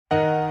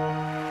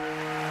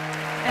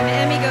And the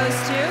Emmy goes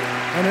to?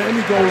 And the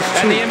Emmy goes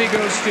to? And the Emmy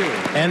goes to?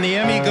 And the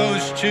Emmy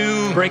goes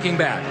to? Breaking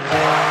Bad.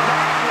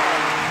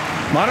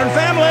 Modern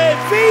Family.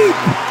 Veep.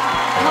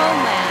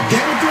 Homeland.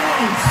 Game of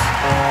Thrones.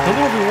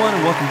 Hello, everyone,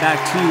 and welcome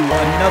back to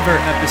another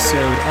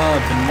episode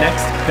of the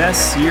Next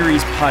Best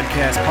Series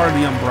podcast, part of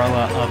the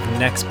umbrella of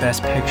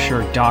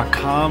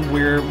NextBestPicture.com,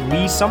 where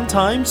we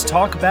sometimes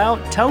talk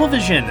about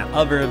television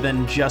other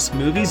than just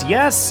movies.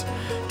 Yes,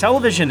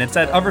 television. It's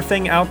that other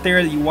thing out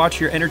there that you watch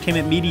your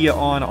entertainment media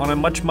on a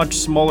much, much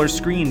smaller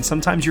screen,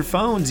 sometimes your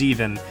phones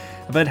even.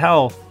 But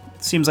hell,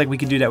 seems like we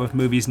can do that with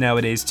movies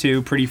nowadays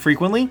too, pretty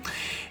frequently.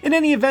 In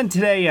any event,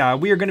 today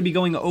we are going to be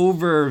going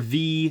over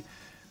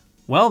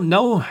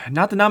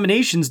not the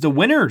nominations, the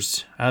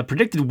winners,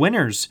 predicted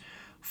winners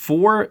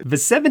for the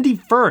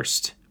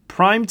 71st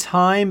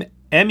Primetime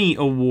Emmy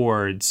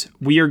Awards.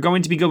 We are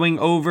going to be going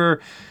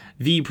over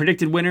the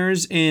predicted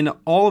winners in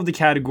all of the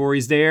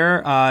categories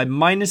there,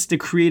 minus the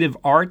Creative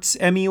Arts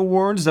Emmy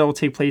Awards that will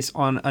take place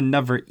on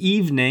another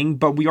evening,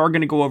 but we are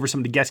going to go over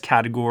some of the guest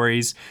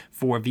categories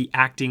for the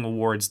acting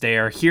awards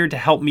there. Here to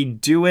help me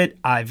do it,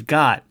 I've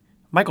got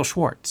Michael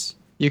Schwartz.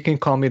 You can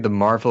call me the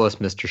marvelous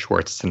Mr.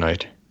 Schwartz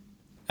tonight.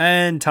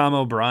 And Tom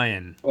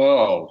O'Brien.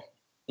 Oh,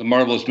 the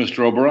marvelous Mr.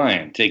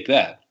 O'Brien. Take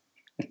that.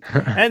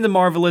 And the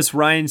marvelous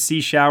Ryan C.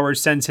 Shower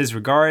sends his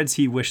regards.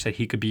 He wished that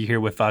he could be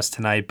here with us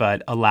tonight,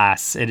 but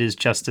alas, it is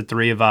just the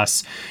three of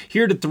us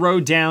here to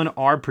throw down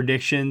our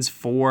predictions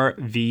for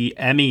the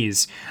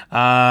Emmys.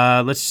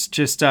 Let's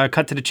just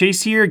cut to the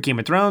chase here. Game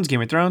of Thrones,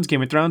 Game of Thrones,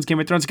 Game of Thrones, Game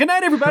of Thrones. Good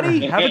night,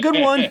 everybody. Have a good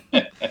one.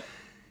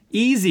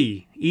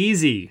 Easy.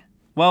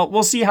 Well,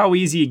 we'll see how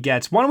easy it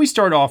gets. Why don't we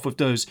start off with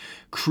those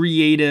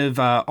creative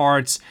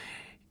arts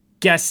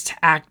guest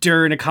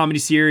actor in a comedy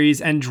series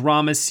and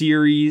drama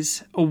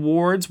series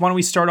awards? Why don't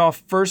we start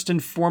off first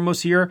and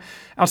foremost here?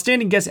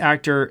 Outstanding guest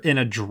actor in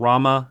a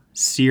drama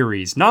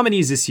series.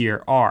 Nominees this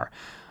year are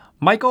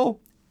Michael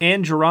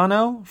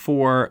Angiorano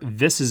for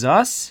This Is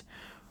Us,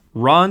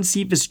 Ron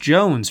Cephas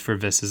Jones for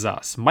This Is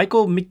Us,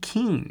 Michael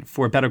McKean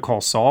for Better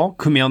Call Saul,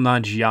 Kumail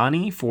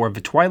Nanjiani for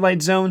The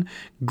Twilight Zone,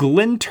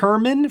 Glenn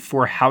Turman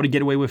for How to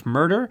Get Away with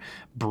Murder,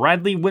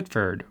 Bradley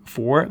Whitford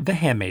for The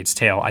Handmaid's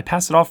Tale. I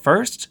pass it off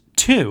first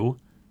to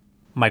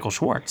Michael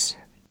Schwartz.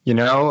 You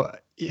know,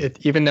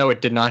 even though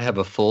it did not have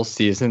a full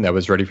season that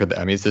was ready for the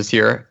Emmys this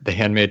year, The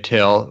Handmaid's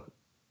Tale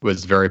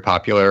was very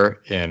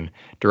popular in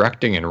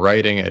directing and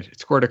writing. It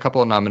scored a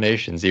couple of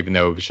nominations, even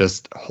though it was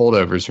just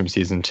holdovers from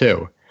season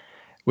 2.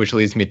 Which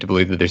leads me to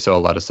believe that there's still a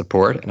lot of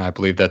support, and I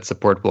believe that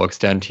support will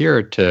extend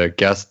here to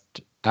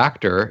guest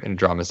actor in a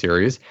drama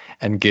series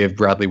and give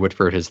Bradley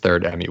Whitford his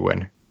third Emmy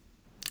win.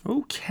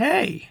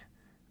 Okay.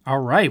 All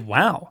right.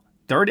 Wow.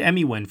 Third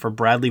Emmy win for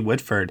Bradley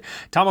Whitford.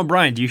 Tom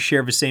O'Brien, do you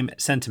share the same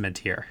sentiment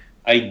here?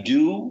 I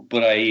do,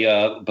 but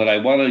I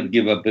want to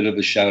give a bit of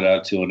a shout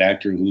out to an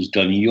actor who's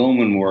done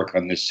yeoman work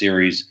on this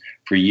series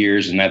for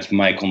years, and that's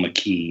Michael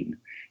McKean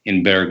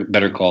in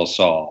Better Call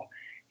Saul.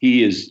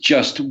 He is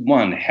just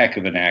one heck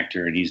of an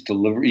actor, and he's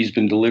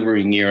been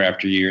delivering year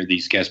after year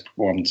these guest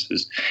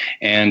performances,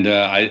 and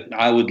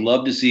I would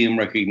love to see him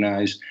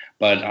recognized.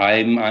 But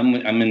I'm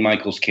in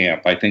Michael's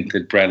camp. I think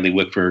that Bradley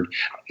Whitford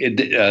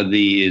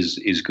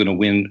is going to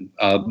win,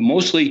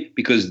 mostly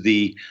because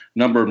the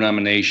number of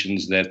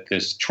nominations that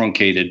this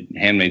truncated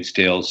Handmaid's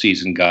Tale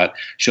season got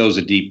shows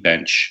a deep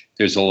bench.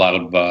 There's a lot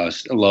of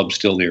love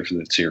still there for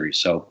that series,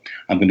 so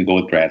I'm going to go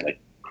with Bradley.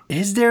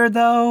 Is there,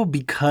 though?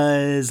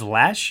 Because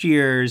last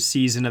year's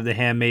season of The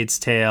Handmaid's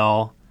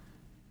Tale,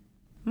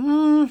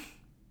 remember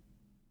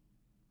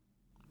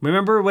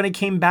when it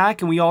came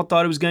back and we all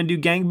thought it was going to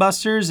do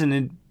gangbusters and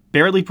it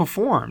barely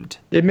performed?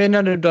 It may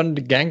not have done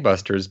the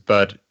gangbusters,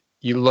 but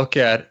you look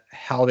at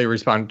how they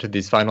responded to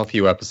these final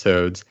few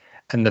episodes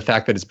and the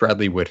fact that it's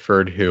Bradley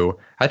Whitford, who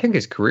I think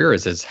his career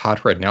is as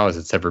hot right now as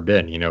it's ever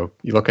been. You know,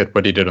 you look at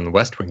what he did on The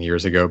West Wing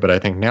years ago, but I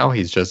think now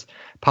he's just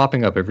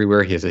popping up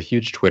everywhere. He has a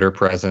huge Twitter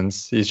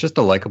presence. He's just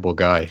a likable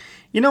guy.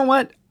 You know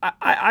what?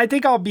 I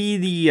think I'll be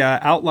the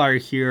outlier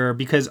here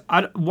because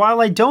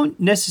while I don't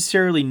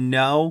necessarily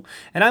know,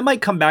 and I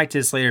might come back to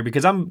this later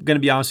because I'm going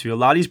to be honest with you, a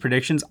lot of these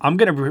predictions I'm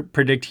going to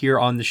predict here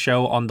on the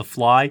show on the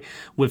fly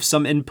with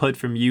some input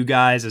from you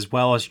guys as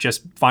well as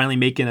just finally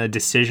making a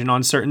decision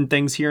on certain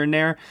things here and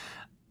there.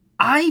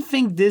 I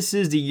think this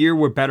is the year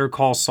where Better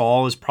Call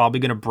Saul is probably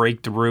going to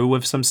break through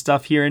with some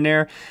stuff here and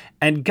there.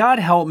 And God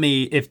help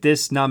me if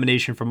this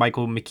nomination for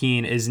Michael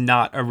McKean is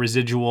not a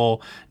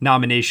residual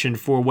nomination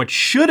for what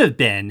should have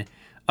been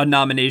a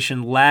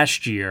nomination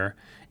last year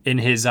in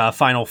his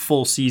final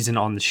full season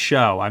on the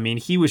show. I mean,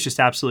 he was just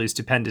absolutely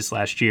stupendous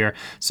last year.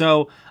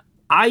 So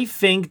I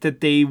think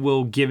that they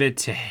will give it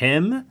to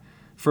him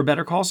for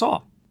Better Call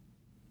Saul.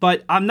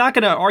 But I'm not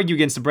going to argue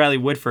against the Bradley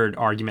Whitford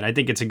argument. I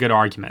think it's a good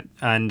argument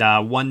and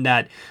one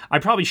that I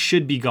probably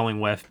should be going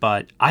with.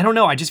 But I don't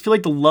know. I just feel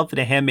like the love for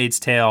The Handmaid's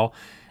Tale,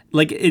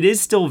 like it is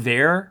still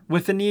there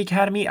within the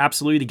Academy,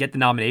 absolutely, to get the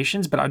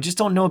nominations. But I just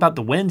don't know about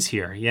the wins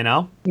here, you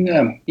know?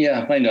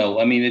 Yeah, I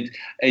know. I mean,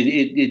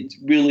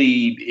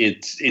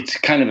 it's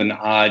kind of an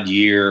odd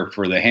year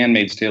for The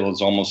Handmaid's Tale.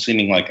 It's almost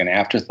seeming like an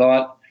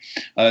afterthought.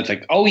 It's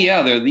like, oh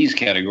yeah, there are these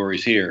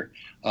categories here.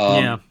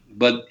 Yeah.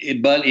 But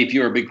if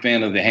you're a big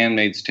fan of The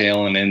Handmaid's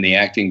Tale and in the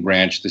acting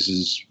branch, this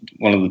is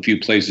one of the few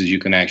places you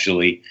can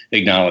actually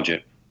acknowledge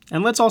it.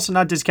 And let's also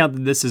not discount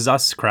the This Is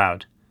Us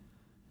crowd.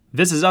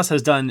 This Is Us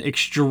has done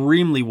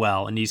extremely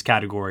well in these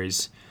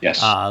categories.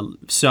 Yes.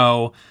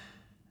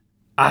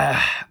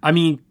 I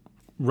mean,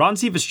 Ron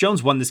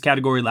Cephas-Jones won this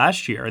category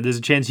last year. There's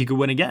a chance he could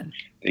win again.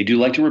 They do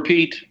like to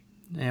repeat.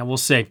 Yeah, we'll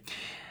see.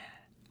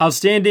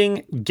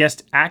 Outstanding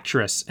Guest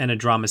Actress in a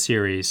Drama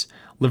Series.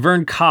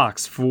 Laverne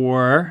Cox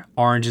for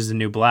Orange is the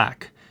New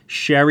Black.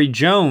 Sherry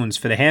Jones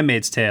for The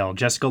Handmaid's Tale.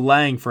 Jessica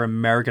Lange for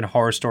American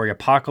Horror Story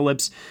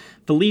Apocalypse.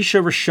 Felicia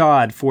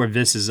Rashad for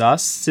This Is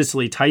Us.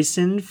 Cicely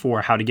Tyson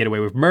for How to Get Away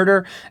with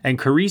Murder. And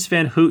Carice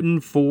Van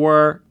Houten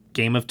for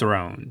Game of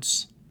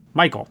Thrones.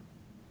 Michael.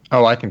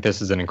 Oh, I think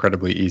this is an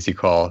incredibly easy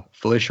call.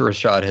 Felicia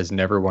Rashad has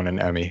never won an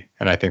Emmy,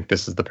 and I think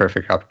this is the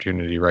perfect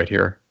opportunity right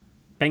here.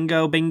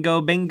 Bingo,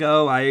 bingo,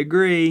 bingo. I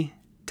agree.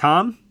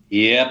 Tom?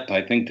 Yep,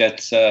 I think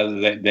that's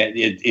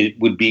it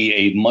would be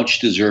a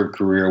much-deserved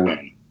career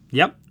win.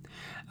 Yep.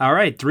 All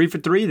right, 3 for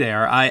 3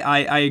 there.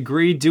 I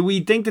agree. Do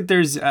we think that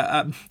there's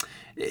an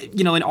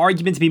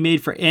argument to be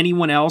made for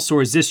anyone else,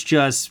 or is this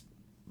just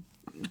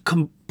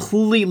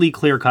completely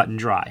clear-cut and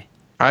dry?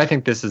 I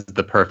think this is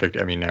the perfect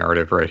Emmy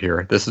narrative right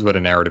here. This is what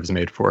a narrative is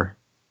made for.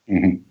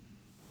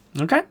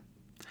 Mm-hmm. Okay.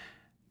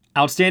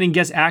 Outstanding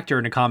Guest Actor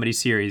in a Comedy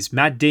Series.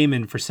 Matt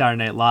Damon for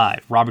Saturday Night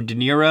Live. Robert De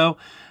Niro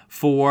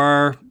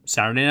for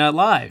Saturday Night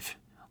Live.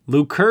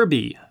 Luke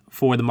Kirby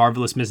for The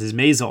Marvelous Mrs.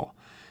 Maisel.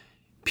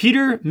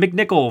 Peter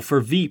McNichol for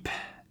Veep.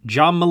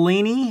 John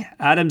Mulaney,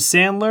 Adam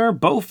Sandler,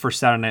 both for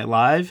Saturday Night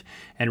Live.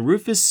 And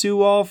Rufus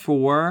Sewell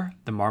for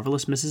The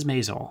Marvelous Mrs.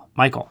 Maisel.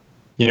 Michael.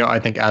 You know, I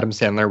think Adam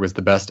Sandler was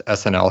the best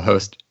SNL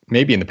host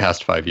maybe in the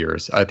past 5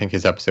 years. I think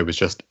his episode was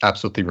just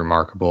absolutely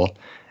remarkable.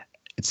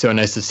 It's so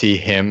nice to see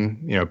him,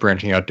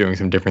 branching out, doing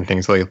some different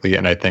things lately.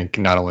 And I think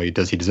not only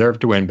does he deserve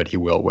to win, but he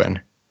will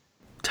win.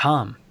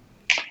 Tom.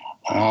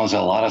 Oh, there's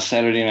a lot of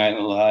Saturday Night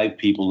Live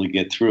people to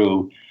get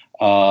through.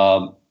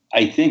 I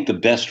think the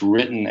best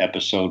written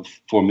episode,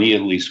 for me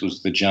at least,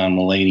 was the John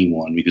Mulaney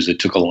one, because it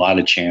took a lot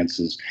of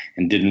chances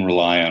and didn't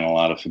rely on a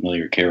lot of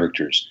familiar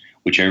characters,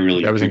 which I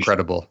really That was appreciate.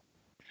 incredible.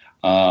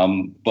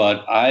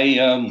 But I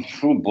think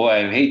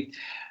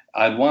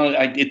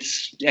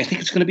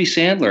it's going to be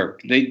Sandler.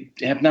 They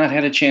have not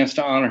had a chance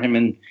to honor him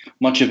in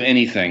much of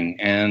anything,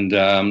 and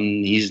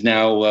he's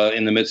now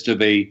in the midst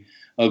of a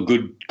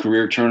good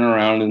career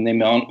turnaround, and they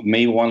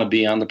may want to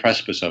be on the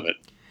precipice of it.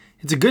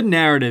 It's a good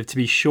narrative, to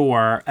be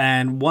sure,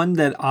 and one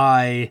that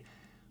I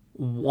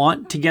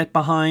want to get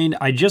behind.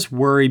 I just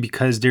worry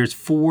because there's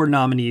 4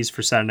 nominees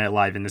for Saturday Night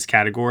Live in this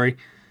category,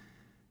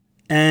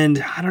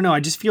 and I don't know.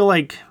 I just feel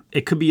like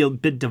it could be a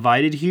bit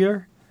divided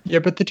here. Yeah,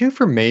 but the two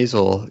for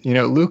Maisel,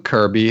 Luke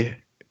Kirby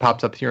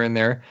pops up here and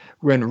there.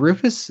 When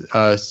Rufus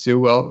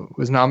Sewell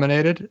was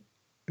nominated,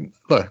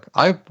 look,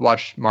 I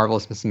watched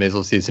Marvelous Mrs.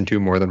 Maisel season 2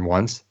 more than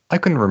once. I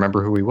couldn't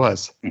remember who he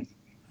was.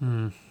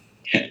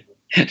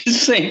 The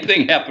same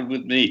thing happened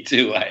with me,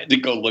 too. I had to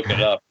go look it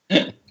up.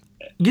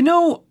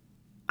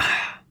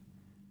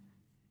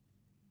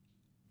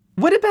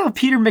 What about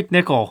Peter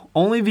McNichol?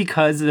 Only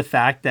because of the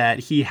fact that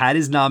he had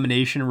his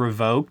nomination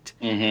revoked,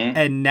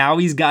 and now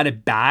he's got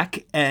it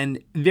back, and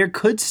there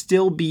could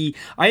still be...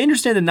 I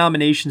understand the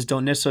nominations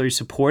don't necessarily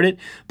support it,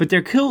 but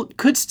there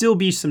could still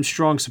be some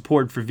strong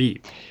support for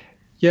Veep.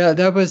 Yeah,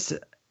 that was...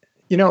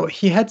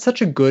 he had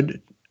such a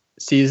good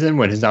season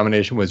when his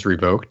nomination was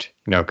revoked,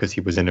 because he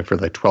was in it for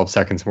like 12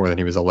 seconds more than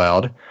he was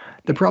allowed.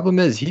 The problem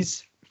is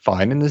he's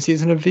fine in the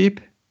season of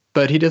Veep,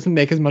 but he doesn't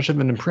make as much of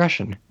an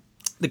impression.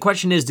 The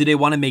question is, do they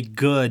want to make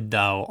good,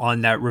 though,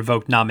 on that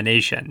revoked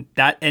nomination?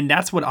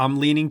 That's what I'm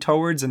leaning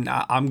towards, and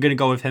I'm going to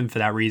go with him for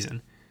that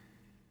reason.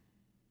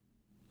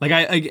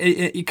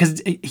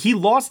 Because he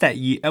lost that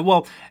year.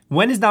 Well,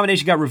 when his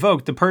nomination got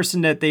revoked, the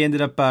person that they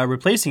ended up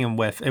replacing him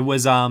with, it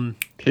was...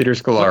 Peter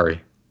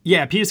Scolari.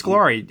 Yeah, Peter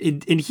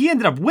Scolari. And he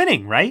ended up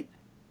winning, right?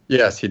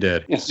 Yes, he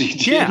did. Yes, he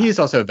did. Yeah. He's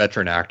also a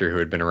veteran actor who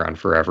had been around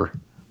forever.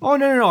 Oh,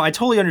 no. I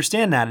totally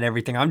understand that and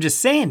everything. I'm just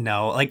saying,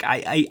 though, like,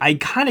 I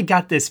kind of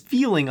got this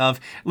feeling of,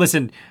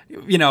 listen,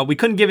 we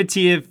couldn't give it to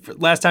you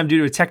last time due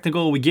to a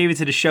technical. We gave it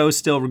to the show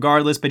still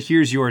regardless, but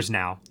here's yours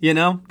now.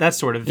 That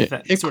sort of thing.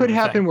 It could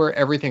happen where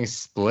everything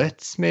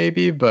splits,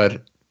 maybe,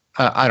 but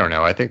I don't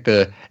know. I think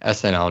the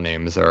SNL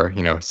names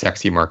are,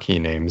 sexy marquee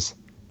names.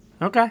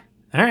 Okay.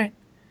 All right.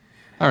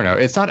 I don't know.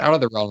 It's not out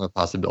of the realm of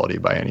possibility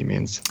by any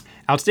means.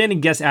 Outstanding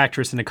Guest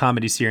Actress in a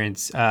Comedy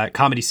Series.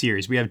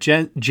 We have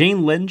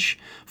Jane Lynch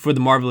for The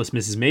Marvelous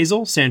Mrs.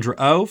 Maisel, Sandra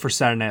Oh for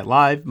Saturday Night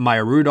Live,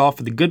 Maya Rudolph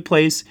for The Good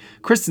Place,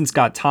 Kristen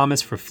Scott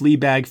Thomas for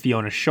Fleabag,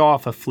 Fiona Shaw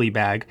for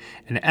Fleabag,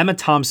 and Emma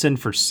Thompson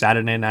for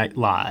Saturday Night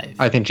Live.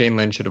 I think Jane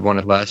Lynch should have won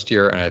it last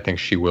year, and I think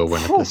she will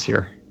win it this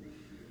year.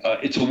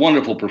 It's a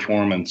wonderful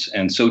performance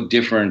and so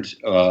different.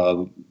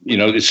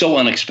 It's so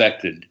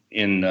unexpected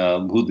in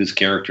who this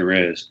character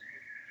is.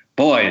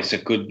 Boy, it's a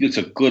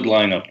good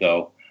lineup,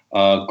 though.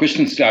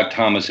 Kristen Scott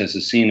Thomas has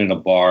a scene in a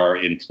bar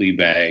in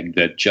Fleabag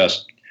that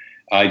just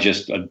I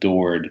just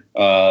adored.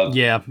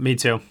 Yeah, me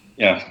too.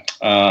 Yeah.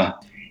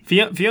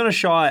 Fiona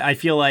Shaw, I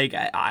feel like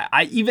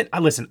I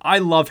listen, I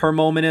love her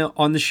moment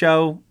on the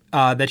show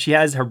that she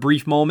has, her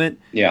brief moment.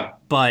 Yeah.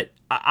 But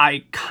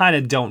I kind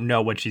of don't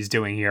know what she's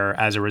doing here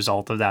as a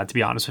result of that, to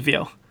be honest with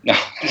you. No,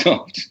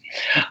 don't.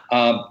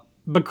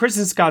 But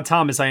Kristen Scott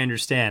Thomas, I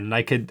understand, and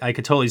I could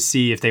totally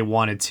see if they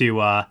wanted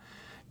to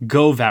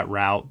go that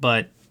route.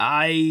 But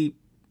I'm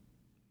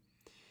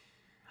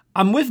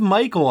with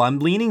Michael. I'm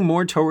leaning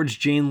more towards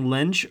Jane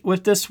Lynch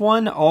with this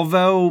one,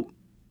 although.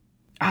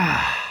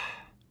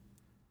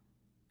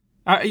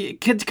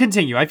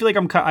 Continue. I feel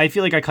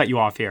like I cut you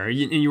off here.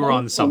 You were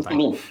on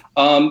something.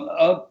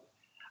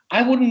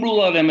 I wouldn't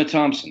rule out Emma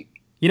Thompson.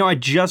 You know, I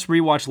just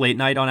rewatched Late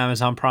Night on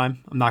Amazon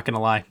Prime. I'm not gonna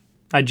lie,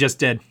 I just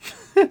did,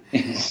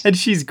 and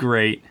she's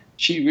great.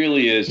 She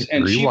really is.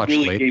 And she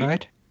really Late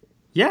Night?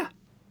 Yeah,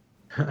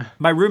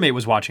 my roommate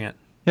was watching it.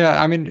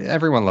 Yeah, I mean,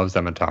 everyone loves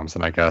Emma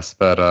Thompson, I guess,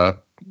 but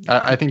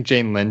I think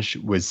Jane Lynch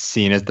was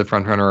seen as the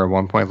frontrunner at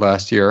one point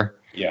last year.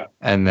 Yeah.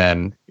 And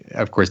then,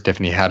 of course,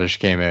 Tiffany Haddish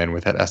came in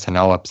with that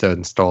SNL episode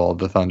and stole all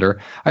the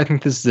thunder. I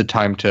think this is a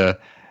time to,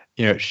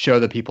 show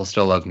that people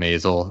still love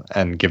Maisel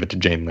and give it to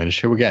Jane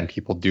Lynch, who, again,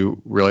 people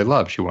do really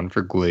love. She won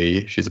for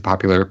Glee. She's a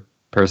popular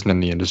person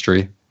in the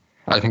industry.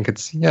 I think it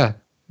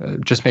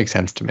just makes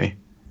sense to me.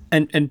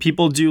 And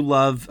people do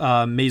love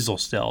Maisel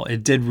still.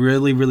 It did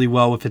really, really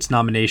well with its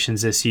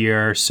nominations this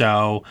year.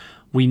 So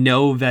we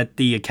know that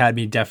the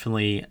Academy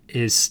definitely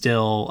is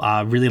still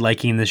really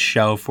liking this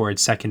show for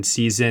its second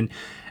season.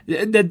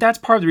 That's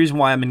part of the reason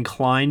why I'm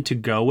inclined to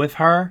go with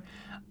her.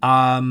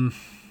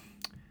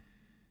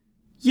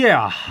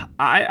 Yeah,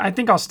 I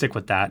think I'll stick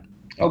with that.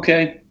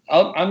 Okay,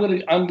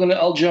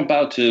 I'll jump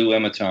out to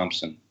Emma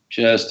Thompson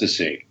just to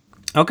see.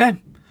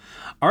 Okay.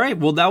 All right,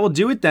 well, that will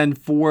do it then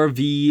for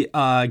the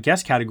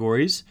guest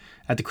categories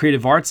at the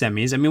Creative Arts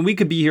Emmys. I mean, we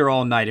could be here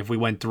all night if we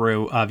went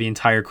through the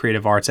entire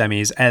Creative Arts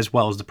Emmys as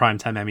well as the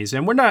Primetime Emmys,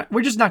 and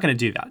we're just not going to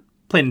do that,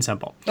 plain and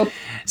simple. Nope.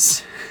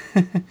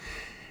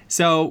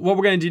 So what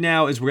we're going to do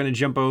now is we're going to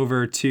jump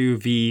over to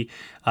the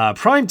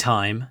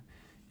Primetime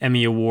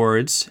Emmy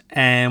Awards,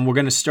 and we're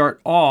going to start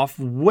off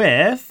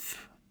with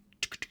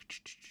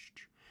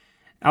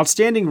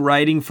Outstanding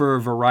Writing for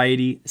a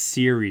Variety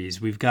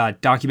Series. We've got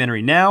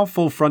Documentary Now,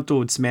 Full Frontal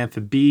with Samantha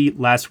Bee,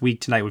 Last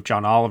Week Tonight with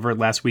John Oliver,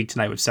 Last Week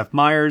Tonight with Seth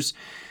Meyers,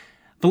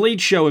 The Late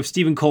Show with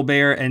Stephen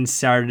Colbert, and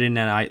Saturday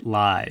Night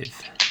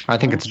Live. I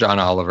think it's John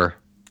Oliver.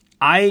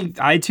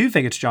 I too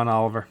think it's John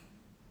Oliver.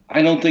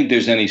 I don't think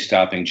there's any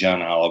stopping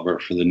John Oliver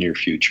for the near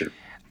future.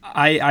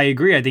 I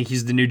agree. I think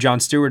he's the new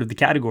Jon Stewart of the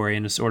category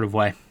in a sort of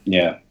way.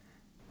 Yeah.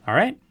 All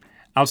right.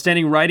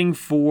 Outstanding Writing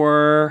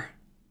for...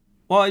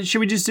 Well, should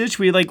we just do it? Should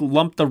we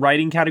lump the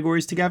writing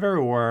categories together,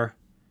 or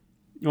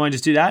you want to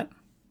just do that?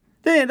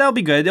 Yeah, that'll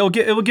be good. It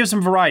will give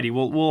some variety.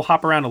 We'll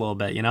hop around a little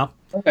bit,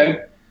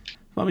 Okay.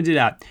 Let me do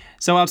that.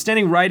 So,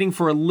 Outstanding Writing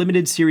for a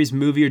Limited Series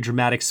Movie or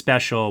Dramatic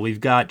Special.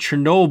 We've got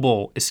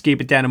Chernobyl,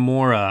 Escape at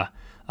Dannemora,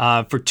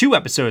 for 2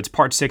 episodes,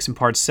 Part 6 and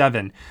Part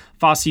 7.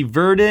 Fosse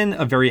Verdon,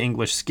 A Very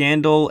English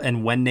Scandal,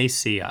 and When They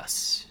See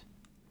Us.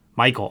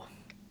 Michael.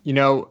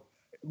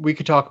 We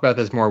could talk about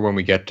this more when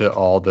we get to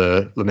all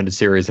the limited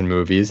series and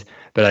movies,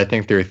 but I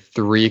think there are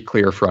 3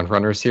 clear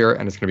frontrunners here,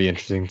 and it's going to be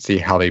interesting to see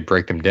how they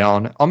break them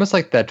down. Almost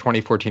like that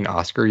 2014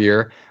 Oscar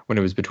year when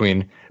it was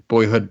between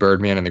Boyhood,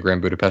 Birdman, and the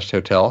Grand Budapest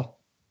Hotel,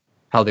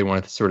 how they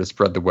wanted to sort of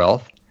spread the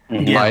wealth.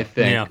 Yeah, I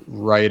think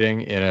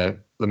writing in a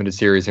limited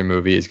series or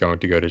movie is going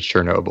to go to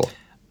Chernobyl.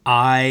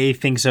 I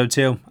think so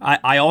too.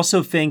 I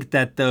also think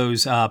that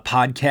those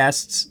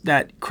podcasts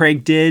that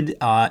Craig did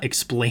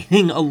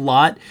explaining a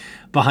lot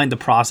behind the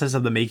process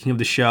of the making of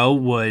the show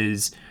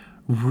was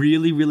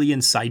really, really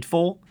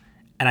insightful.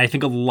 And I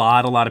think a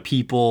lot of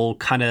people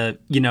kind of,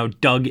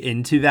 dug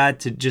into that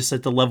to just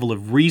at the level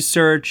of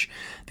research,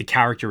 the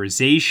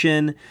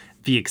characterization,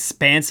 the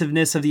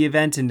expansiveness of the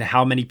event and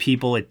how many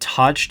people it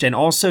touched. And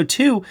also,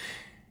 too,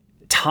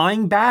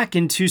 tying back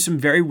into some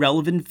very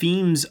relevant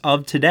themes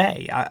of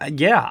today.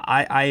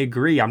 I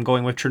agree. I'm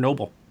going with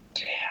Chernobyl.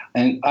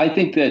 And I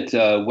think that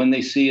When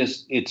They See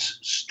Us, its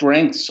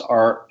strengths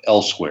are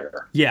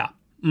elsewhere. Yeah.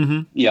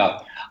 Mm-hmm. Yeah.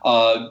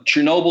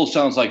 Chernobyl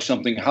sounds like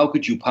something, how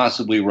could you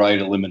possibly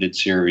write a limited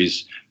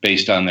series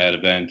based on that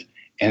event?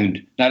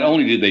 And not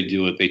only did they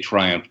do it, they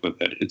triumphed with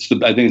it.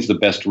 I think it's the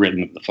best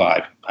written of the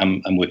 5.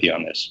 I'm with you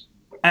on this.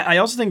 I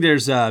also think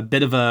there's a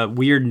bit of a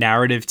weird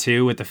narrative,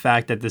 too, with the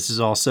fact that this is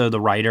also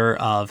the writer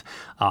of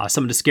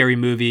some of the scary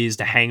movies,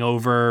 the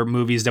Hangover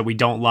movies that we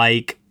don't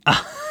like.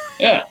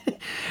 Yeah.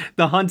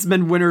 The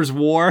Huntsman Winter's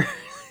War,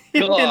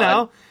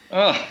 And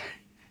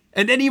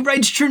then he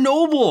writes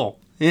Chernobyl,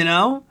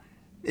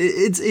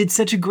 It's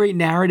such a great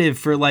narrative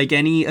for,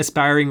 any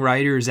aspiring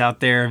writers out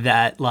there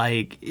that,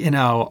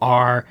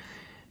 are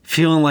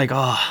feeling like,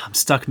 I'm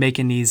stuck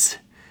making these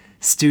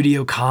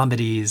studio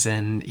comedies,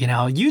 and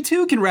you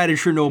too can write a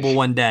Chernobyl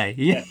one day.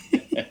 Yeah,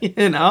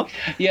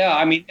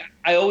 I mean,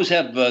 I always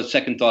have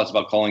second thoughts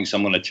about calling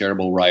someone a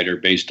terrible writer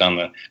based on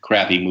a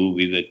crappy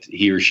movie that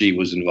he or she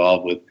was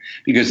involved with,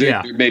 because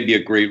there may be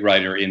a great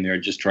writer in there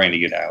just trying to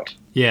get out.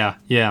 Yeah.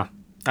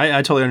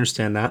 I totally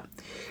understand that.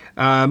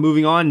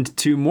 Moving on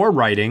to more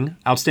writing,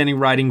 outstanding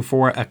writing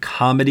for a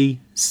comedy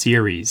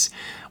series.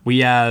 We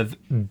have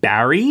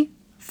Barry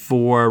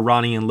for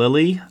Ronnie and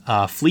Lily,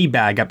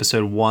 Fleabag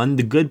episode 1,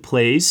 The Good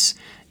Place,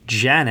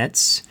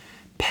 Janet's,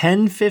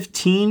 Pen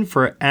 15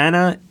 for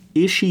Anna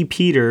Ishii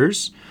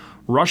Peters,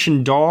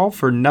 Russian Doll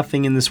for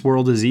Nothing in This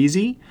World is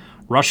Easy,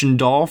 Russian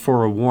Doll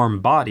for A Warm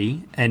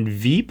Body, and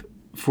Veep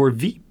for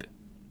Veep.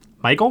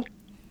 Michael?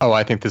 Oh,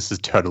 I think this is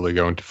totally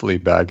going to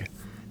Fleabag.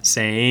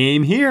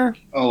 Same here.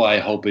 Oh, I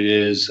hope it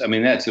is. I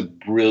mean, that's a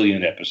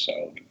brilliant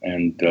episode,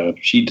 and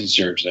she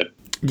deserves it.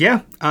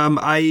 Yeah,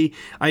 I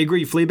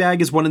agree.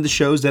 Fleabag is one of the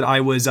shows that I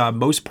was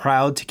most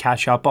proud to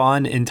catch up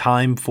on in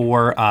time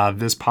for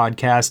this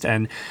podcast,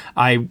 and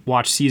I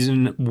watched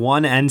season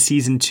 1 and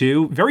season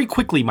 2 very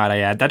quickly, might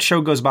I add. That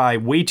show goes by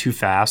way too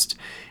fast,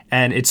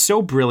 and it's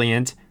so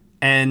brilliant,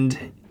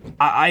 and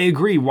I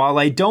agree. While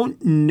I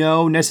don't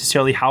know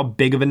necessarily how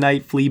big of a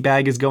night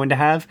Fleabag is going to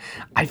have,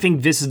 I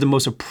think this is the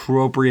most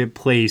appropriate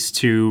place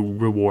to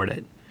reward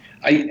it.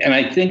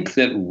 I think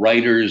that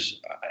writers,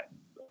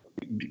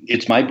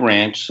 it's my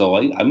branch, so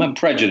I'm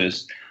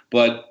prejudiced,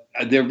 but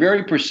they're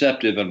very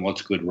perceptive on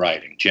what's good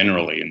writing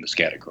generally in this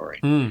category.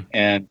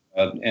 And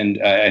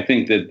I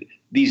think that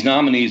these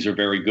nominees are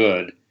very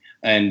good,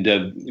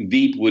 and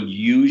Veep would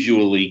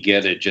usually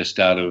get it just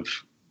out of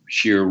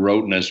sheer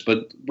roteness,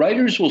 but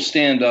writers will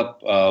stand up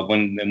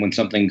when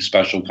something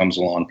special comes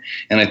along,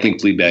 and I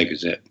think Fleabag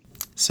is it.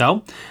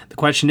 So the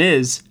question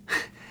is,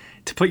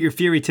 to put your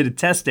theory to the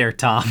test there,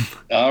 Tom,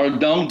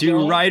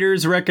 do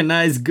writers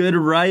recognize good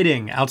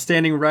writing,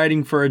 outstanding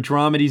writing for a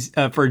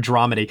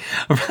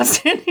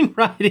outstanding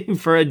writing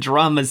for a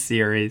drama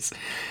series?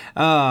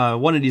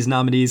 One of these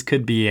nominees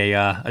could be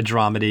a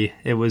dramedy.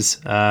 It was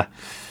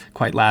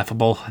quite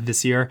laughable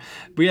this year.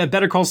 We have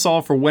Better Call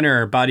Saul for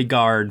winner,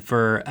 Bodyguard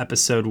for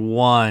episode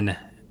 1.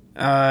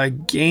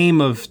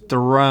 Game of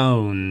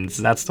Thrones,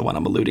 that's the one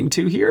I'm alluding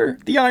to here.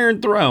 The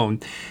Iron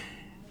Throne.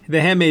 The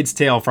Handmaid's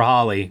Tale for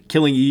Holly,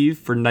 Killing Eve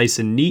for Nice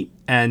and Neat,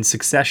 and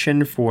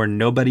Succession for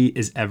Nobody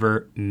Is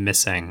Ever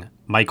Missing.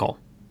 Michael.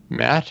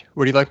 Matt,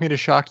 would you like me to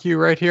shock you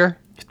right here?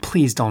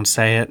 Please don't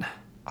say it.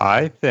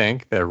 I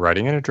think that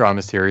writing in a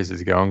drama series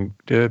is going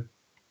to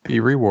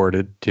be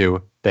rewarded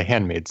to The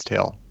Handmaid's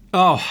Tale.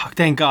 Oh,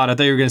 thank God. I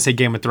thought you were going to say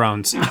Game of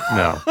Thrones.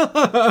 No.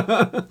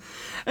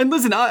 And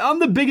listen, I'm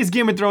the biggest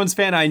Game of Thrones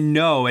fan I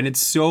know, and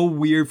it's so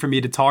weird for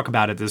me to talk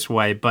about it this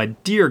way,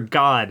 but dear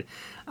God,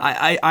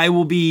 I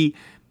will be...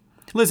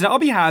 Listen, I'll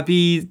be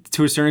happy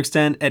to a certain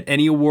extent at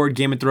any award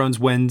Game of Thrones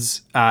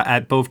wins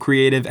at both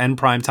creative and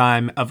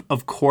primetime.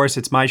 Of course,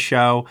 it's my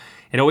show.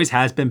 It always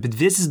has been. But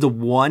this is the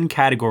one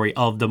category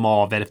of them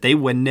all that if they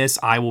win this,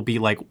 I will be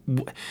like,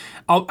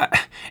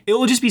 it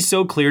will just be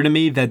so clear to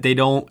me that they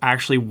don't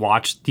actually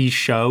watch these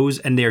shows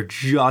and they're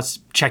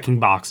just checking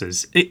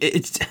boxes.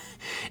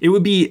 It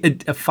would be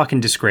a fucking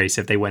disgrace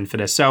if they win for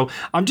this. So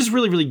I'm just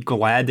really, really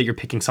glad that you're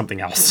picking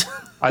something else.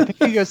 I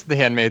think he goes to The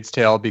Handmaid's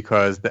Tale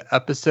because the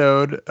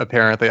episode,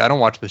 apparently, I don't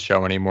watch the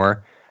show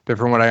anymore, but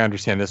from what I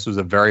understand, this was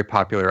a very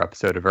popular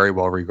episode, a very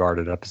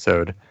well-regarded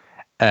episode.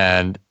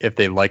 And if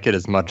they like it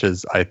as much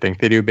as I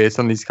think they do based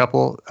on these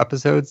couple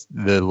episodes,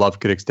 the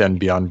love could extend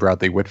beyond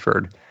Bradley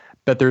Whitford.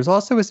 But there's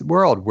also a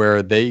world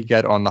where they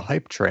get on the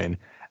hype train.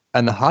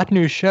 And the hot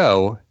new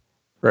show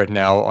right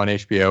now on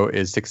HBO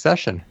is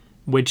Succession.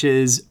 Which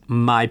is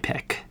my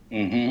pick.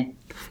 Mm-hmm.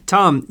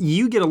 Tom,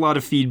 you get a lot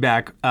of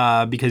feedback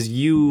because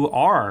you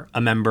are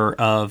a member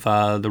of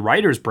the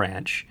writer's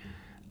branch.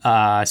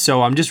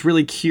 So I'm just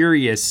really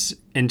curious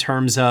in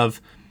terms of,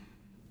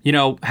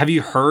 have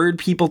you heard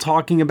people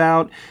talking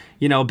about,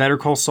 Better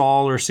Call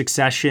Saul or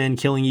Succession,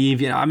 Killing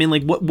Eve?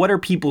 What are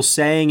people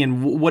saying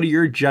and what are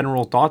your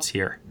general thoughts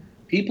here?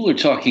 People are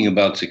talking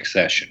about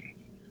Succession.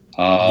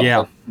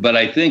 Yeah. But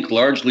I think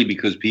largely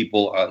because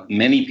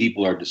many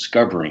people are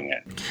discovering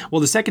it. Well,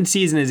 the second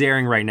season is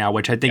airing right now,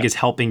 which I think is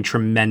helping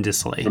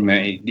tremendously.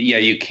 Yeah,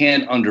 you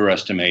can't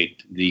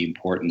underestimate the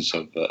importance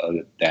of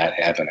that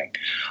happening.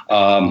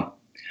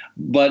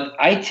 But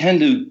I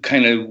tend to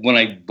kind of, when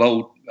I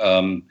vote,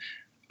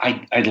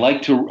 I'd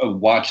like to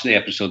watch the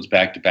episodes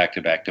back to back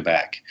to back to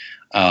back.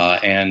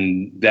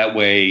 And that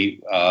way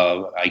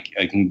I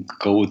can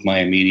go with my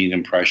immediate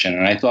impression.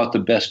 And I thought the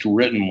best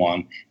written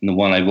one, and the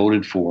one I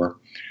voted for,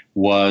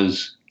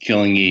 was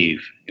Killing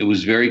Eve. It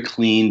was very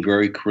clean,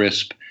 very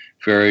crisp,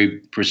 very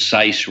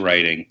precise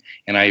writing.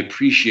 And I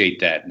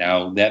appreciate that.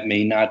 Now, that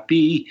may not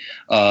be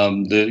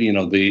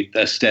the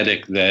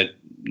aesthetic that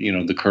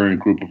the current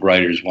group of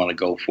writers want to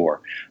go for.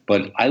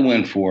 But I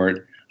went for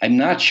it. I'm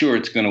not sure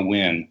it's going to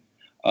win.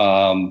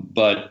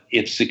 But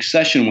if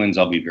Succession wins,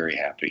 I'll be very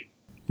happy.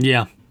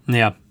 Yeah.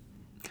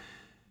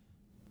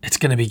 It's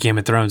going to be Game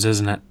of Thrones,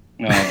 isn't it?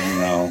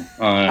 No.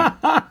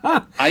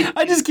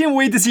 I just can't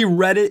wait to see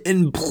Reddit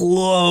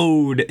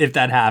implode if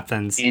that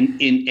happens.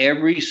 In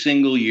every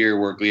single year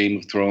where Game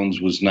of Thrones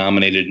was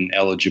nominated and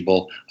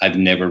eligible, I've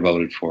never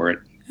voted for it.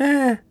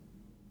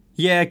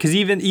 Yeah, because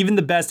even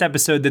the best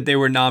episode that they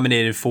were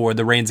nominated for,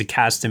 The Reigns of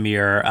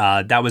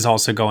Castamere, that was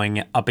also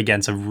going up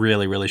against a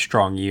really, really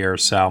strong year.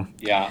 So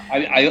yeah,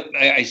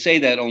 I say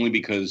that only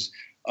because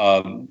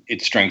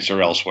its strengths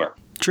are elsewhere.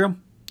 True.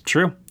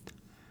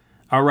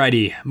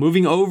 Alrighty,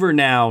 moving over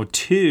now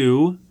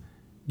to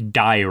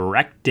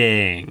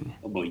directing.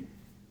 Oh boy.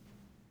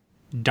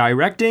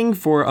 Directing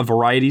for a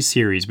variety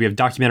series. We have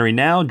Documentary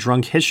Now,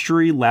 Drunk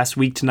History, Last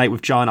Week Tonight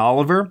with John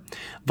Oliver,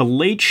 The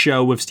Late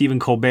Show with Stephen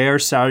Colbert,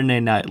 Saturday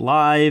Night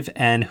Live,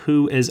 and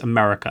Who is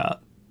America?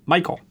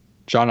 Michael.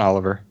 John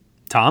Oliver.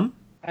 Tom?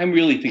 I'm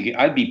really thinking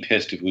I'd be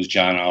pissed if it was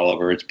John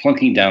Oliver. It's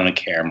plunking down a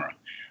camera.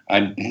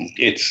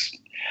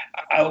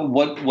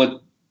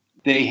 What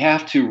they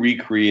have to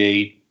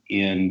recreate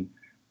in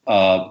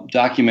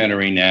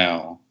Documentary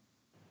Now,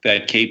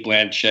 that Cate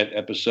Blanchett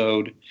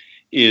episode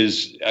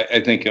is, I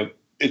think,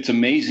 it's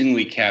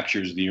amazingly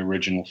captures the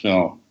original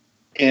film.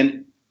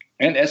 And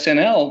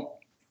SNL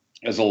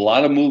has a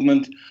lot of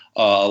movement,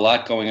 a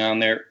lot going on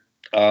there.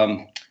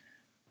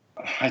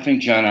 I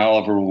think John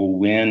Oliver will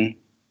win,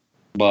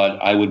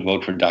 but I would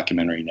vote for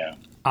Documentary Now.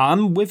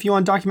 I'm with you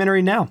on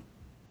Documentary Now.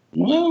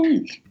 Well,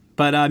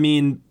 but I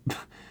mean,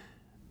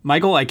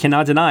 Michael, I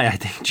cannot deny, I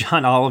think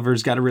John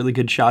Oliver's got a really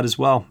good shot as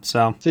well.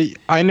 So See,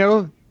 I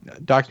know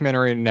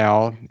Documentary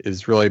Now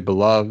is really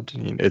beloved.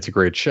 It's a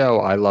great show.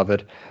 I love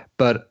it.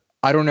 But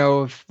I don't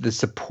know if the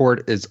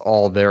support is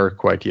all there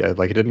quite yet.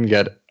 Like, it didn't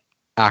get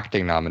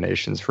acting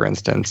nominations, for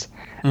instance.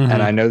 Mm-hmm.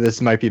 And I know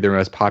this might be their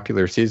most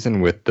popular season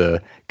with the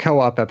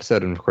co-op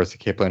episode and, of course, the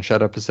Cate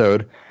Blanchett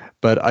episode.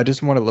 But I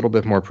just want a little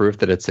bit more proof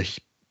that it's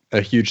a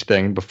huge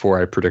thing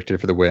before I predict it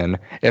for the win.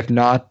 If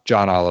not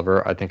John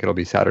Oliver, I think it'll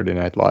be Saturday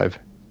Night Live.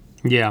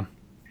 Yeah.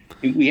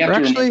 We have or to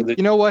actually, remember that,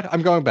 you know what?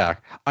 I'm going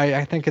back.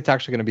 I think it's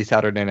actually going to be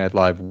Saturday Night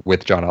Live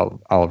with John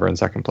Oliver in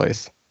second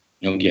place.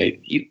 Okay,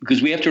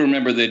 because we have to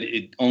remember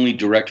that only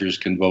directors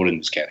can vote in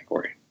this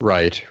category.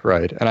 Right.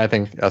 And I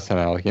think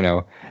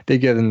SNL, they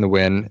gave them the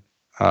win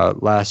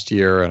last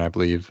year, and I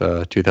believe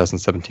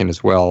 2017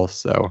 as well.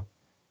 So,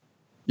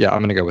 yeah, I'm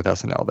going to go with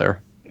SNL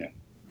there. Yeah.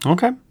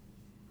 Okay. All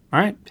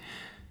right.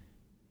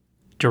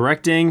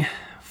 Directing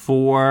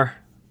for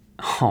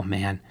a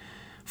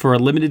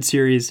limited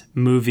series,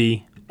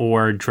 movie,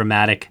 or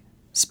dramatic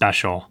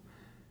special.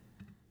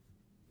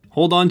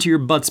 Hold on to your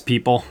butts,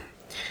 people.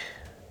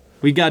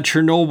 We got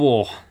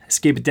Chernobyl,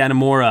 Escape at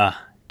Dannemora,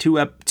 two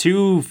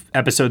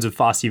episodes of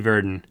Fosse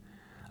Verdon,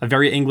 A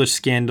Very English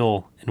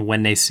Scandal, and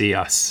When They See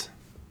Us.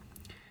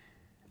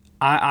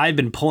 I've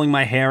been pulling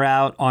my hair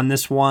out on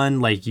this one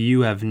like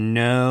you have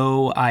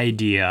no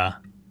idea.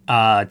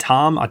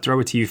 Tom, I'll throw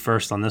it to you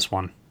first on this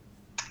one.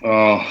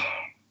 Oh,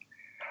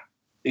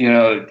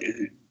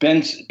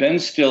 Ben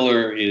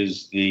Stiller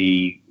is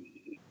the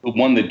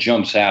one that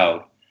jumps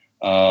out,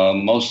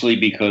 mostly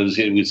because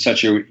it was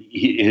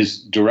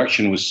his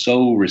direction was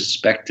so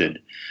respected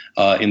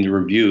in the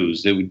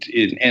reviews. And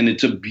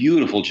it's a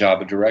beautiful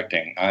job of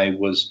directing. I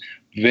was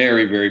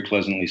very, very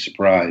pleasantly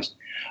surprised.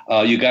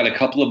 You got a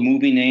couple of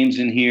movie names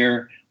in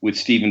here with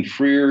Stephen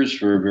Frears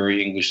for A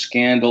Very English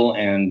Scandal,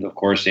 and of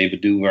course Ava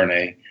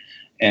DuVernay.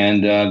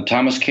 And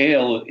Thomas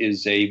Kail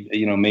is a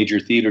major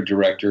theater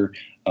director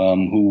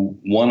who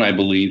won, I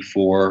believe,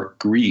 for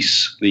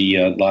Grease,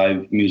 the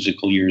live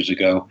musical years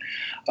ago.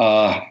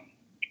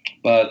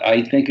 But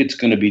I think it's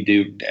going to be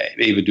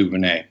Ava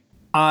DuVernay.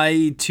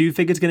 I too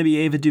think it's going to be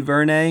Ava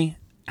DuVernay.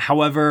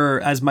 However,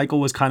 as Michael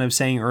was kind of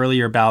saying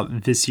earlier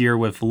about this year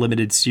with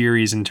limited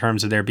series in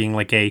terms of there being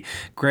like a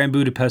Grand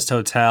Budapest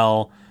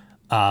Hotel,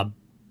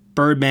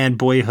 Birdman,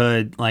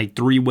 Boyhood, like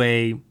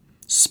three-way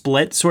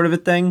split sort of a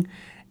thing,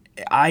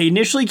 I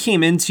initially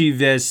came into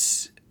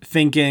this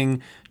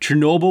thinking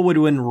Chernobyl would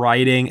win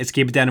writing,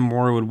 Escape at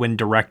Dannemora would win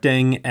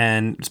directing,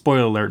 and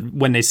spoiler alert,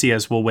 When They See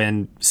Us will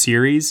win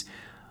series.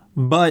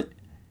 But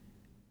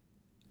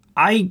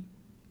I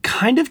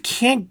kind of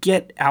can't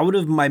get out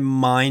of my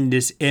mind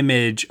this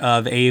image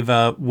of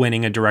Ava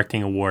winning a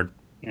directing award.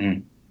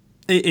 Mm.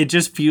 It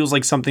just feels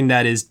like something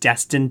that is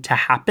destined to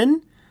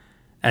happen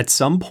at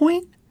some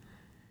point.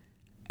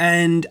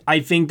 And I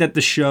think that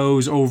the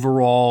show's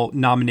overall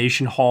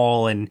nomination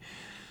haul and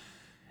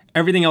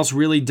everything else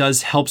really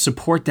does help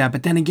support that.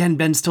 But then again,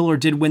 Ben Stiller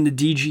did win the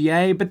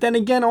DGA. But then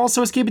again,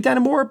 also Escape at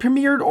Dannemora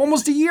premiered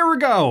almost a year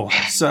ago.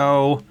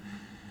 So,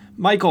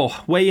 Michael,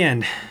 weigh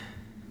in.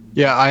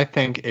 Yeah, I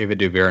think Ava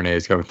DuVernay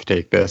is going to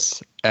take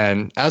this.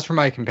 And as for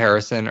my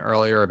comparison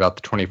earlier about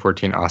the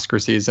 2014 Oscar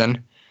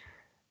season,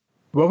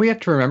 what we have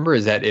to remember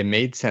is that it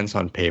made sense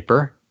on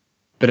paper.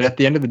 But at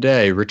the end of the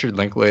day, Richard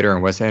Linklater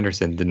and Wes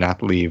Anderson did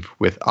not leave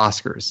with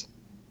Oscars.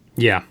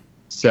 Yeah.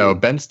 So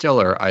Ben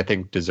Stiller, I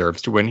think,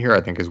 deserves to win here.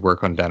 I think his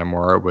work on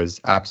Dannemora was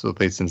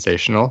absolutely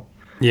sensational.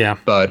 Yeah.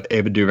 But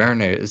Ava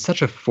DuVernay is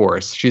such a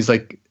force. She's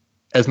like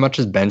as much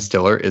as Ben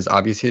Stiller is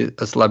obviously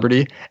a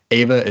celebrity,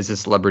 Ava is a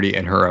celebrity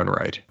in her own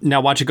right.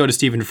 Now watch it go to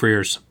Stephen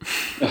Frears.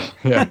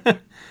 Yeah.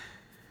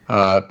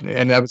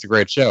 And that was a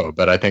great show,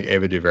 but I think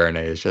Ava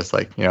DuVernay is just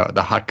like,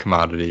 the hot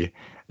commodity.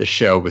 The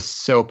show was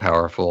so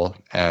powerful,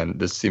 and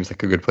this seems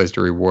like a good place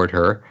to reward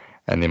her.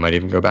 And they might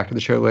even go back to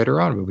the show later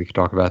on, but we can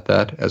talk about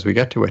that as we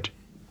get to it.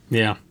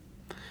 Yeah.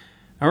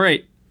 All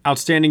right.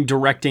 Outstanding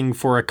directing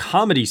for a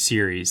comedy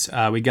series.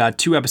 We got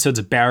 2 episodes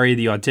of Barry,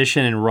 The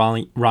Audition, and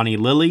Ronnie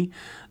Lily.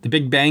 The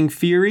Big Bang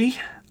Theory,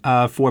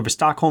 for the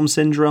Stockholm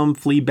Syndrome,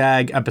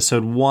 Fleabag,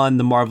 Episode 1,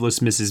 The Marvelous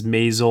Mrs.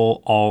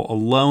 Maisel, All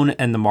Alone,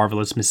 and The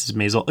Marvelous Mrs.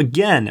 Maisel,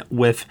 again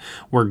with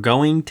We're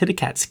Going to the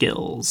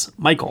Catskills.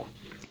 Michael.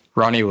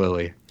 Ronnie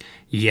Lily.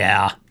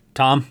 Yeah.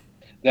 Tom?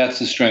 That's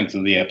the strength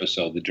of the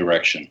episode, the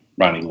direction.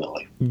 Ronnie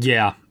Lily.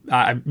 Yeah.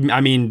 I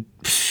mean...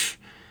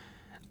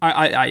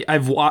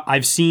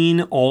 I've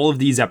seen all of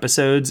these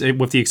episodes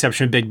with the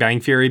exception of Big Bang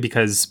Theory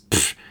because,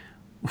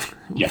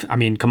 yeah, I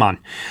mean, come on,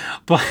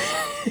 but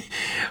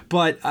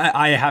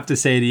I have to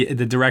say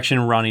the direction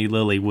of Ronnie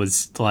Lily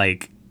was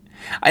like,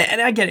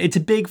 and I get it, it's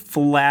a big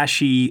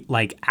flashy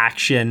like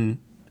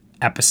action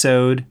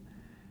episode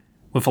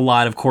with a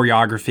lot of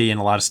choreography and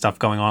a lot of stuff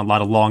going on, a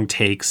lot of long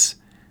takes.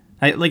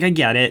 I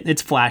get it,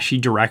 it's flashy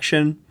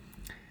direction.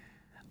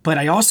 But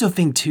I also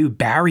think, too,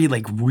 Barry,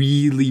 like,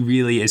 really,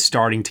 really is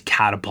starting to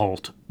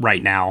catapult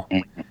right now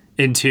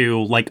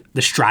into, like,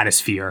 the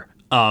stratosphere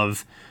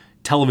of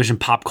television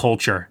pop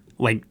culture.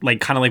 Like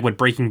kind of like what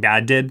Breaking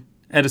Bad did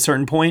at a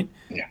certain point.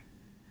 Yeah.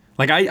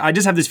 Like, I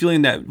just have this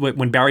feeling that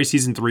when Barry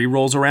Season 3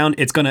 rolls around,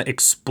 it's going to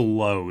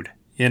explode,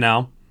 you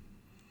know?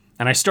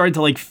 And I started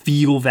to, like,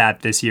 feel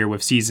that this year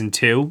with Season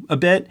 2 a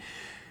bit,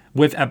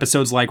 with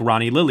episodes like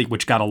Ronnie Lily,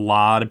 which got a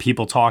lot of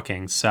people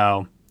talking,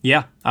 so...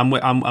 Yeah,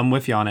 I'm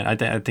with you on it.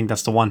 I think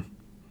that's the one.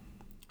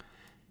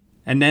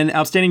 And then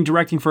outstanding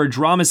directing for a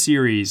drama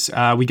series.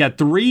 We got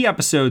 3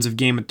 episodes of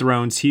Game of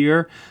Thrones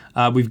here.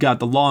 We've got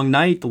The Long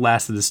Night, The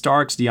Last of the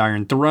Starks, The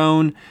Iron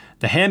Throne,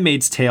 The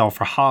Handmaid's Tale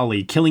for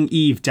Holly, Killing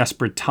Eve,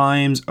 Desperate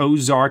Times,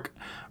 Ozark,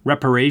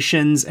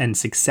 Reparations, and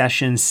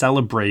Succession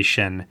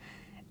Celebration.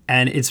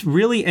 And it's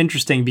really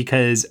interesting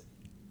because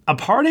a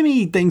part of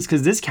me thinks,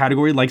 because this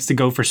category likes to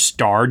go for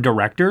star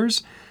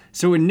directors.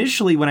 So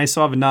initially, when I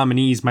saw the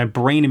nominees, my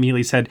brain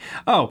immediately said,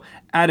 oh,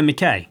 Adam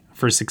McKay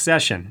for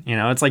Succession. You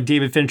know, it's like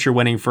David Fincher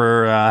winning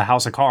for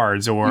House of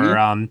Cards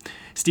or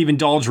Stephen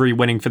Daldry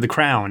winning for The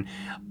Crown.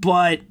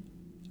 But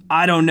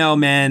I don't know,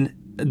 man.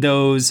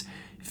 Those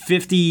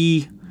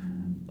 50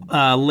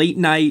 late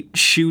night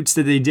shoots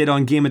that they did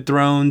on Game of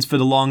Thrones for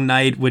The Long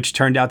Night, which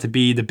turned out to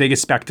be the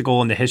biggest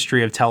spectacle in the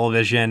history of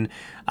television.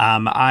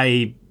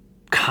 I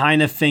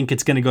kind of think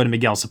it's going to go to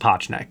Miguel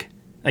Sapochnik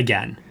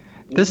again.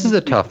 This is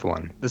a tough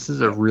one. This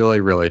is a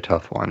really, really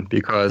tough one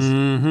because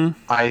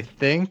I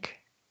think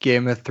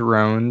Game of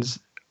Thrones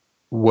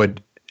would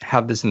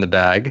have this in the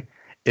bag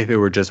if it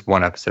were just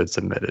 1 episode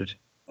submitted.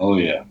 Oh,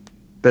 yeah.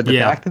 But the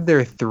fact that there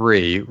are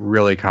 3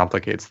 really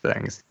complicates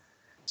things.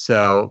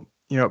 So,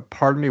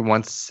 part of me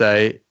wants to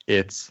say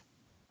it's...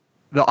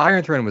 The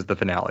Iron Throne was the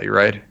finale,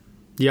 right?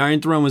 The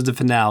Iron Throne was the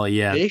finale,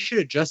 yeah. They should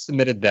have just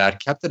submitted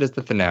that, kept it as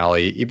the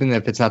finale, even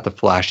if it's not the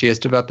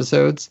flashiest of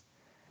episodes.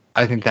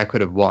 I think that could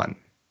have won.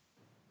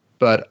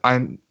 But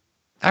I'm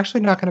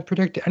actually not going to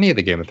predict any of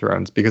the Game of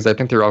Thrones because I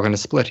think they're all going to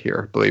split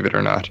here, believe it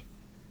or not.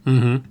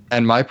 Mm-hmm.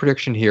 And my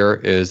prediction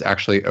here is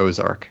actually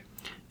Ozark.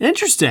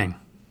 Interesting.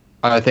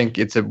 I think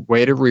it's a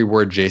way to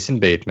reward Jason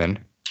Bateman,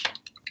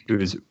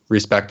 who's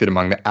respected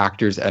among the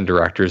actors and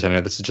directors. I know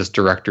this is just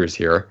directors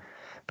here,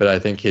 but I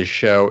think his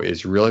show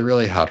is really,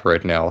 really hot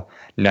right now.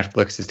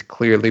 Netflix is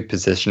clearly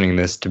positioning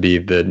this to be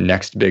the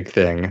next big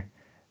thing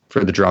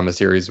for the drama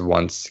series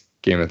once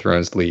Game of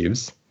Thrones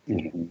leaves.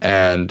 Mm-hmm.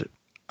 And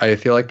I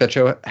feel like that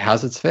show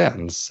has its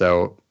fans,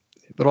 so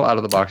a little out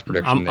of the box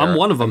prediction there. I'm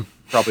one of them.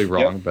 Probably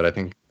wrong, but I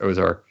think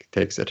Ozark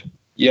takes it.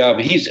 Yeah,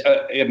 but he's,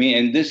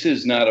 and this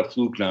is not a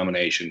fluke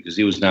nomination because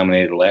he was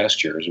nominated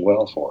last year as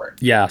well for it.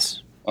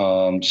 Yes.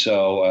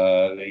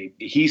 So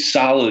he's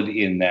solid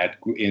in that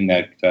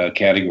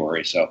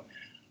category. So,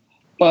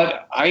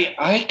 but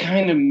I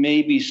kind of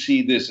maybe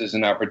see this as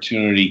an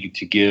opportunity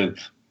to give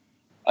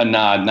a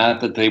nod,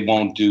 not that they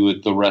won't do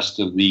it the rest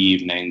of the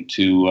evening,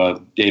 to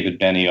David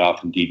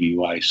Benioff and D.B.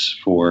 Weiss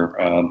for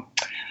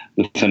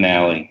the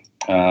finale.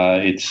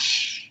 It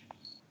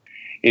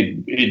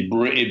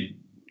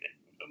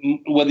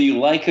whether you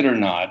like it or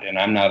not, and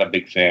I'm not a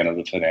big fan of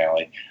the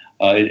finale,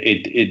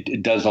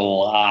 it does a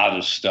lot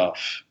of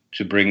stuff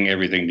to bring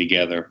everything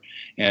together.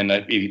 And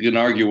you can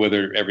argue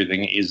whether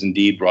everything is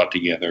indeed brought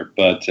together,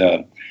 but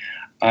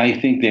I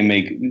think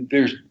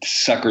they're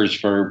suckers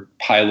for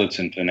pilots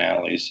and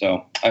finales,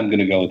 so I'm going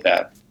to go with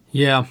that.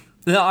 Yeah,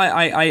 no,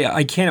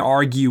 I can't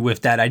argue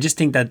with that. I just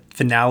think that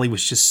finale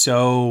was just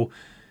so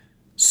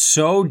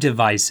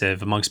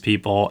divisive amongst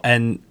people,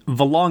 and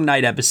the Long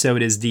Night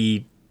episode is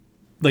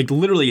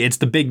literally it's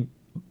the big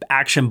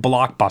action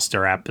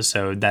blockbuster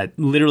episode that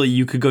literally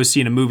you could go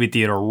see in a movie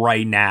theater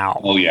right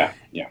now. Oh yeah,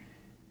 yeah.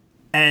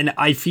 And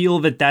I feel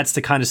that that's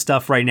the kind of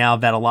stuff right now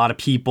that a lot of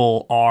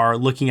people are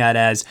looking at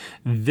as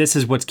this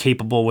is what's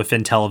capable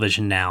within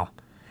television now.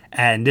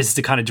 And this is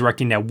the kind of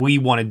directing that we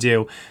want to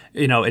do.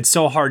 You know, it's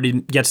so hard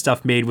to get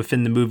stuff made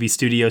within the movie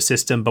studio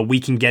system, but we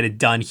can get it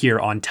done here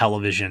on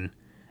television.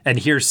 And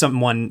here's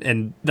someone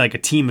and like a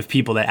team of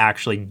people that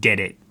actually did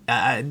it.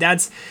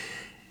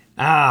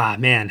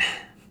 Man.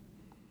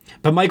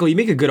 But Michael, you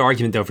make a good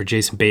argument though for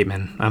Jason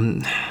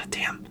Bateman.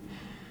 Damn.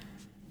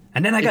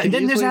 And then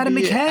there's Adam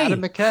McKay.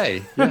 Adam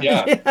McKay.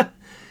 Yeah.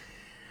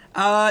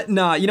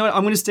 No, you know what?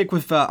 I'm going to stick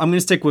with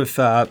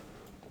the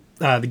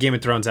Game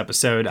of Thrones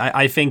episode.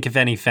 I think if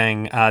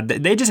anything,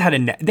 they just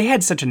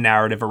had such a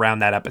narrative around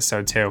that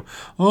episode too.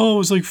 Oh, it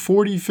was like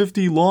 40,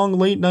 50 long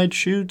late night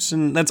shoots,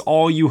 and that's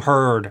all you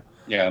heard.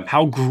 Yeah.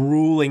 How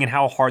grueling and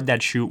how hard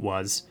that shoot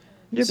was.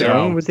 Yeah, but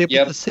no one was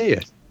able to see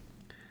it.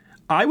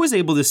 I was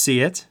able to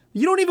see it.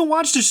 You don't even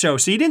watch the show,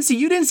 so you didn't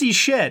see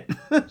shit.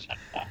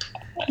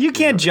 You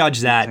can't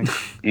judge that.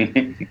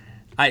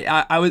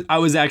 I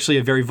was actually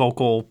a very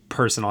vocal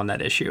person on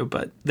that issue,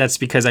 but that's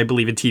because I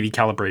believe in TV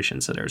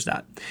calibration, so there's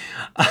that.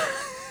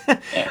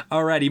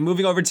 Alrighty,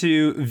 moving over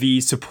to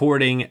the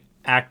supporting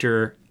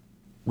actor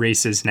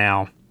races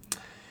now.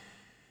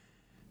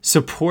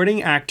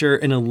 Supporting actor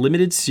in a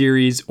limited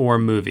series or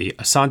movie.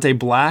 Asante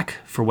Black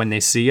for When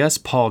They See Us.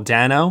 Paul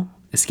Dano,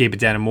 Escape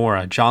at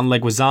Dannemora. John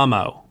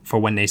Leguizamo for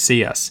When They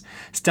See Us.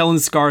 Stellan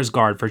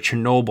Skarsgård for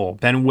Chernobyl.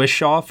 Ben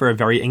Whishaw for A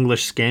Very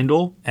English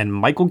Scandal. And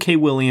Michael K.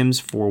 Williams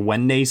for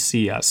When They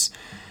See Us.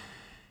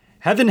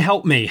 Heaven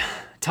help me.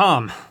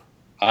 Tom.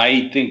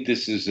 I think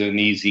this is an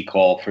easy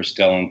call for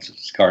Stellan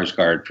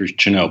Skarsgård for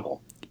Chernobyl.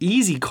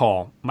 Easy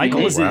call.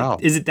 Michael, Wow.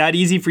 is it that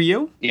easy for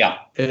you? Yeah.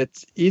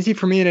 It's easy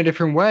for me in a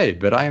different way,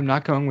 but I am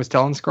not going with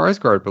Stellan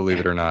Skarsgård, believe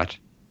it or not.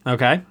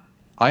 Okay.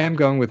 I am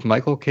going with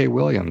Michael K.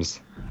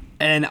 Williams.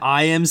 And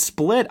I am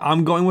split.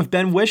 I'm going with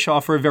Ben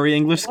Whishaw for A Very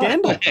English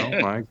Scandal.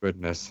 Oh my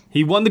goodness.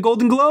 He won the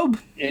Golden Globe.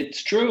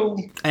 It's true.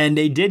 And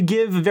they did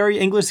give A Very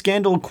English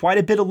Scandal quite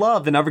a bit of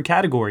love in other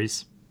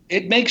categories.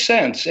 It makes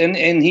sense. And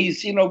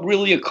he's,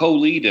 really a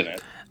co-lead in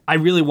it. I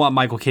really want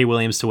Michael K.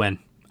 Williams to win.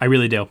 I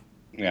really do.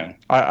 Yeah.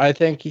 I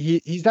think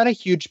he's not a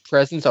huge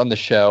presence on the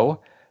show,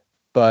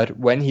 but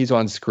when he's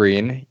on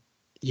screen,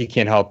 he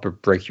can't help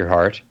but break your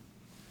heart.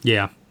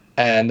 Yeah.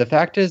 And the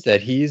fact is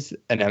that he's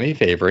an Emmy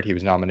favorite. He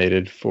was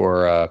nominated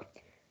for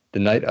The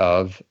Night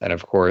Of, and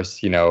of course,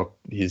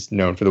 he's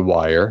known for The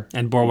Wire.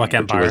 And Boardwalk which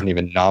Empire. He wasn't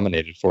even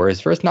nominated for.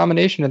 His first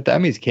nomination at the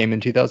Emmys came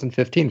in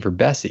 2015 for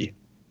Bessie.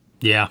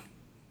 Yeah.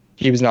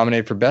 He was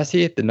nominated for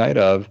Bessie, The Night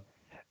Of,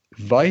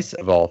 Vice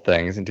of all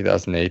things in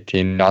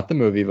 2018, not the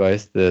movie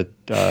Vice, the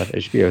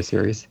HBO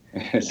series.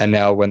 And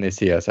now When They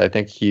See Us. I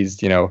think he's,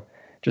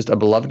 just a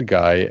beloved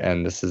guy,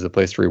 and this is a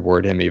place to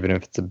reward him, even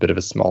if it's a bit of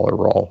a smaller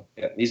role.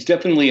 Yeah, he's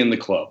definitely in the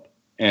club,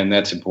 and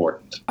that's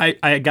important.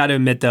 I got to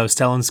admit, though,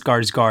 Stellan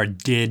Skarsgård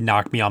did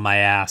knock me on my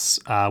ass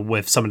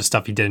with some of the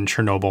stuff he did in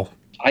Chernobyl.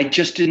 I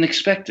just didn't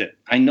expect it.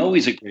 I know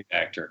he's a great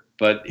actor,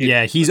 but...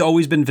 Yeah, he's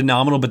always been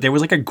phenomenal, but there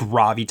was like a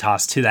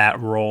gravitas to that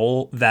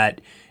role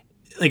that...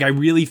 I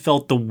really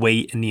felt the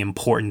weight and the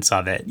importance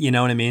of it. You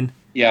know what I mean?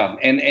 Yeah,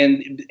 and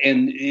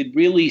it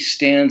really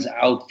stands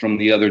out from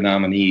the other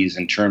nominees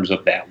in terms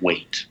of that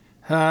weight.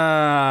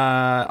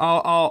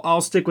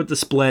 I'll stick with the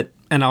split,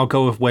 and I'll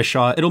go with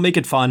Whishaw. It'll make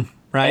it fun,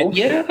 right? Oh,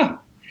 yeah.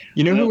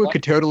 You know who it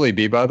could totally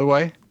be, by the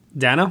way?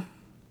 Dano?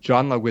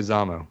 John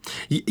Leguizamo.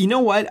 You know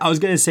what? I was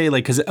going to say,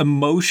 because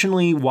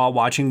emotionally, while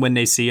watching When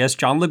They See Us,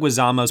 John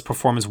Leguizamo's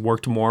performance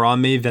worked more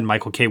on me than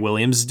Michael K.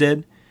 Williams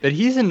did. But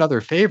he's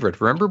another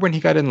favorite. Remember when he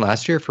got in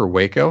last year for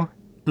Waco?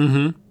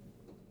 Mm-hmm.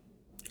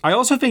 I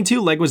also think,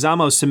 too,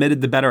 Leguizamo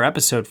submitted the better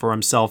episode for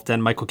himself than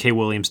Michael K.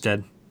 Williams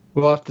did.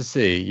 We'll have to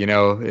see.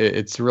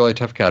 It's a really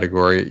tough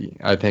category.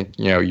 I think,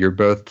 you're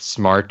both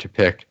smart to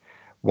pick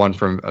one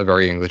from A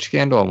Very English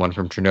Scandal and one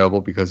from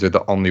Chernobyl because they're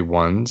the only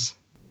ones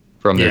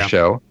from their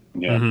show.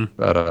 Yeah. Mm-hmm.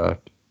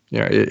 But,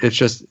 it's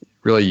just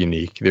really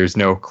unique. There's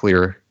no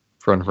clear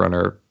front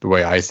runner the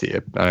way I see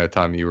it. I know,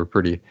 Tom, you were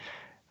pretty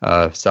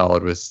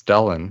solid with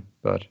Stellan,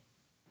 but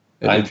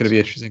it's going to be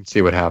interesting to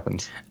see what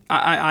happens.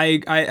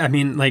 I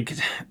mean,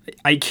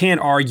 I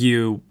can't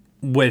argue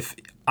with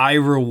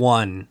either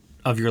one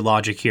of your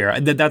logic here.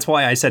 That's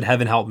why I said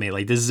heaven help me.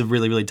 This is a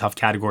really, really tough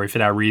category for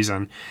that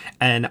reason.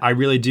 And I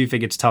really do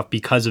think it's tough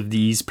because of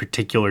these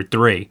particular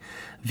three.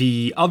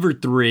 The other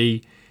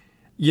three,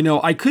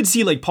 I could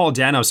see Paul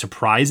Dano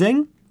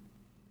surprising,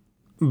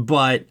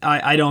 but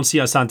I don't see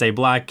Asante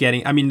Black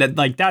getting. I mean,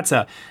 that's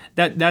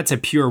a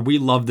pure. We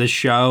love this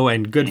show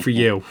and good for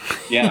you.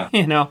 Yeah.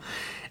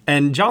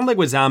 And John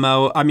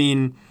Leguizamo. I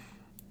mean,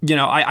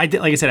 I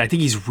like I said, I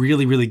think he's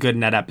really, really good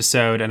in that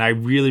episode, and I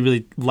really,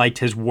 really liked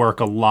his work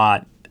a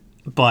lot.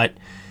 But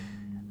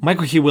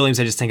Michael K. Williams,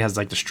 I just think has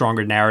the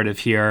stronger narrative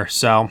here.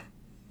 So,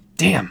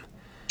 damn.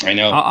 I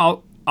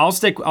know. I'll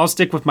stick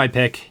with my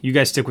pick. You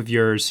guys stick with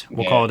yours.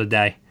 We'll call it a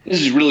day.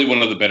 This is really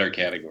one of the better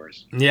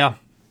categories. Yeah.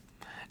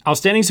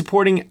 Outstanding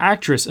Supporting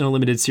Actress in a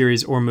Limited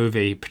Series or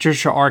Movie.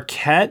 Patricia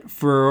Arquette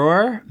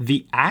for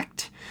The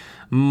Act.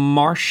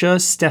 Marsha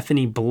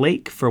Stephanie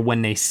Blake for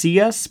When They See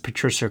Us,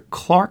 Patricia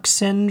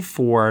Clarkson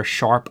for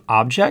Sharp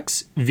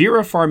Objects,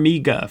 Vera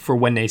Farmiga for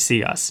When They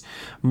See Us,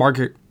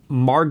 Margaret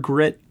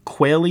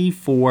Qualley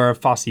for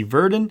Fosse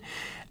Verdon,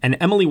 and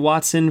Emily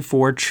Watson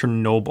for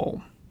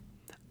Chernobyl.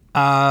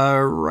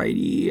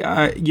 Alrighty.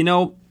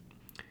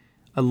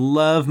 I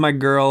love my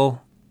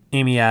girl,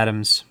 Amy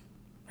Adams.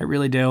 I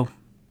really do.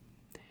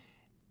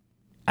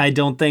 I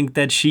don't think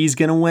that she's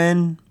going to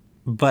win,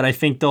 but I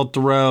think they'll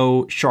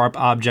throw Sharp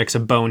Objects a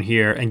bone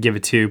here and give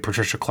it to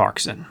Patricia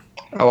Clarkson.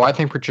 Oh, I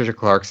think Patricia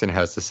Clarkson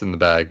has this in the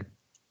bag.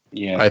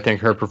 Yeah. I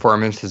think her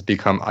performance has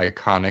become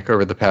iconic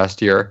over the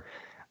past year.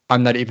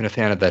 I'm not even a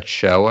fan of that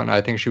show, and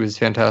I think she was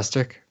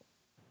fantastic.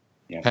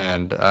 Yeah.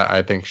 And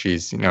I think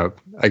she's,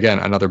 again,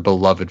 another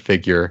beloved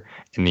figure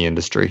in the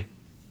industry.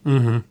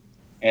 Mm-hmm.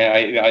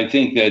 And I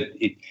think that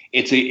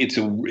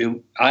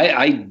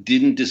I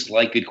didn't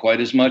dislike it quite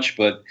as much,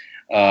 but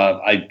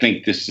I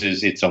think this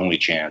is its only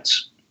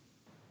chance.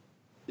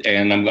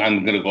 And I'm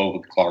going to go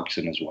with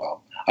Clarkson as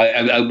well.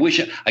 I wish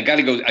I got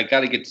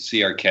to get to see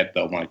Arquette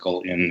though,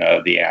 Michael, in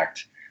The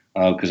Act.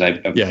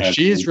 Because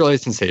she's really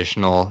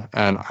sensational,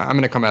 and I'm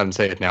going to come out and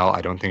say it now. I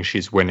don't think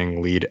she's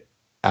winning lead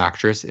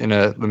actress in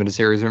a limited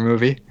series or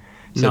movie,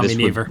 so no, this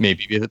would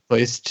maybe be the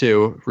place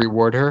to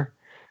reward her.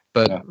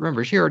 But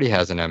remember, she already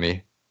has an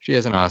Emmy. She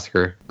has an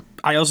Oscar.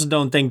 I also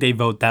don't think they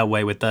vote that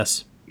way with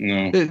this.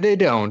 No, they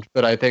don't.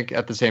 But I think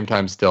at the same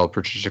time, still,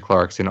 Patricia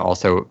Clarkson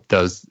also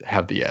does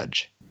have the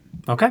edge.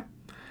 Okay.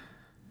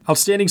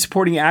 Outstanding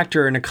supporting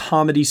actor in a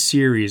comedy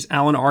series: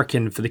 Alan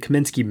Arkin for The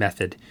Kaminsky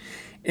Method,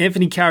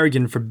 Anthony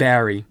Carrigan for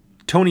Barry,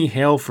 Tony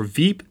Hale for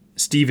Veep,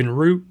 Stephen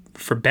Root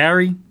for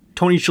Barry,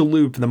 Tony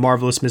Shalhoub for The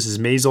Marvelous Mrs.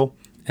 Maisel,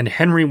 and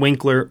Henry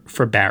Winkler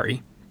for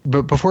Barry.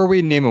 But before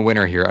we name a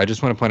winner here, I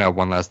just want to point out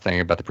one last thing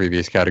about the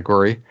previous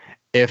category.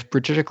 If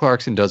Patricia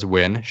Clarkson does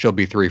win, she'll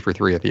be 3 for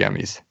 3 at the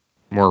Emmys.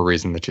 More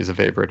reason that she's a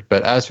favorite.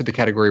 But as for the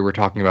category we're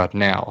talking about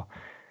now,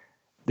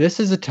 this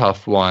is a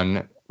tough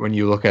one when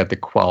you look at the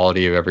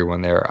quality of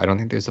everyone there. I don't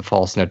think there's a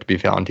false note to be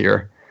found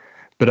here.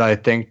 But I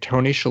think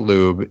Tony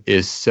Shalhoub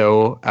is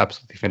so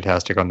absolutely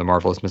fantastic on The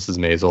Marvelous Mrs.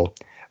 Maisel.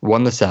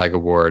 Won the SAG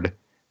Award.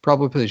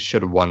 Probably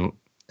should have won.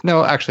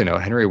 No, actually, no.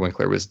 Henry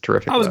Winkler was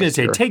terrific. I was going to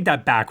say, year. take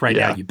that back right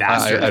now, you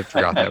bastard. I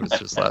forgot that was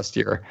just last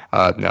year.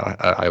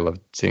 I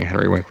loved seeing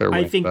Henry Winkler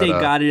win. I think they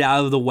got it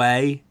out of the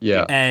way.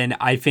 Yeah. And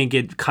I think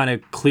it kind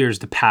of clears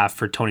the path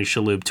for Tony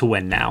Shalhoub to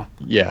win now.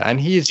 Yeah, and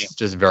he's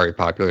just very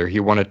popular. He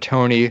won a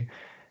Tony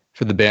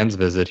for The Band's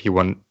Visit. He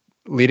won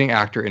leading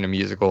actor in a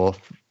musical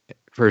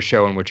for a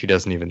show in which he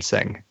doesn't even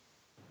sing.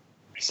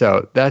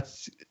 So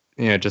that's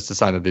just a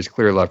sign that there's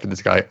clear love for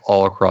this guy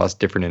all across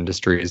different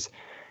industries.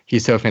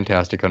 He's so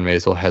fantastic on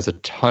Maisel, has a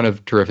ton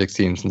of terrific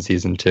scenes in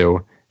season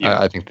 2. Yeah.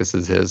 I think this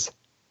is his.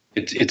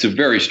 It's a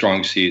very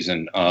strong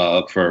season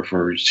for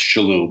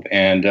Shalhoub,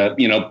 and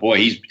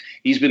boy,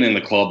 he's been in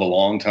the club a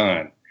long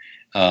time.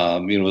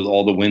 With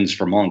all the wins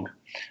for Monk.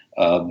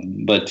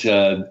 But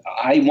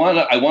I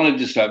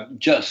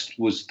just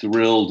was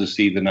thrilled to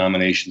see the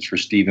nominations for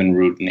Stephen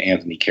Root and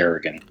Anthony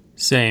Carrigan.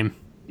 Same.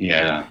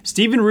 Yeah.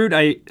 Stephen Root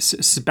I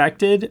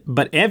suspected,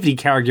 but Anthony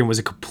Carrigan was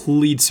a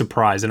complete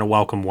surprise and a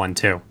welcome one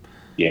too.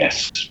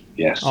 Yes.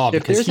 Oh,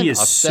 because he is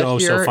so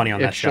funny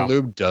on that show. If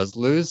Shalhoub does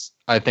lose,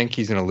 I think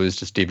he's going to lose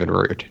to Stephen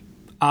Root.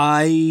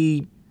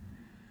 Alan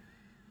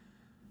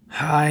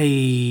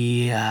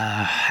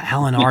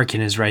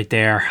Arkin is right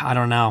there. I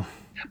don't know.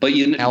 But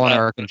Alan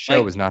Arkin's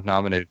show was not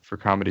nominated for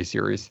comedy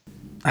series.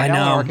 Alan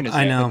Arkin is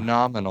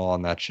phenomenal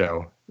on that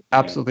show.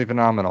 Absolutely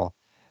phenomenal.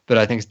 But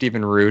I think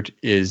Stephen Root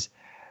is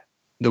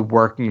the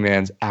working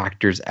man's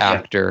actor's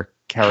actor.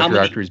 Character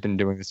actor who's been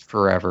doing this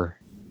forever.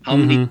 How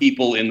many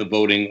people in the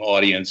voting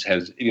audience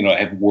have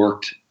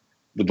worked?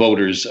 The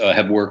voters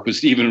have worked with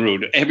Stephen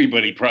Root.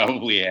 Everybody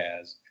probably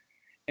has,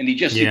 and he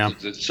just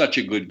is such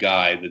a good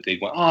guy that they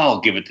went,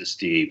 I'll give it to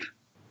Steve.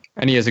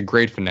 And he has a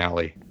great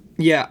finale.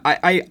 Yeah,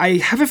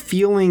 I have a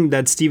feeling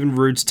that Stephen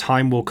Root's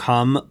time will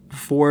come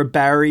for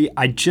Barry.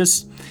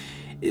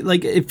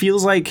 It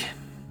feels like,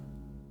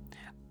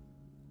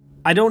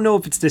 I don't know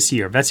if it's this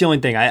year. That's the only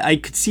thing. I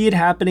could see it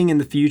happening in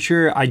the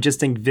future. I just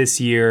think this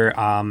year,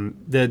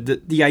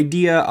 the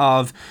idea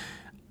of,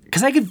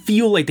 because I could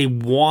feel like they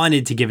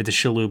wanted to give it to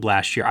Shalhoub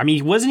last year. I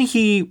mean,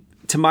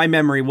 to my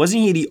memory,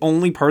 wasn't he the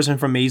only person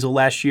from Maisel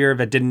last year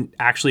that didn't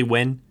actually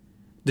win?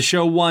 The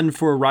show won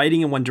for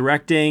writing and won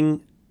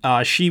directing.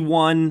 She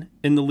won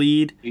in the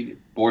lead.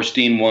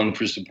 Borstein won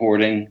for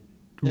supporting.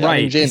 Yeah, right.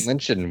 I mean, Jane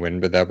Lynch didn't win,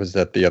 but that was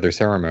at the other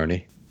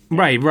ceremony.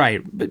 Right.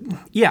 But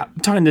yeah, I'm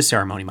talking this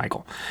ceremony,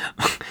 Michael.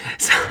 But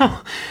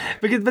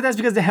that's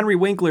because the Henry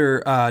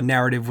Winkler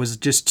narrative was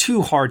just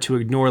too hard to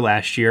ignore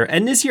last year.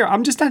 And this year,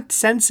 I'm just not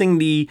sensing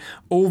the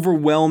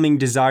overwhelming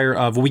desire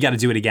of, we got to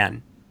do it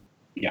again.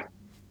 Yeah.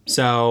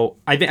 So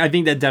I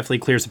think that definitely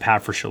clears the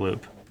path for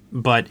Shalhoub.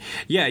 But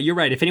yeah, you're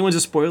right. If anyone's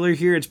a spoiler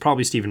here, it's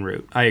probably Stephen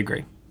Root. I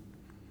agree.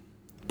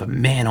 But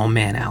man, oh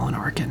man, Alan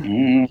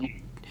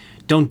Arkin.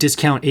 Don't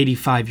discount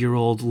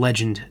 85-year-old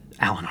legend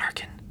Alan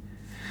Arkin.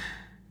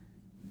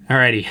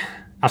 Alrighty.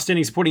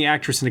 Outstanding Supporting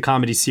Actress in a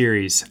Comedy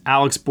Series,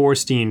 Alex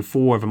Borstein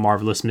for The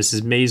Marvelous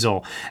Mrs.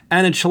 Maisel,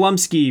 Anna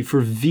Chlumsky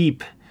for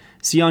Veep,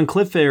 Sion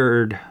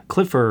Clifford, am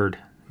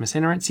I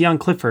saying it right? Sion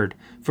Clifford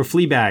for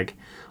Fleabag,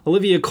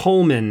 Olivia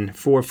Colman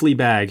for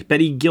Fleabag,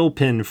 Betty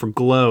Gilpin for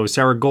Glow,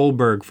 Sarah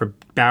Goldberg for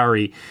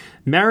Barry,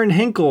 Maren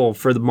Hinkle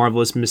for The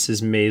Marvelous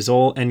Mrs.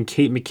 Maisel, and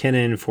Kate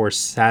McKinnon for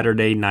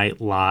Saturday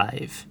Night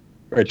Live.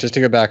 Wait, just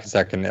to go back a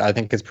second, I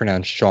think it's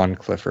pronounced Sean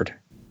Clifford.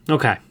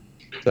 Okay.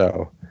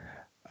 So,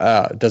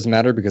 it doesn't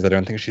matter because I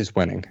don't think she's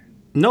winning.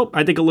 Nope,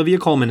 I think Olivia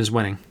Colman is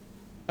winning.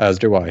 As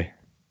do I.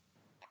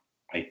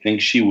 I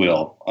think she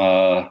will.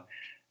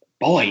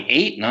 Boy,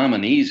 8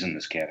 nominees in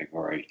this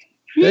category.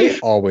 They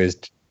always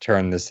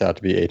turn this out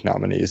to be 8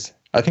 nominees.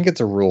 I think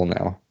it's a rule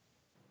now.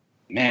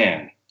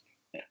 Man.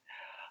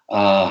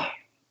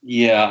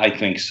 Yeah, I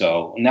think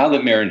so. Now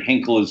that Maren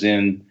Hinkle is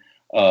in,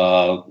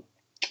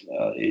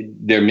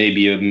 there may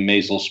be a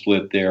Maisel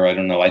split there. I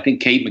don't know. I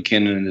think Kate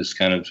McKinnon is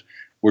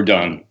we're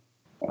done.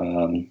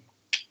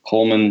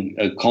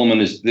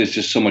 Coleman is, there's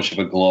just so much of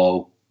a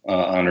glow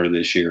on her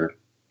this year.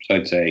 So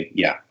I'd say,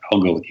 yeah,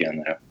 I'll go with you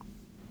on that.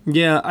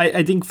 Yeah,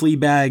 I think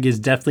Fleabag is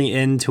definitely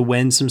in to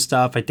win some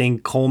stuff. I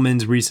think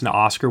Coleman's recent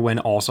Oscar win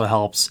also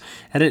helps.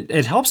 And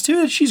it helps,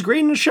 too, that she's great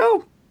in the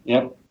show.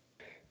 Yep.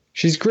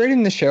 She's great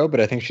in the show,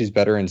 but I think she's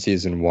better in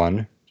season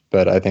 1.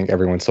 But I think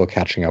everyone's still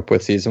catching up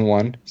with season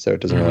 1, so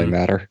it doesn't really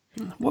matter.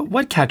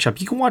 What catch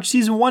up? You can watch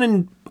season 1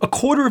 in a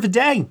quarter of a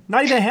day,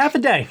 not even half a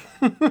day.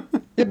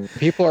 Yeah,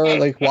 people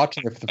are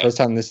watching it for the first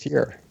time this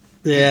year.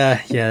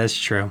 Yeah, that's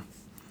true.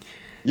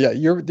 Yeah,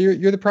 you're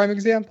the prime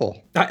example.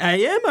 I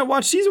am. I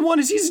watched season 1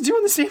 and season 2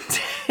 on the same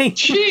day.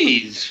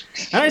 Jeez.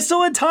 And I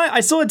still had time.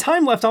 I still had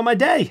time left on my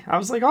day. I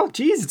was like, oh,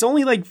 geez, it's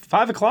only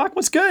 5:00.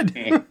 What's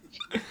good?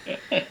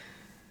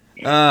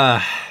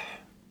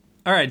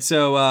 All right.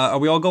 So, are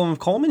we all going with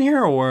Coleman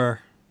here, or?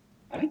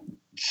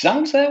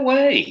 Sounds that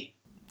way.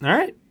 All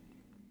right.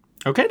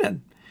 Okay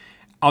then.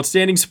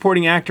 Outstanding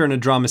Supporting Actor in a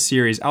Drama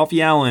Series,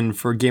 Alfie Allen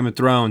for Game of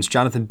Thrones,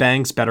 Jonathan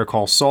Banks, Better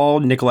Call Saul,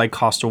 Nikolai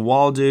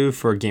Coster-Waldau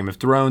for Game of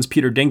Thrones,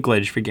 Peter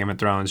Dinklage for Game of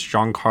Thrones,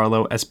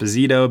 Giancarlo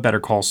Esposito, Better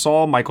Call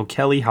Saul, Michael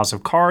Kelly, House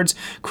of Cards,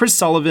 Chris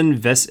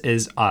Sullivan, This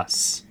Is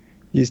Us.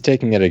 He's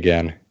taking it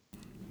again.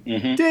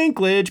 Mm-hmm.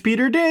 Dinklage,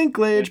 Peter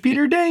Dinklage,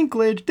 Peter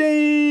Dinklage,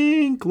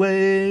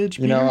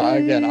 Dinklage.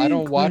 I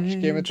don't watch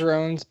Game of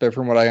Thrones, but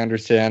from what I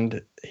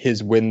understand,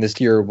 his win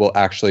this year will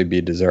actually be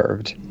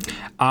deserved.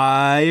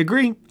 I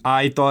agree.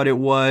 I thought it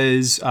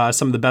was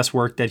some of the best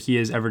work that he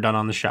has ever done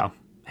on the show,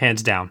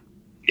 hands down.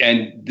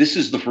 And this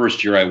is the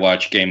first year I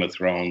watched Game of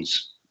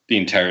Thrones the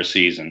entire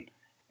season,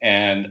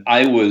 and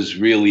I was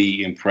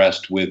really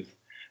impressed with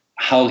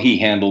how he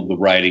handled the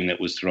writing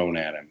that was thrown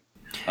at him.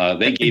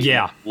 They gave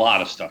him a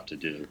lot of stuff to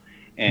do,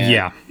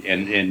 and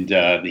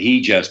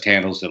he just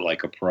handles it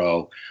like a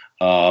pro.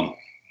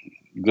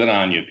 Good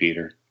on you,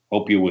 Peter.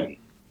 Hope you win.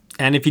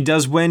 And if he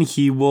does win,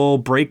 he will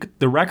break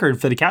the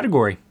record for the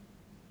category.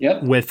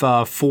 Yep, with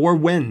 4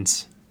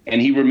 wins.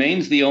 And he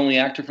remains the only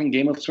actor from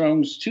Game of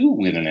Thrones to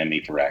win an Emmy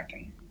for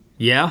acting.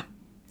 Yeah,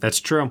 that's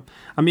true.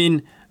 I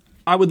mean,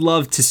 I would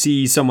love to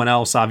see someone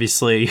else,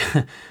 obviously,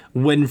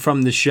 win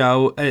from the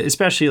show,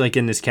 especially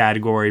in this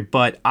category.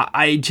 But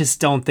I just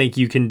don't think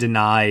you can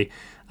deny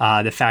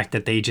the fact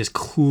that they just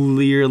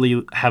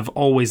clearly have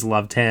always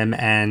loved him.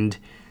 And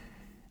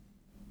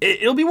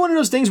it'll be one of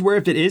those things where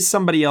if it is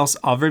somebody else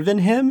other than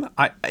him,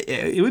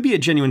 it would be a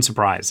genuine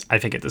surprise, I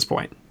think, at this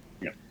point.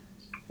 Yeah,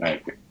 I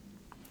agree.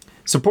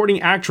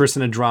 Supporting Actress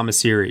in a Drama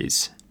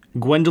Series.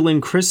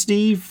 Gwendolyn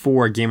Christie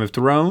for Game of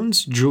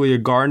Thrones, Julia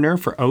Gardner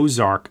for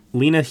Ozark,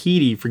 Lena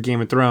Headey for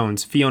Game of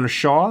Thrones, Fiona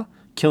Shaw,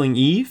 Killing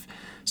Eve,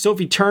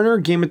 Sophie Turner,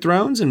 Game of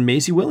Thrones, and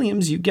Maisie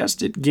Williams, you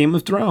guessed it, Game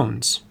of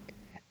Thrones.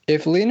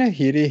 If Lena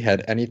Headey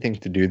had anything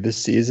to do this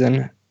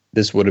season,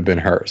 this would have been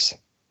hers.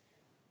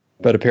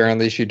 But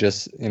apparently she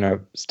just,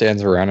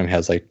 stands around and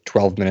has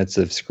 12 minutes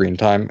of screen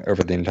time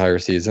over the entire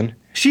season.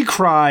 She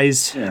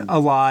cries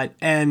a lot.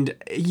 And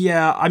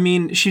yeah, I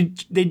mean,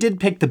 they did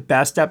pick the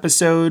best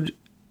episode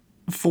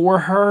for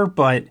her,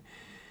 but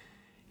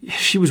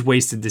she was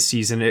wasted this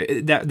season.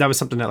 That was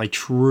something that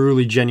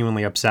truly,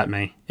 genuinely upset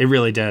me. It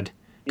really did.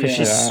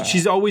 Because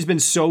she's always been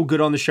so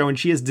good on the show, and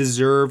she has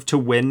deserved to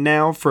win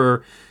now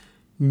for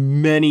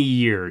many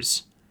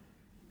years.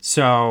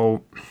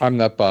 So I'm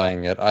not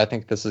buying it. I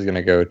think this is going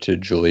to go to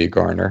Julia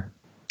Garner.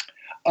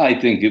 I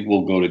think it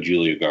will go to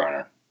Julia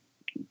Garner.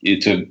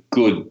 It's a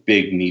good,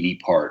 big, meaty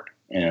part.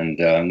 And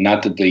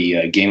not that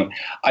the game...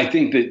 I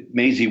think that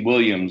Maisie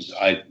Williams,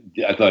 I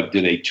thought,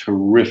 did a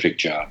terrific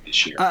job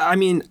this year. I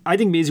mean, I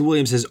think Maisie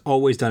Williams has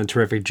always done a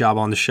terrific job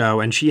on the show,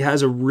 and she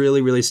has a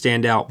really, really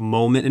standout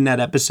moment in that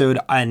episode,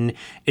 and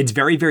it's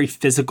very, very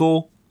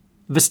physical,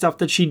 the stuff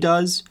that she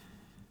does.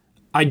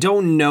 I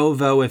don't know,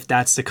 though, if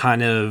that's the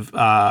kind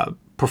of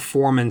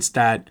performance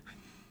that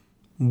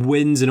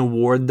wins an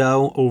award,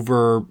 though,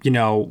 over,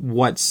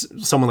 what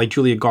someone like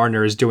Julia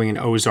Gardner is doing in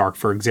Ozark,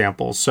 for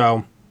example.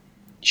 So...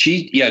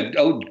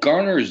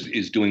 Garner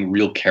is doing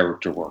real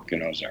character work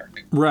in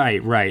Ozark.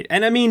 Right.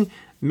 And I mean,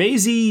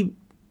 Maisie,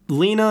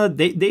 Lena,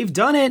 they've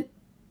done it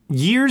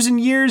years and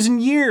years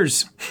and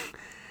years.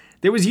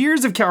 There was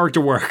years of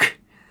character work,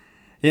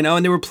 and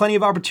there were plenty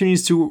of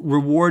opportunities to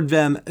reward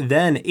them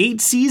then.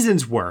 8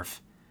 seasons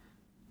worth,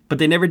 but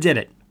they never did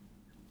it.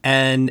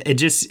 And it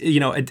just,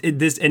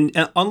 and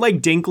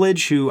unlike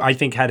Dinklage, who I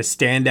think had a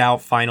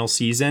standout final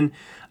season,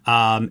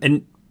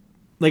 and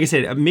like I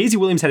said, Maisie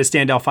Williams had a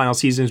standout final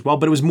season as well,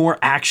 but it was more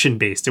action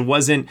based. It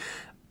wasn't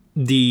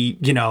the,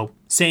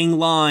 saying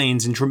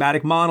lines and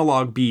dramatic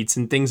monologue beats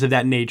and things of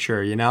that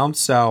nature,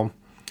 So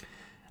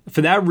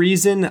for that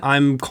reason,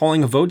 I'm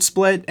calling a vote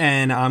split,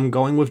 and I'm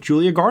going with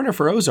Julia Garner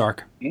for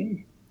Ozark.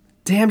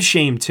 Damn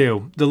shame,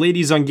 too. The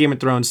ladies on Game of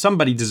Thrones,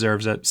 somebody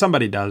deserves it.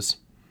 Somebody does.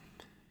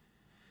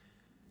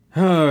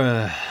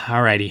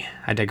 Alrighty,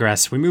 I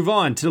digress. We move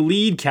on to the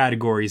lead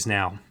categories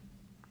now.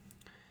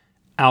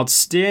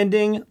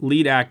 Outstanding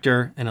lead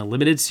actor in a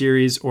limited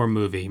series or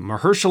movie.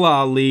 Mahershala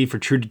Ali for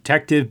True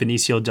Detective,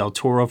 Benicio del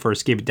Toro for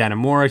Escape at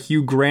Dannemora,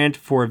 Hugh Grant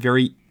for A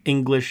Very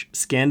English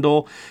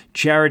Scandal,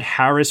 Jared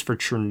Harris for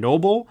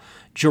Chernobyl,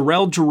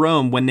 Jarrell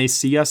Jerome, When They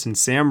See Us, and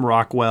Sam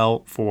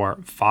Rockwell for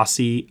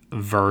Fosse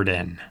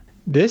Verdon.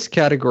 This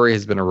category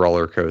has been a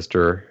roller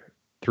coaster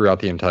throughout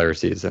the entire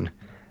season.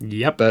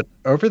 Yep. But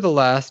over the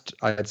last,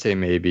 I'd say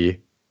maybe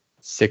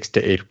 6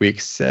 to 8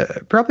 weeks,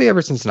 probably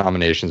ever since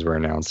nominations were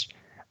announced,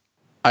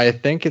 I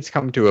think it's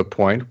come to a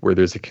point where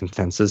there's a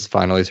consensus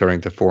finally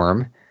starting to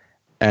form.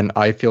 And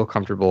I feel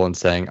comfortable in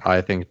saying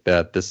I think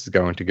that this is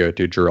going to go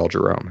to Jarrell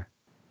Jerome.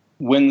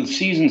 When the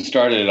season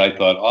started, I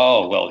thought,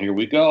 oh, well, here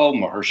we go.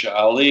 Mahershala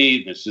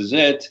Ali, this is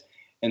it.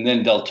 And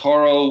then Del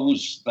Toro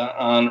was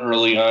on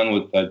early on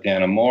with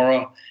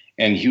Dannemora.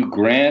 And Hugh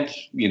Grant,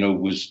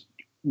 was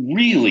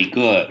really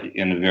good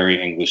in A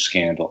Very English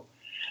Scandal.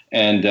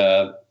 And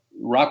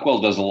Rockwell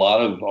does a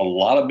lot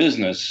of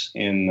business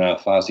in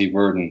Fosse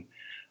Verdon.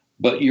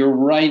 But you're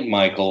right,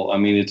 Michael. I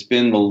mean, it's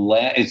been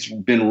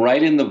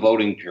right in the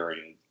voting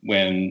period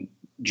when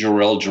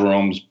Jarrell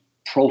Jerome's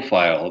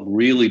profile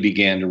really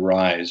began to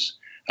rise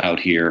out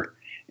here,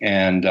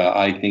 and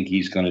I think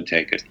he's going to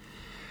take it.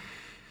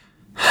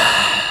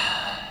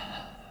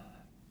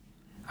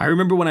 I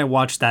remember when I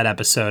watched that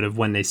episode of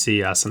When They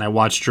See Us, and I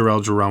watched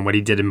Jarrell Jerome, what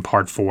he did in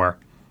part 4.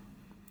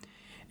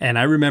 And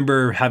I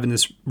remember having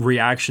this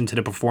reaction to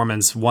the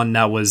performance, one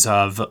that was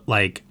of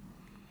like,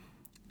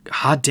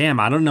 God damn,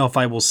 I don't know if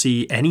I will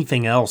see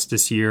anything else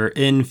this year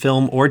in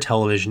film or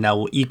television that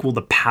will equal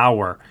the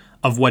power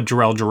of what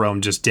Jarrell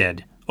Jerome just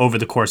did over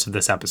the course of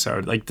this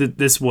episode. Like,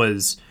 this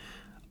was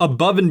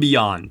above and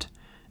beyond.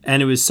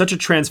 And it was such a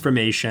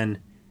transformation.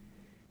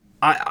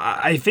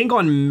 I think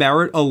on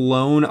merit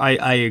alone,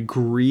 I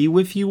agree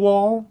with you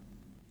all.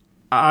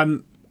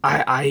 I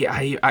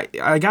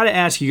got to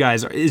ask you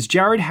guys, is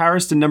Jared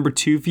Harris the number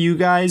 2 for you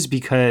guys?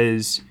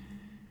 Because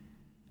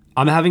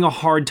I'm having a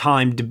hard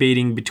time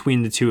debating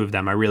between the two of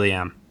them. I really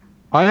am.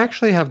 I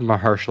actually have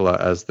Mahershala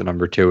as the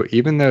number 2,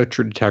 even though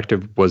True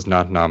Detective was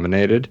not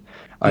nominated.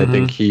 I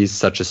think he's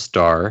such a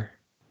star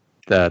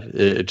that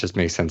it just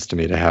makes sense to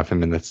me to have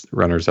him in this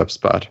runners-up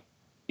spot.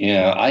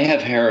 Yeah, I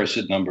have Harris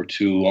at number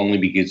 2 only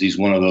because he's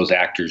one of those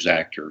actors.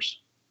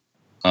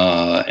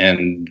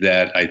 And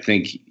that I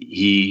think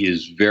he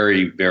is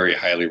very, very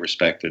highly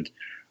respected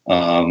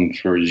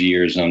for his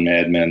years on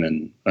Mad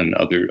Men and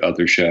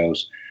other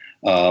shows.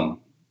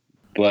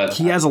 But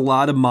he has a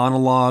lot of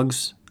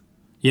monologues.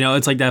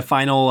 It's like that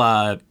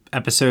final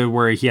episode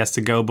where he has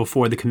to go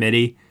before the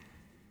committee,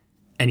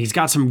 and he's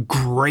got some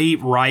great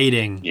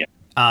writing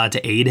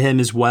to aid him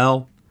as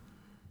well.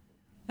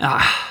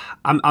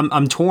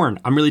 I'm torn.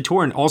 I'm really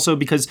torn. Also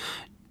because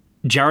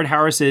Jared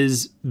Harris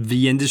is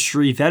the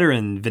industry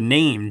veteran, the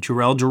name.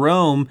 Jarrell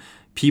Jerome,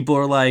 people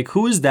are like,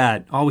 who is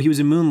that? Oh, he was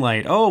in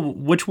Moonlight. Oh,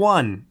 which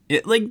one?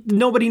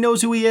 Nobody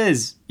knows who he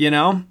is,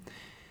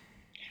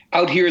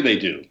 Out here they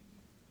do.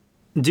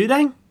 Do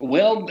they?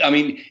 Well, I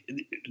mean,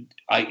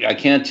 I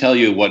can't tell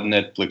you what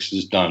Netflix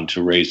has done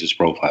to raise his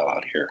profile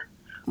out here.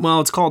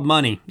 Well, it's called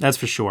money. That's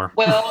for sure.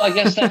 Well, I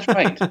guess that's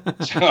right.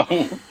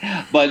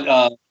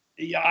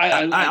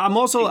 I'm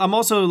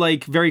also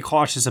like very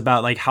cautious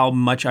about like how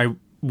much I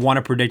want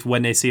to predict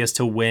When They See Us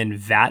to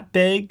win that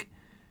big.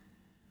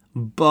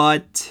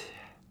 But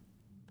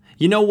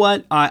you know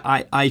what?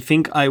 I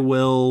think I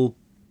will.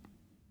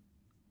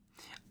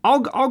 I'll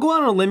go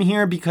out on a limb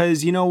here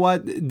because you know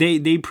what?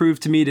 They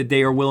proved to me that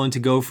they are willing to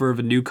go for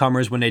the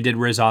newcomers when they did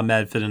Riz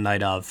Ahmed for the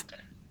night of.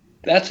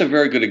 That's a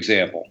very good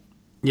example.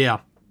 Yeah.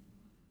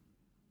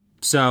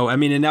 So, I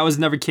mean, and that was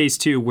another case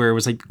too, where it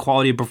was like the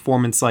quality of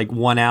performance like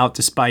won out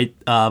despite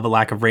the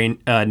lack of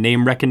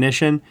name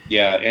recognition.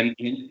 Yeah, and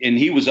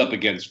he was up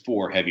against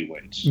 4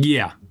 heavyweights.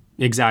 Yeah,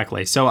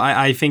 exactly. So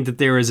I think that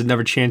there is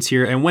another chance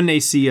here, and When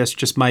They See Us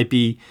just might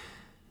be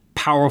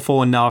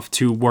powerful enough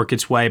to work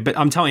its way. But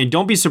I'm telling you,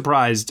 don't be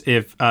surprised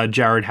if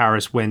Jared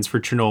Harris wins for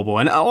Chernobyl.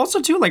 And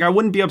also too, like I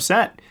wouldn't be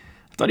upset.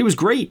 I thought he was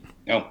great.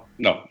 No,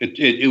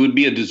 it would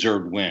be a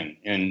deserved win,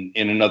 and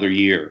in another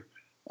year.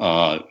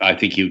 I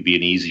think he would be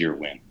an easier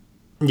win.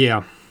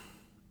 Yeah.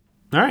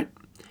 All right.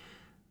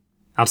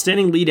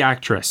 Outstanding lead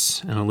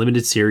actress in a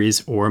limited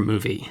series or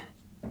movie.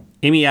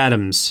 Amy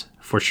Adams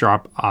for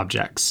Sharp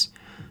Objects.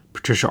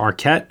 Patricia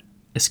Arquette,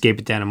 Escape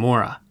at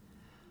Dannemora.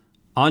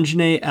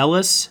 Anjanae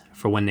Ellis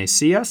for When They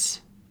See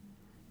Us.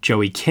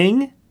 Joey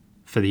King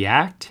for The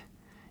Act.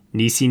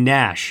 Niecy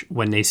Nash,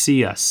 When They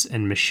See Us.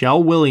 And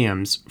Michelle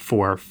Williams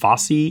for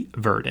Fosse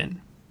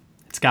Verdon.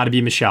 It's got to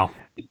be Michelle.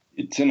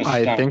 It's in a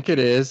I think it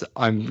is.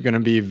 I'm going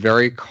to be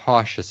very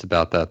cautious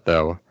about that,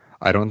 though.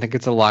 I don't think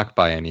it's a lock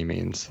by any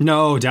means.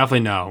 No,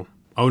 definitely no.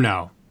 Oh,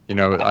 no. You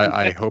know,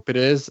 I hope it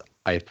is.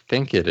 I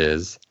think it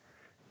is.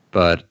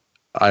 But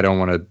I don't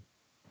want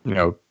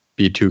to,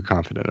 be too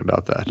confident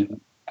about that.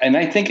 And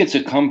I think it's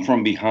a come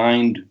from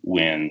behind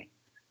win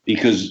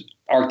because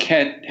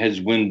Arquette has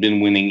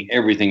been winning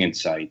everything in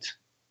sight.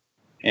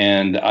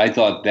 And I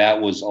thought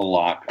that was a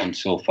lock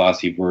until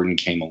Fosse Verdon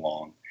came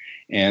along.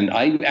 And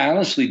I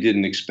honestly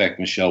didn't expect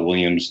Michelle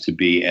Williams to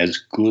be as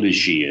good as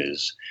she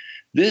is.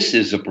 This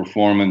is a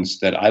performance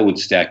that I would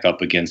stack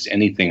up against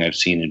anything I've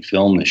seen in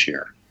film this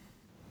year.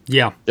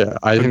 Yeah. Yeah,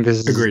 I think this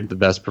is Agreed. the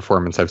best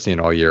performance I've seen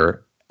all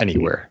year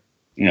anywhere.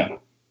 Yeah.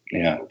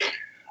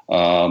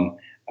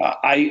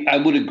 I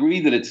would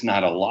agree that it's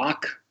not a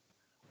lock,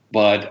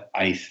 but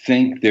I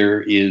think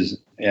there is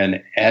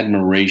an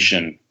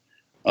admiration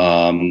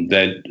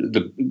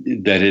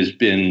that has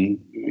been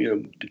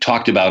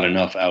talked about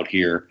enough out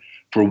here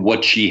for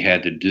what she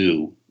had to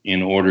do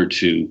in order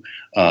to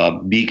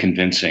be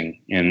convincing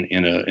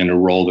in a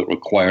role that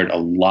required a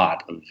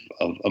lot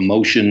of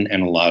emotion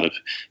and a lot of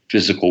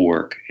physical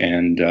work,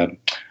 and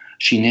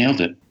she nailed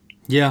it.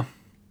 Yeah.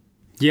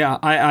 Yeah,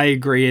 I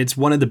agree. It's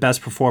one of the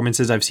best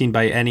performances I've seen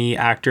by any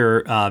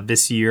actor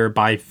this year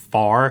by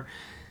far.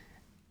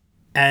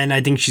 And I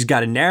think she's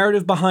got a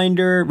narrative behind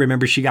her.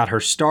 Remember, she got her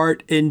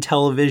start in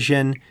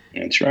television.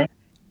 That's right.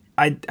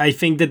 I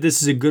think that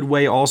this is a good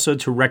way also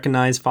to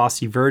recognize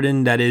Fosse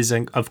Verdon. That is,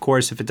 of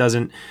course, if it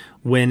doesn't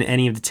win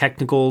any of the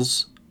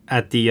technicals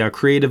at the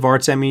Creative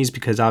Arts Emmys,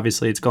 because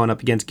obviously it's going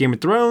up against Game of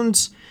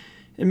Thrones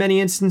in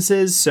many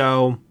instances.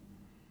 So,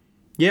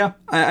 yeah,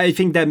 I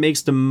think that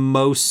makes the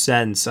most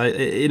sense.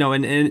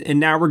 In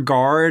that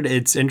regard,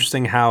 it's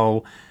interesting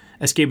how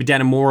Escape at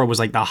Dannemora was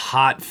like the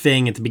hot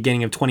thing at the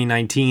beginning of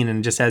 2019,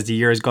 and just as the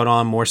year has gone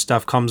on, more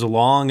stuff comes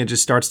along. It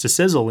just starts to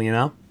sizzle,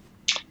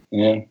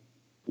 Yeah.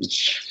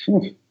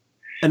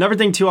 Another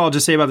thing, too, I'll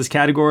just say about this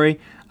category,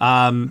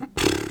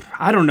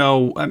 I don't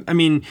know. I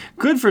mean,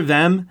 good for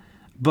them,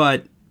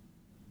 but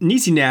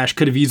Niecy Nash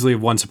could have easily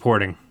won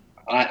supporting.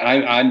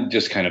 I'm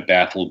just kind of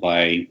baffled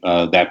by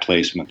that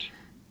placement.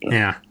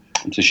 Yeah.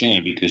 It's a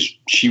shame because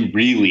she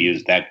really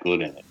is that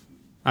good in it.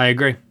 I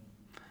agree.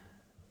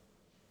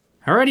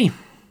 Alrighty.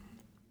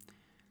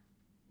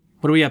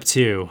 What are we up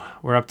to?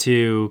 We're up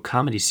to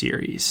comedy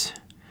series.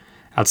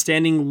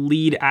 Outstanding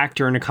lead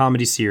actor in a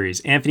comedy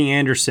series. Anthony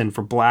Anderson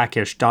for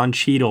Blackish, Don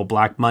Cheadle,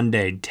 Black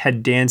Monday,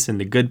 Ted Danson,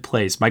 The Good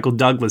Place, Michael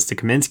Douglas, The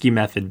Kaminsky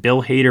Method,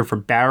 Bill Hader for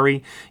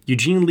Barry,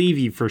 Eugene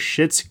Levy for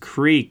Schitt's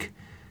Creek.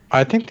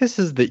 I think this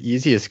is the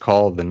easiest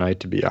call of the night,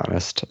 to be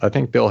honest. I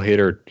think Bill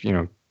Hader,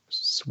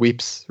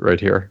 sweeps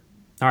right here.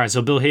 All right,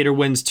 so Bill Hader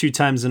wins 2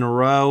 times in a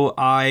row.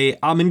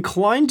 I'm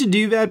inclined to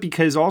do that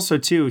because also,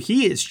 too,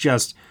 he is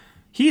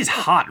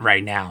hot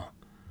right now.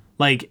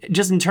 Like,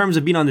 just in terms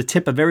of being on the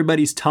tip of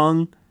everybody's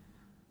tongue,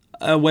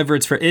 whether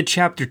it's for It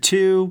Chapter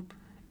 2,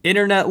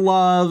 Internet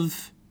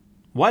Love,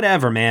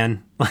 whatever,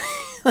 man.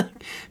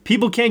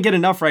 People can't get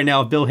enough right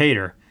now of Bill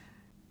Hader.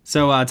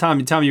 So,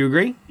 Tom, you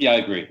agree? Yeah, I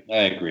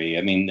agree.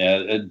 I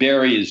mean,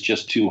 Barry is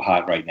just too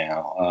hot right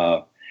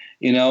now.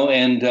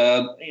 And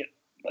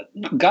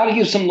got to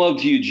give some love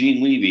to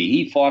Eugene Levy.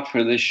 He fought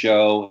for this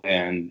show,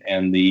 and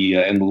the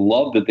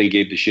love that they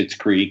gave to Schitt's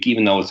Creek,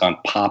 even though it's on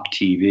Pop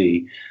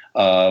TV,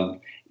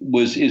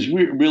 is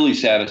really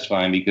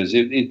satisfying because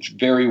it's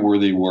very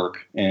worthy work,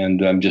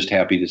 and I'm just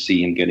happy to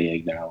see him getting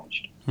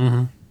acknowledged.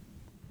 Mm-hmm.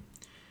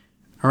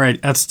 All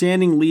right,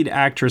 outstanding lead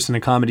actress in a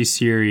comedy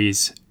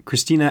series: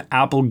 Christina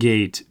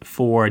Applegate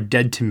for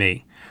Dead to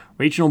Me,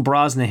 Rachel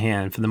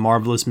Brosnahan for The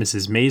Marvelous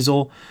Mrs.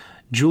 Maisel,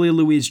 Julia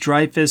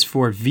Louis-Dreyfus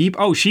for Veep.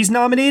 Oh, she's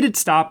nominated?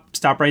 Stop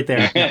right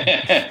there.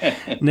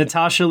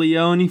 Natasha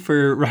Lyonne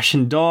for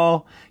Russian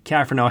Doll,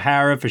 Catherine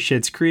O'Hara for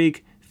Schitt's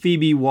Creek,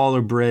 Phoebe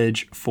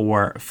Waller-Bridge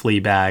for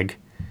Fleabag.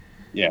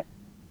 Yeah.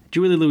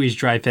 Julia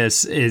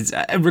Louis-Dreyfus is,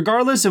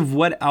 regardless of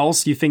what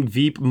else you think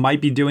Veep might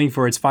be doing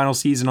for its final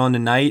season on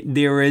tonight,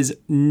 there is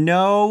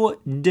no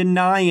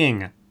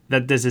denying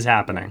that this is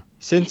happening.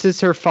 Since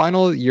it's her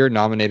final year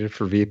nominated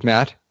for Veep,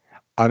 Matt,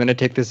 I'm going to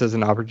take this as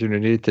an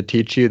opportunity to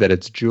teach you that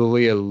it's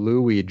Julia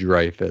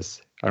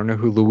Louis-Dreyfus. I don't know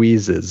who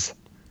Louise is.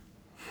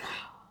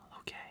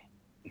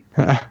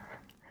 Okay.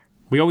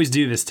 We always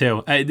do this,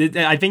 too.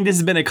 I think this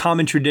has been a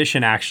common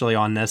tradition, actually,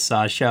 on this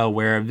show,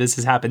 where this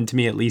has happened to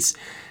me at least.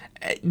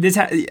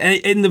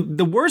 And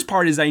the worst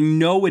part is I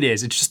know it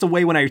is. It's just the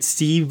way when I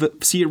see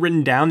it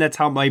written down, that's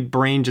how my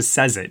brain just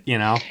says it,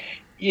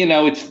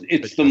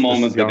 It's the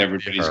moment that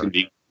everybody's going to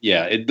be...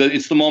 Yeah,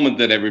 it's the moment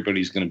that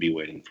everybody's going to be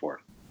waiting for.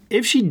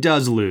 If she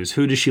does lose,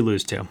 who does she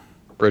lose to?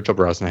 Rachel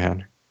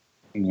Brosnahan.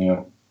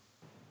 Yeah.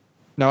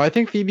 No, I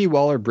think Phoebe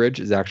Waller-Bridge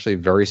is actually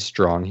very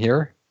strong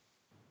here.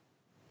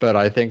 but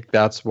I think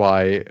that's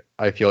why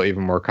I feel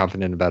even more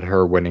confident about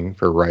her winning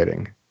for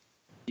writing.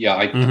 Yeah,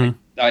 I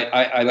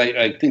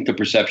think the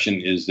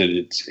perception is that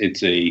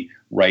it's a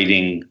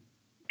writing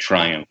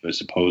triumph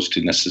as opposed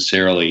to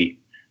necessarily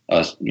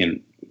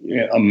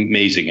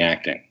amazing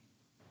acting.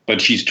 But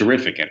she's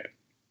terrific in it.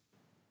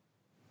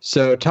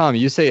 So, Tom,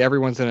 you say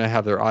everyone's going to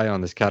have their eye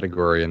on this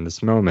category in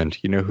this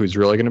moment. You know who's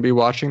really going to be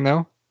watching,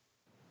 though?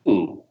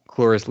 Ooh,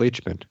 Cloris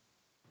Leachman.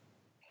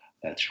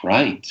 that's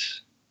right.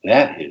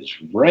 That is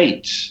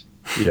right.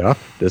 Yeah,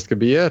 this could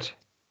be it.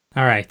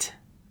 All right.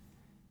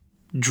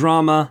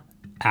 Drama,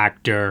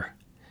 actor.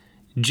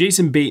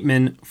 Jason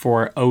Bateman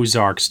for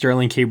Ozark.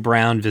 Sterling K.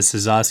 Brown, This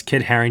Is Us.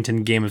 Kit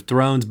Harington, Game of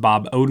Thrones.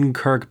 Bob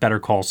Odenkirk, Better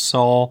Call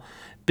Saul.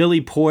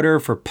 Billy Porter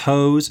for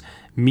Pose.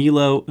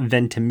 Milo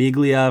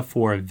Ventimiglia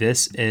for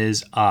This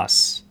Is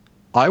Us.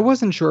 I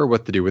wasn't sure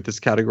what to do with this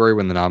category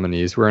when the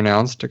nominees were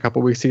announced a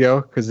couple weeks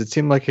ago, because it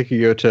seemed like it could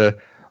go to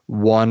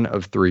one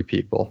of three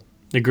people.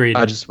 Agreed.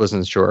 I just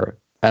wasn't sure.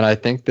 And I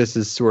think this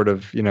is sort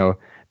of,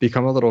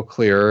 become a little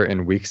clearer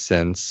in weeks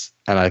since.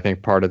 And I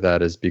think part of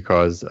that is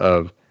because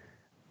of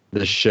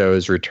the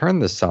show's return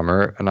this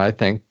summer. And I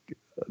think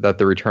that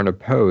the return of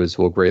Pose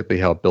will greatly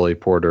help Billy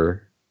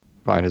Porter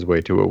find his way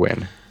to a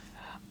win.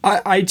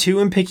 I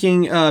too am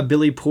picking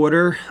Billy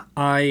Porter.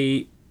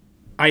 I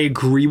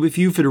agree with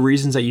you for the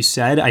reasons that you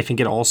said. I think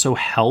it also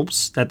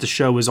helps that the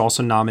show was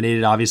also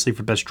nominated, obviously,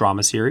 for Best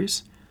Drama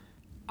Series.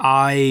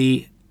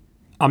 I'm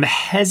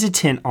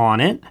hesitant on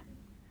it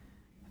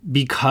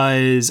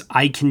because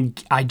I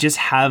just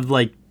have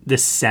like the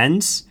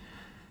sense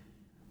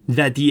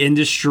that the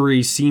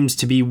industry seems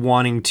to be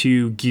wanting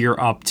to gear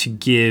up to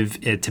give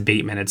it to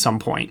Bateman at some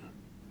point.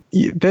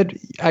 Yeah,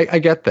 I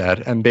get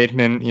that. And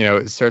Bateman,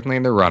 is certainly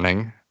in the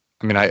running.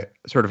 I mean, I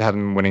sort of have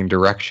him winning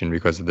direction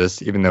because of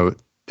this, even though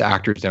the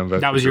actors don't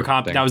vote. That was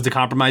that was the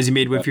compromise you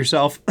made with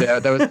yourself? Yeah,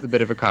 that was a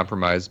bit of a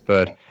compromise.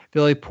 But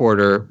Billy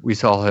Porter, we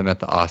saw him at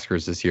the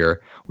Oscars this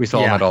year. We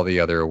saw him at all the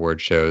other award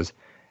shows.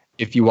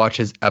 If you watch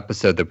his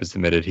episode that was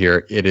submitted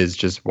here, it is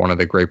just one of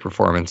the great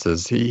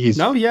performances. He's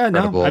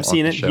I've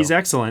seen it. He's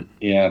excellent.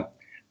 Yeah.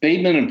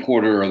 Bateman and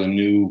Porter are the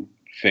new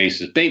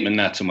faces. Bateman,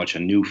 not so much a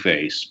new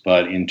face,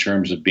 but in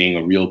terms of being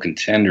a real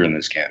contender in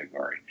this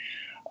category.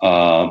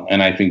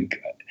 And I think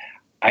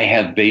I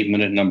have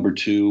Bateman at number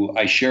 2.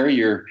 I share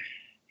your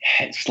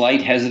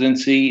slight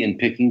hesitancy in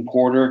picking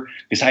Porter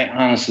because I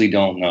honestly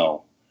don't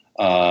know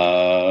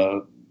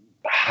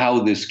how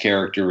this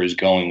character is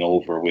going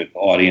over with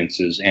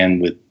audiences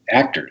and with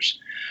actors.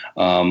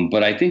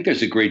 But I think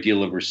there's a great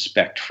deal of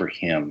respect for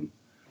him.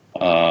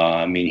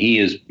 I mean,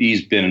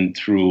 he's been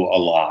through a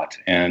lot,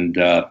 and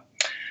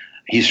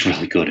he's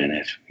really good in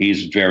it.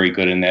 He's very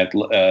good in that.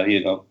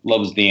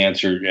 Loves the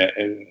Answer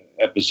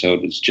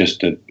episode. It's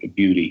just a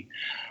beauty.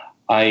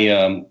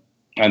 I'm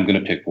going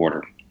to pick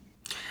Porter.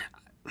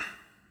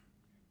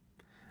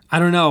 I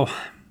don't know.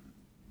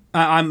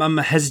 I'm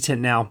hesitant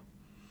now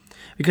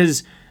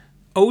because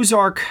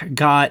Ozark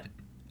got.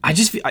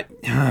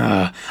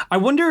 I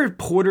wonder if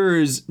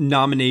Porter's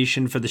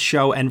nomination for the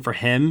show and for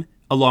him,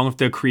 along with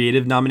the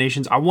creative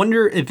nominations, I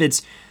wonder if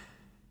it's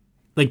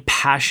like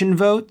passion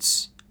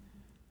votes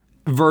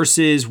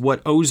versus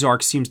what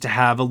Ozark seems to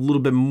have a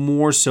little bit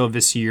more so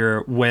this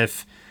year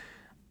with.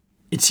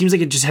 It seems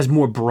like it just has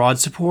more broad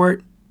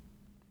support,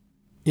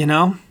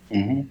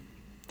 Mm-hmm.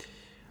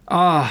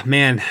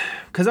 Man.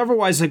 Because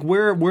otherwise, like,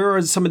 where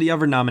are some of the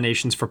other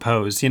nominations for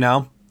Pose,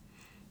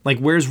 Like,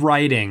 where's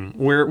writing?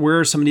 Where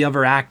are some of the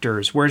other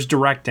actors? Where's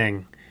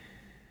directing?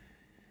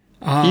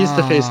 He's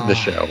the face of the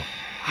show.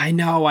 I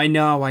know.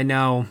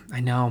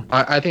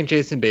 I think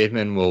Jason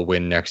Bateman will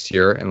win next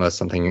year unless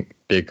something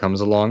big comes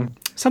along.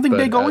 Something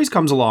big always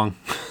comes along.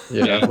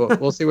 Yeah,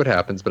 we'll see what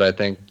happens, but I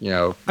think,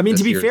 I mean,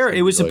 to be fair,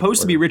 it was supposed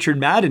to be Richard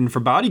Madden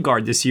for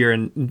Bodyguard this year,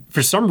 and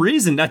for some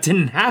reason that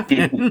didn't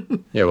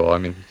happen. Yeah, well, I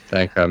mean,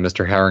 thank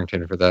Mr.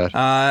 Harrington for that.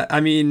 I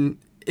mean,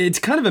 it's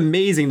kind of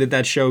amazing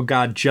that show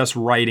got just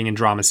writing and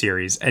drama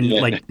series and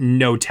like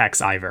no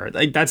text either.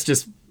 Like, that's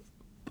just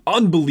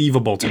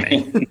unbelievable to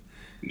me.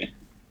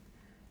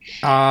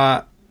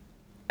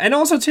 And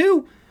also,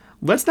 too,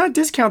 let's not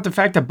discount the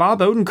fact that Bob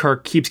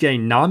Odenkirk keeps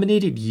getting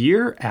nominated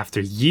year after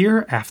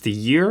year after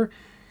year.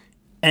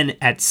 And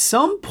at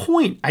some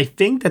point, I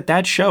think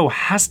that show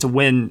has to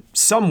win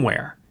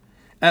somewhere.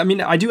 I mean,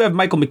 I do have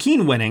Michael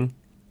McKean winning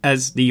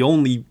as the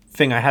only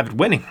thing I have it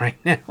winning right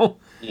now.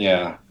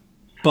 Yeah.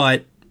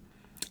 But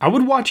I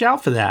would watch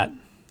out for that.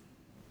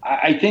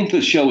 I think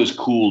the show has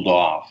cooled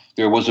off.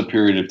 There was a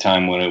period of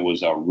time when it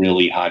was a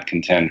really hot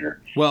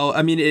contender. Well,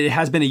 I mean, it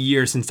has been a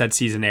year since that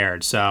season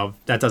aired, so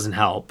that doesn't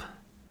help.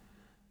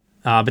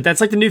 But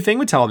that's like the new thing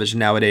with television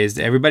nowadays.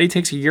 Everybody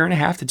takes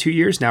 1.5 to 2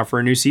 years now for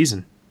a new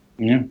season.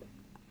 Yeah.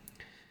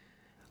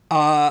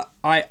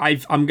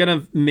 I'm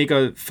gonna make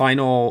a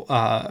final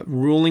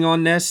ruling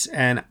on this,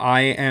 and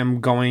I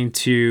am going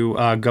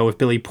to go with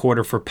Billy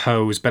Porter for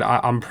Pose, but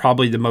I'm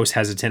probably the most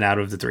hesitant out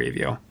of the three of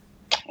you.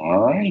 All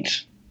right.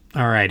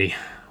 Alrighty.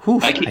 Whew,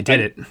 I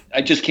did it.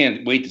 I just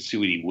can't wait to see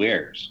what he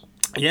wears.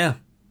 Yeah.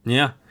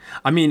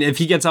 I mean, if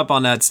he gets up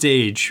on that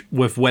stage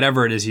with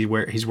whatever it is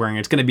he's wearing,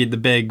 it's going to be the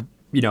big,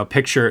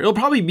 picture. It'll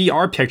probably be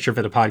our picture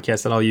for the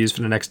podcast that I'll use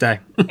for the next day.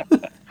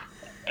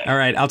 All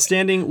right.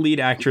 Outstanding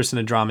lead actress in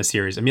a drama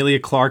series. Emilia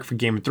Clarke for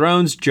Game of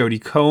Thrones.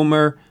 Jodie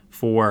Comer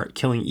for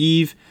Killing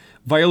Eve.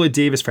 Viola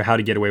Davis for How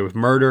to Get Away with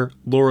Murder.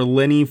 Laura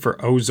Linney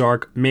for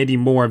Ozark. Mandy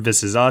Moore,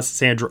 This Is Us.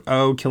 Sandra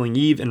Oh, Killing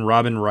Eve. And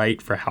Robin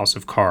Wright for House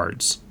of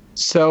Cards.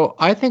 So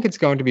I think it's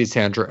going to be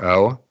Sandra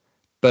Oh,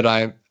 but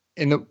I'm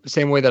in the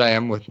same way that I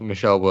am with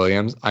Michelle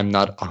Williams. I'm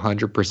not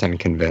 100%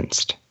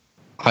 convinced.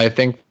 I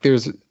think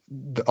there's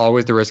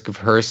always the risk of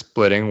her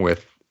splitting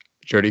with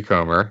Jodie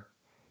Comer,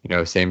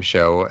 same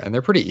show, and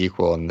they're pretty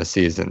equal in the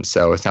season.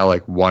 So it's not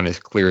like one is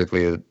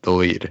clearly the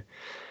lead.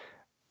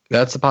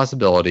 That's a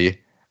possibility.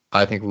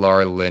 I think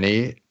Laura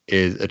Linney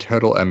is a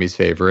total Emmys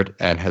favorite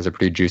and has a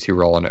pretty juicy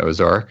role in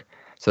Ozark.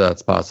 So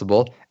that's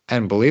possible.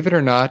 And believe it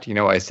or not,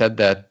 I said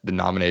that the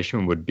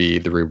nomination would be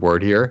the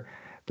reward here,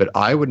 but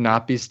I would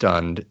not be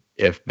stunned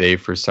if they,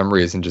 for some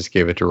reason, just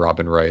gave it to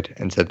Robin Wright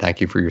and said,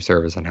 thank you for your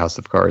service on House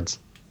of Cards.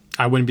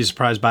 I wouldn't be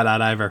surprised by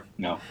that either.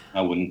 No,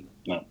 I wouldn't.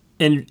 No.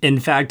 In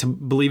fact,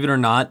 believe it or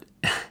not,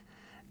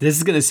 this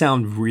is going to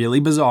sound really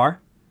bizarre.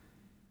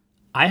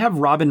 I have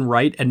Robin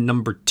Wright at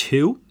number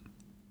 2.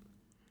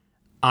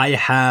 I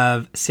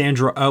have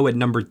Sandra Oh at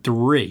number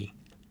 3.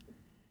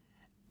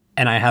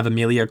 And I have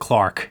Emilia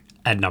Clarke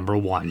at number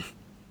 1.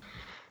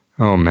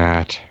 Oh,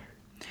 Matt.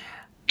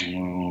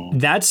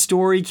 That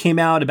story came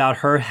out about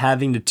her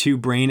having the 2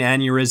 brain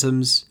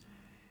aneurysms.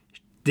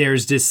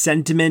 There's this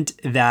sentiment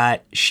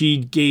that she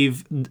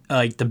gave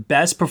the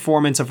best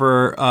performance of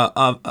her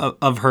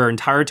of her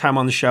entire time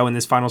on the show in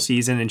this final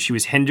season, and she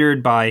was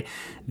hindered by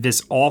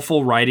this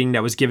awful writing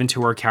that was given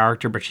to her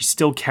character, but she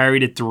still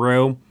carried it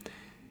through.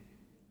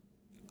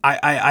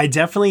 I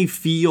definitely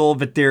feel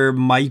that there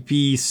might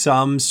be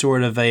some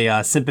sort of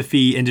a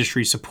sympathy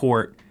industry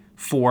support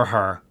for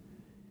her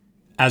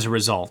as a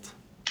result.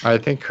 I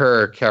think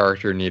her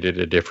character needed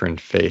a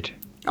different fate.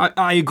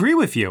 I agree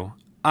with you.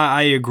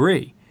 I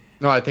agree.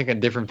 No, I think a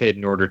different fate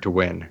in order to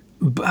win.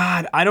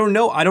 But I don't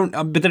know.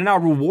 But they're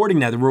not rewarding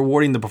that. They're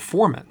rewarding the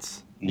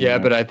performance. Yeah,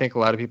 but I think a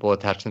lot of people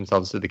attach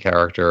themselves to the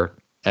character.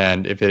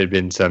 And if it had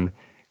been some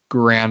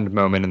grand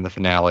moment in the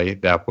finale,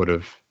 that would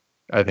have,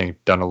 I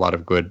think, done a lot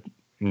of good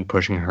in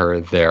pushing her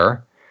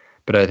there.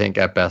 But I think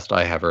at best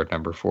I have her at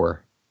number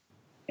 4.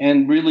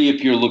 And really,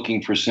 if you're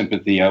looking for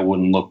sympathy, I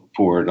wouldn't look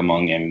for it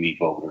among Emmy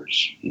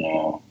voters.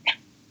 No.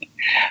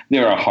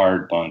 They're a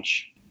hard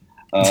bunch.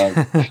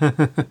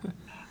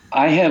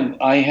 I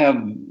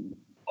have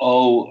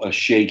a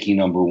shaky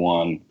number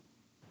 1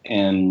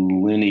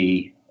 and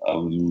Linney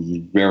a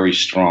very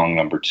strong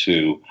number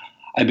 2.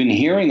 I've been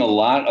hearing a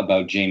lot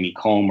about Jamie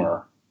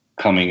Comer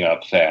coming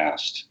up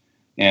fast,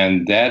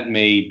 and that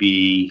may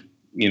be,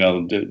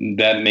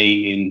 that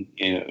may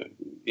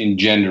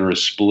engender a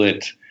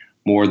split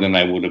more than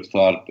I would have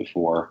thought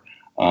before.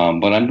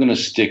 But I'm going to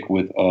stick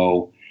with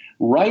O.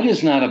 Wright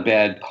is not a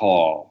bad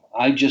call.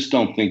 I just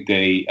don't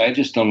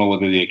know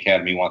whether the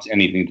Academy wants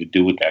anything to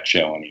do with that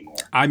show anymore.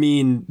 I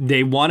mean,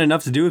 they want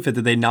enough to do with it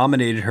that they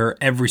nominated her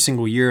every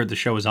single year the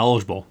show is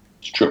eligible.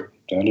 It's true.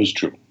 That is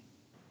true.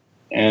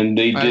 And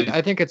they did.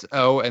 I think it's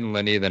O and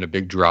Linney, then a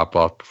big drop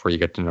off before you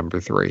get to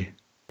number 3.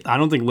 I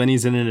don't think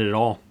Linney's in it at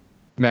all.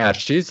 Matt,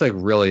 she's like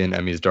really an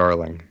Emmy's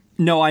darling.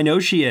 No, I know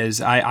she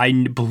is. I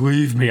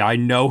believe me, I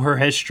know her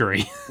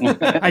history.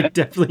 I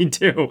definitely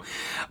do.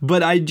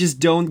 But I just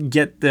don't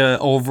get the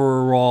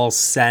overall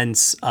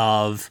sense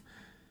of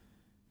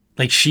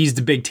like she's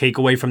the big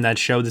takeaway from that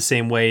show the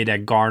same way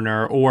that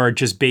Garner or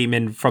just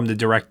Bateman from the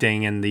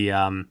directing and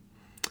the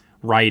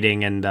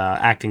writing and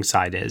acting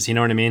side is. You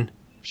know what I mean?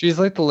 She's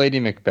like the Lady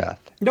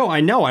Macbeth. No,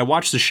 I know. I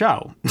watched the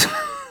show.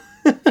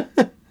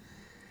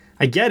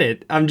 I get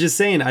it. I'm just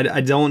saying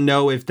I don't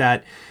know if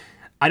that...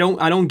 I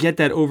don't get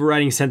that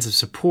overriding sense of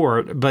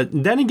support. But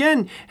then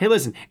again, hey,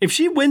 listen, if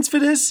she wins for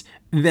this,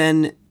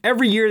 then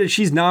every year that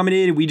she's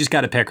nominated, we just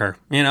got to pick her,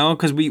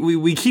 because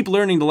we keep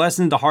learning the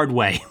lesson the hard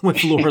way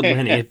with Laura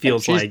Linney, it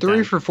feels she's like. She's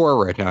 3 for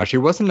 4 right now. She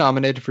wasn't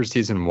nominated for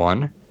season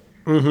 1.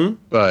 Mm-hmm.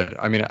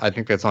 But, I mean, I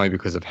think that's only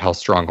because of how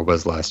strong it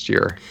was last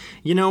year.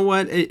 You know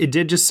what? It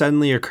did just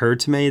suddenly occur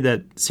to me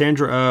that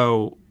Sandra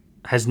Oh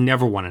has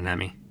never won an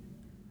Emmy.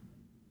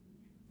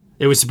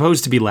 It was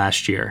supposed to be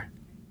last year.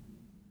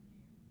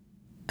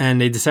 And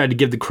they decided to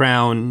give the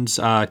Crown's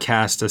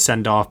cast a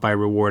send-off by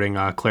rewarding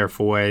Claire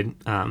Foy.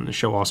 The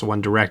show also won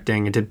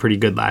directing. It did pretty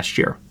good last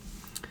year.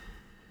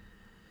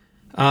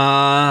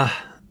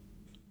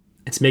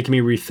 It's making me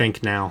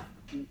rethink now.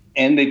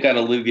 And they've got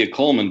Olivia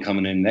Colman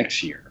coming in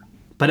next year.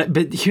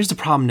 But here's the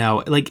problem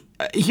now.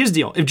 Here's the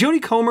deal. If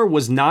Jodie Comer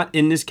was not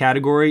in this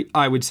category,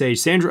 I would say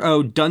Sandra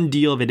Oh, done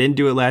deal. If they didn't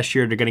do it last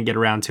year, they're going to get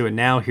around to it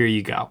now. Here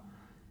you go.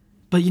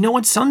 But you know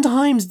what?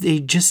 Sometimes they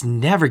just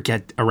never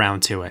get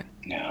around to it.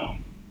 No.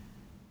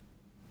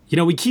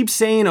 We keep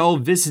saying, oh,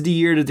 this is the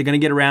year that they're going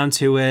to get around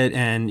to it.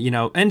 And,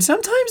 and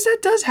sometimes that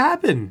does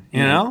happen,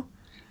 you know?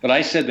 But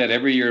I said that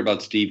every year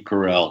about Steve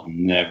Carell.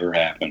 Never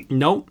happened.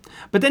 Nope.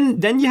 But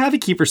then you have a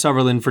Kiefer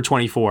Sutherland for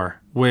 24,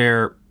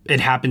 where it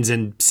happens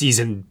in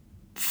season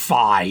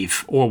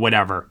 5 or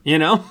whatever, you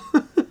know?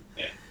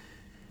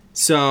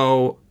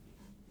 So,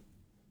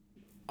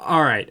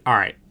 all right.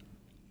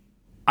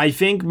 I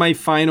think my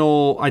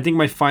final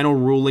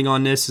ruling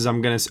on this is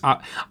I'm gonna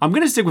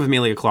stick with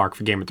Emilia Clarke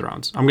for Game of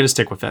Thrones. I'm gonna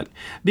stick with it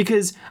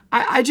because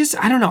I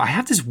don't know. I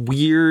have this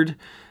weird,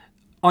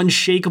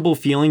 unshakable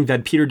feeling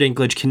that Peter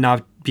Dinklage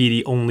cannot be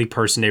the only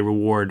person they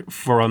reward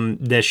from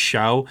this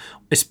show,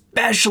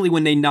 especially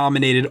when they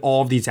nominated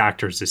all of these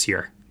actors this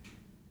year.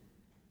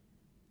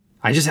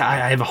 I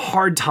have a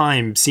hard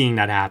time seeing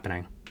that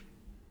happening.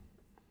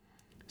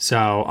 So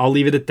I'll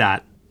leave it at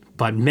that.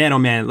 But man, oh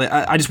man,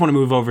 I just want to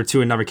move over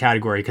to another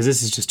category because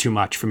this is just too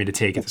much for me to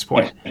take at this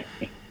point.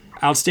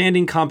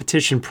 Outstanding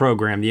Competition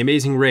Program, The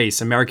Amazing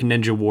Race, American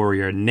Ninja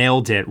Warrior,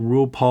 Nailed It,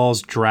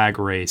 RuPaul's Drag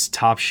Race,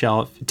 Top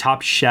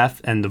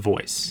Chef, and The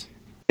Voice.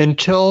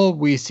 Until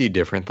we see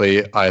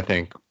differently, I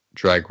think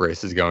Drag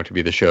Race is going to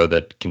be the show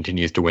that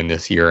continues to win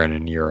this year in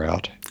and year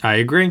out. I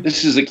agree.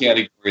 This is a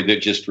category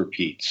that just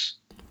repeats.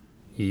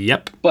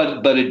 Yep.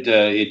 But it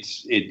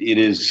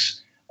is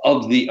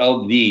of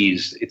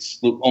these, it's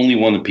the only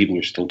one that people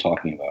are still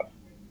talking about.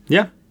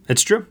 Yeah,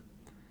 it's true.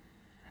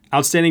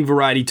 Outstanding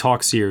Variety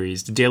Talk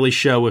Series, The Daily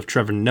Show with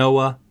Trevor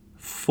Noah,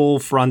 Full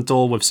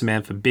Frontal with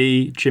Samantha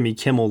Bee, Jimmy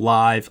Kimmel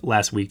Live,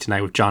 Last Week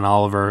Tonight with John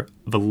Oliver,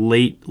 The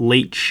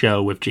Late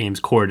Show with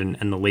James Corden,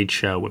 and The Late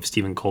Show with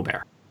Stephen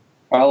Colbert.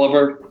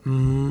 Oliver?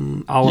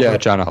 Oliver. Yeah,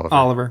 John Oliver.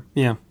 Oliver,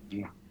 yeah.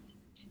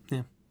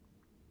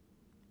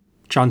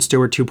 Jon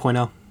Stewart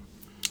 2.0.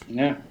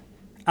 Yeah.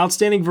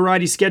 Outstanding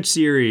Variety Sketch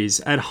Series,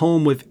 At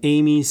Home with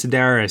Amy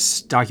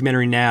Sedaris,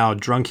 Documentary Now,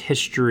 Drunk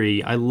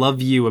History, I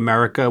Love You,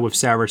 America with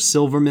Sarah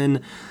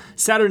Silverman,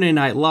 Saturday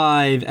Night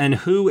Live, and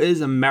Who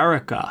is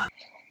America?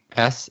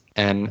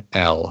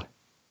 SNL.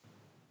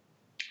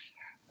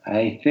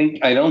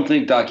 I don't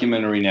think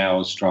Documentary Now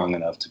is strong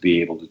enough to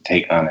be able to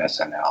take on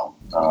SNL.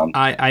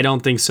 I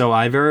don't think so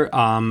either,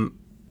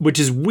 which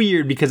is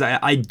weird because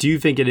I do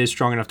think it is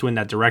strong enough to win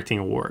that directing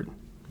award.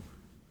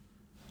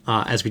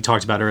 As we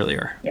talked about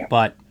earlier. Yeah.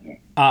 But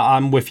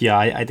I'm with you.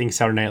 I think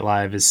Saturday Night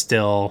Live is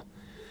still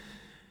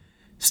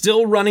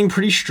running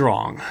pretty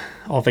strong,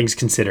 all things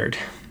considered.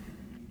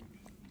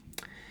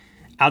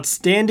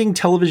 Outstanding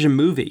Television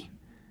Movie.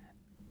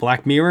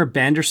 Black Mirror,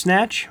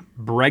 Bandersnatch,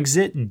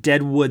 Brexit,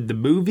 Deadwood the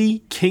Movie,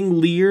 King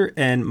Lear,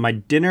 and My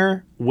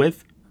Dinner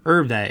with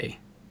Hervé.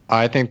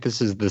 I think this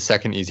is the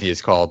second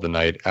easiest call of the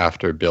night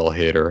after Bill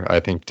Hader.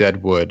 I think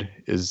Deadwood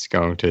is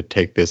going to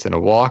take this in a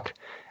walk.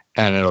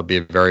 And it'll be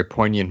a very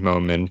poignant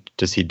moment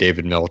to see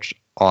David Milch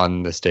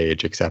on the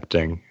stage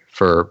accepting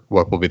for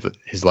what will be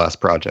his last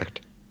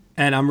project.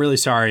 And I'm really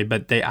sorry,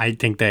 but I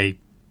think they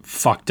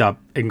fucked up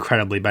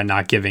incredibly by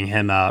not giving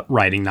him a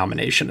writing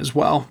nomination as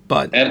well.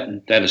 But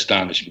that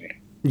astonished me.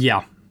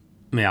 Yeah.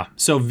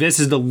 So this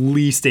is the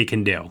least they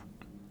can do,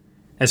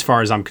 as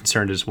far as I'm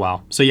concerned as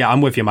well. So yeah,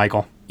 I'm with you,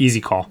 Michael. Easy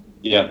call.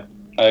 Yeah,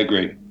 I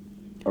agree.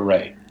 All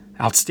right.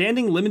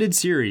 Outstanding Limited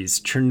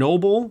Series,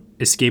 Chernobyl,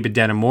 Escape at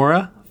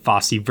Dannemora,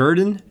 Fosse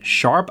Verdon,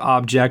 Sharp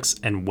Objects,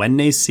 and When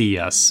They See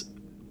Us.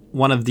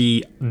 One of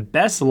the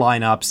best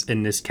lineups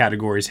in this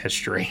category's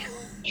history.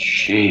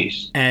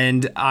 Jeez.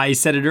 And I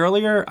said it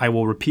earlier, I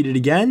will repeat it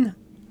again.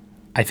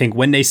 I think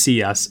When They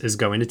See Us is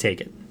going to take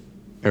it.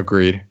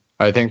 Agreed.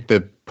 I think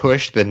the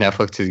push that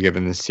Netflix has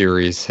given this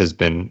series has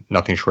been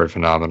nothing short of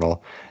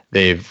phenomenal.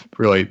 They've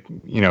really,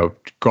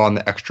 gone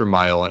the extra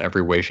mile in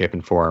every way, shape,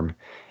 and form.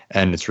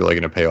 And it's really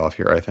going to pay off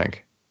here, I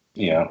think.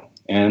 Yeah.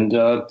 And,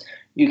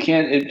 you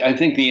can't. I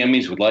think the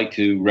Emmys would like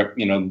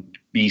to,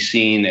 be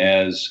seen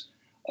as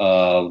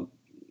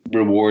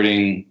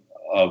rewarding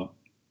a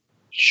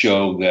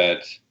show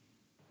that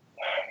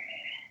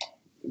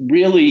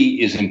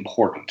really is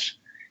important.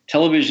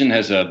 Television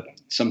has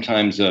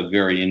sometimes a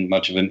very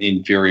much of an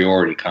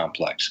inferiority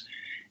complex,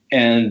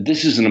 and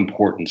this is an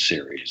important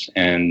series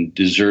and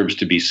deserves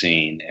to be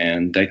seen.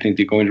 And I think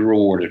they're going to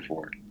reward it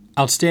for it.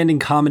 Outstanding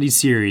Comedy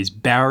Series: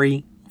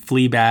 Barry,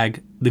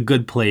 Fleabag, The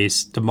Good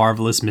Place, The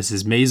Marvelous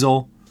Mrs.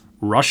 Maisel,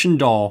 Russian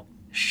Doll,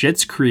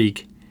 Schitt's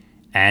Creek,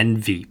 and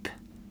Veep.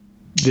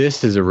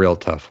 This is a real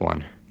tough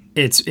one.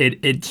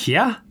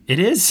 Yeah, it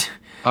is.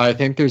 I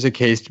think there's a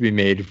case to be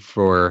made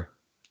for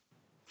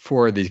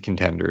these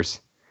contenders.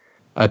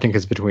 I think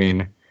it's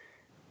between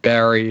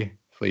Barry,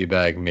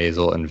 Fleabag,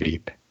 Maisel, and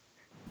Veep.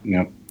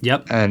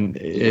 Yep. And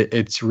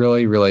it's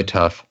really, really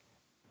tough.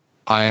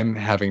 I'm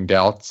having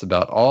doubts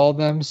about all of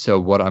them, so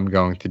what I'm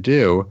going to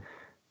do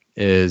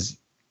is...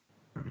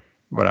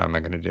 What am I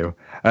going to do?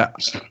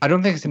 I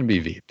don't think it's going to be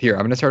Veep. Here,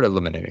 I'm going to start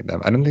eliminating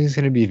them. I don't think it's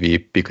going to be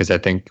Veep because I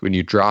think when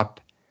you drop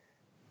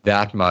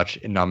that much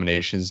in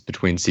nominations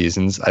between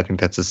seasons, I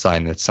think that's a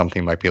sign that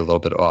something might be a little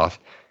bit off.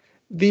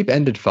 Veep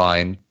ended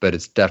fine, but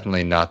it's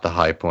definitely not the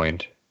high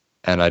point,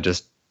 and I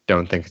just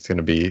don't think it's going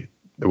to be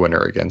the winner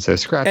again. So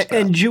scratch that.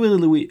 And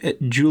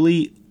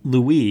Julie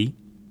Louis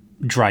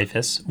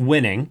Dreyfus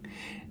winning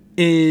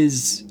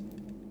is...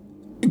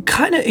 It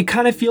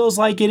kind of feels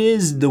like it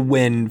is the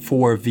win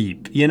for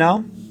Veep,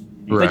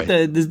 Right.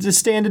 Like the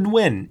standard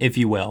win, if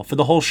you will, for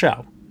the whole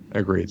show.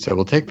 Agreed. So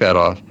we'll take that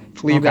off.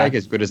 Fleabag, Okay.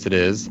 as good as it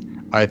is,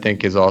 I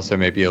think is also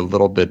maybe a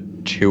little bit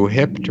too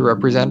hip to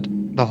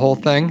represent the whole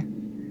thing.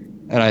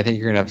 And I think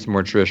you're going to have some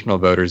more traditional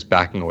voters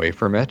backing away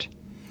from it.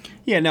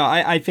 Yeah, no,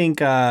 I think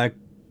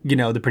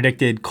the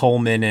predicted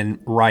Coleman and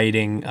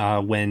writing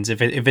wins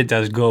if it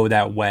does go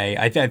that way.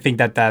 I think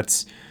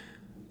that's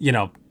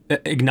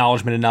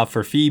acknowledgement enough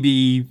for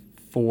Phoebe,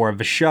 for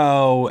the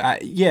show.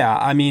 Yeah,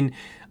 I mean,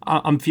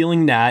 I'm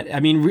feeling that. I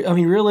mean,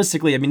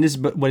 realistically, I mean, this is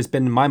what it's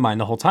been in my mind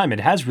the whole time. It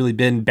has really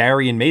been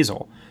Barry and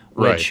Maisel,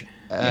 which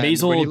And when you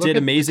Maisel look did at the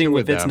amazing two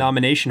with of its them-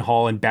 nomination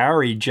haul, and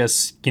Barry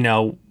just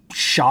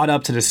shot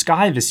up to the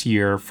sky this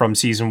year from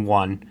season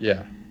 1.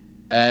 Yeah.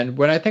 And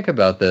when I think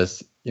about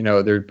this,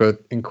 they're both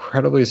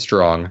incredibly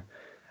strong.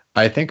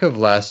 I think of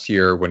last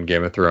year when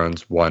Game of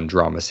Thrones won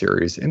drama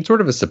series in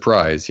sort of a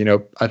surprise.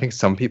 I think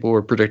some people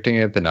were predicting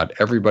it, but not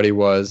everybody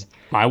was.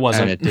 I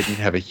wasn't. And it didn't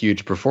have a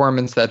huge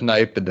performance that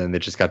night, but then they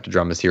just got to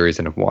drama series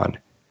and it won.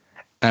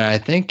 And I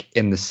think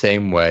in the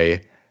same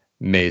way,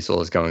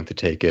 Maisel is going to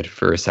take it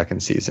for a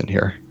second season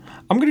here.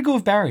 I'm going to go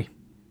with Barry.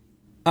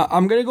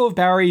 I'm going to go with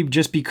Barry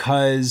just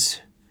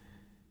because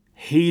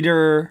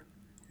Hader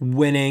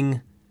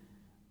winning,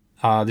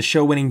 the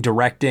show winning,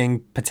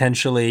 directing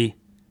potentially.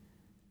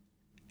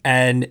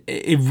 And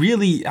it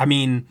really, I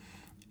mean,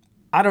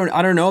 I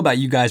don't know about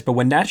you guys, but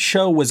when that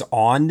show was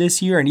on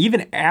this year, and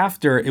even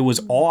after it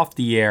was off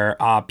the air,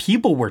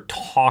 people were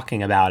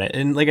talking about it.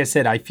 And like I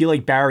said, I feel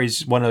like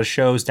Barry's one of those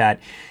shows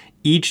that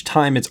each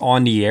time it's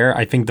on the air,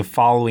 I think the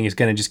following is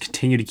going to just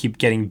continue to keep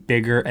getting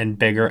bigger and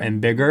bigger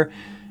and bigger.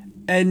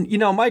 And,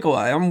 Michael,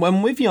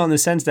 I'm with you on the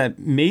sense that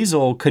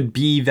Maisel could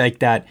be like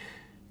that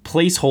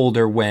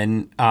placeholder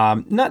when,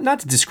 not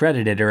to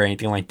discredit it or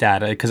anything like that,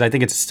 because I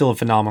think it's still a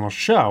phenomenal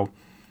show.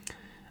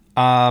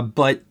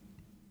 But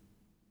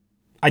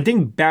I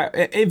think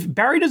if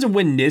Barry doesn't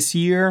win this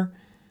year,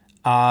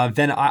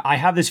 then I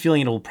have this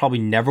feeling it'll probably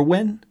never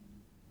win.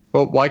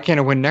 Well, why can't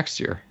it win next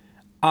year?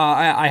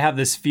 I have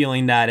this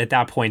feeling that at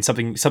that point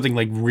something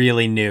like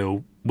really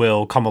new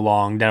will come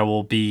along that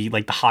will be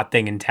like the hot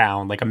thing in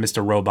town, like a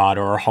Mr. Robot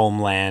or a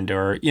Homeland,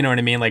 or you know what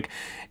I mean, like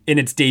in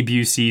its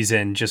debut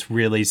season, just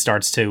really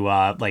starts to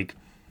like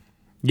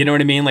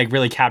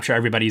really capture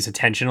everybody's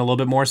attention a little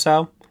bit more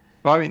so.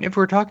 Well, I mean, if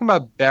we're talking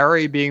about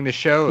Barry being the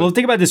show... Well,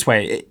 think about it this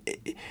way.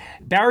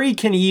 Barry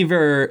can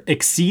either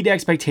exceed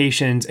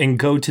expectations and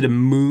go to the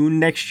moon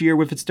next year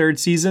with its third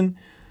season,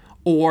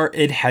 or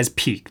it has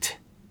peaked.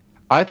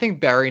 I think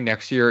Barry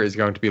next year is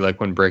going to be like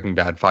when Breaking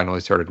Bad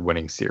finally started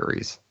winning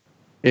series.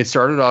 It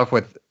started off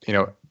with,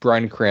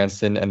 Bryan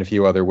Cranston and a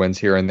few other wins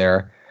here and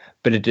there,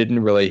 but it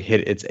didn't really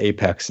hit its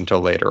apex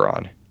until later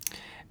on.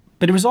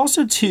 But it was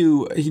also,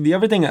 too, the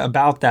other thing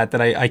about that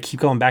I keep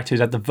going back to is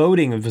that the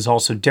voting was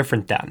also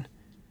different then.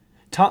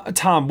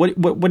 Tom,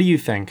 what do you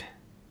think?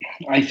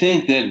 I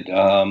think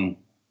that,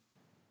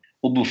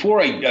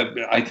 before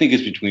I think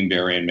it's between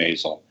Barry and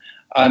Maisel.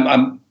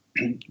 I'm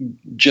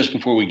just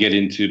before we get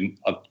into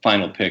a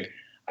final pick,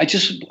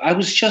 I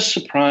was just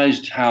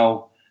surprised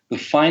how the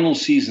final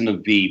season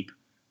of Veep,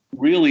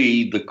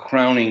 really the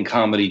crowning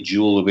comedy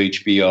jewel of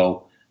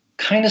HBO,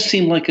 kind of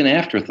seemed like an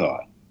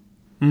afterthought.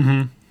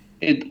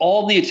 Mm-hmm.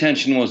 All the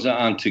attention was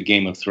on to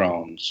Game of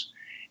Thrones.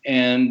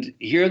 And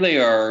here they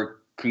are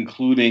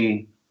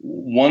concluding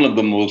one of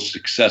the most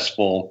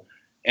successful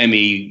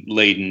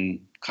Emmy-laden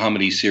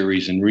comedy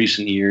series in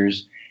recent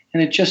years.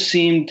 And it just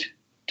seemed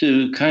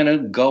to kind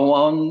of go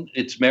on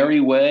its merry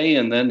way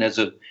and then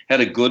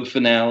had a good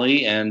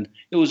finale, and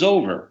it was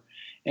over.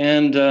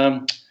 And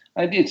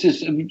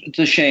it's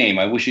a shame.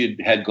 I wish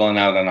it had gone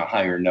out on a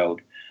higher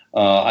note.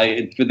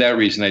 For that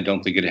reason, I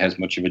don't think it has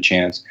much of a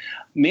chance.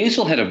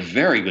 Maisel had a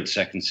very good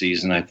second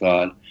season, I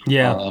thought.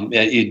 Yeah.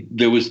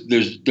 There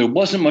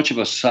wasn't much of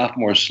a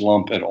sophomore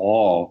slump at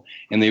all,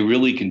 and they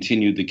really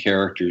continued the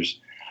characters.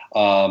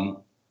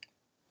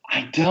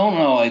 I don't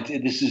know.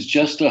 This is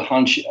just a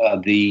hunch.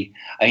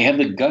 I have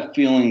the gut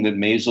feeling that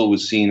Maisel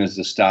was seen as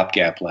the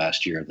stopgap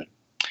last year. That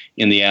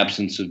in the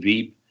absence of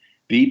Veep,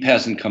 Veep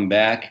hasn't come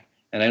back,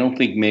 and I don't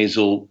think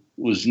Maisel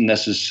was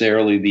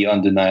necessarily the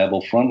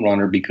undeniable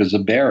frontrunner because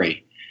of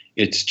Barry.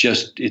 It's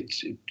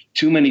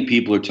too many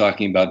people are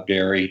talking about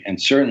Barry,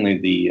 and certainly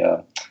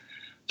the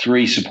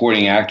 3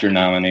 supporting actor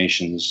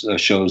nominations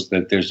shows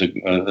that there's a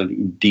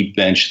deep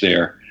bench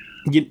there.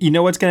 You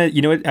know what?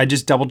 I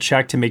just double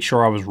checked to make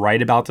sure I was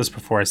right about this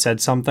before I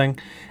said something,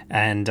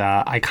 and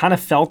I kind of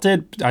felt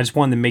it. I just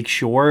wanted to make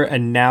sure,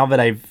 and now that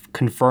I've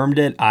confirmed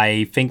it,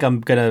 I think I'm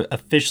gonna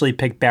officially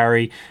pick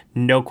Barry.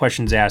 No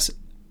questions asked.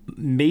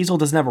 Maisel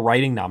doesn't have a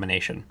writing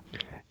nomination.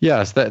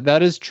 Yes,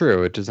 that is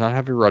true. It does not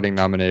have a writing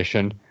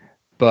nomination,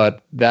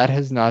 but that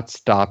has not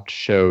stopped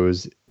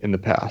shows in the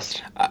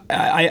past.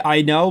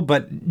 I know,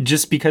 but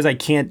just because I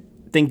can't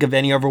think of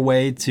any other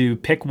way to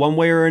pick one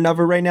way or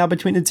another right now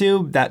between the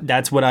two,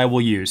 that's what I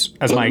will use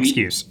as my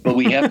excuse. But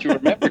we have to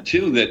remember,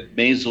 too, that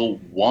Maisel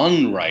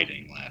won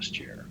writing last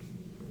year.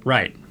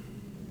 Right.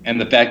 And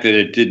the fact that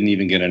it didn't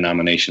even get a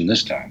nomination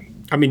this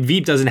time. I mean,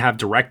 Veep doesn't have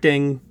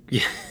directing,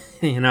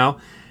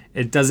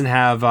 It doesn't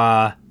have,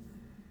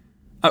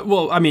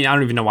 Well, I mean, I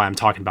don't even know why I'm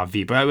talking about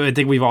Veep. I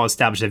think we've all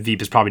established that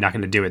Veep is probably not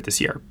going to do it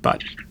this year.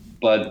 But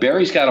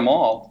Barry's got them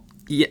all.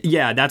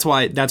 yeah, that's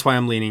why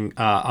I'm leaning.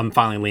 I'm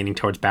finally leaning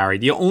towards Barry.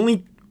 The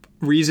only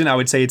reason I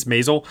would say it's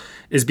Maisel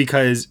is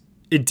because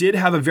it did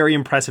have a very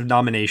impressive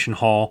nomination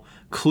haul.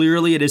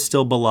 Clearly, it is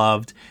still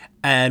beloved,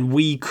 and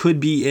we could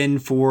be in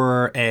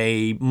for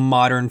a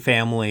Modern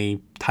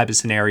Family type of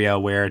scenario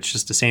where it's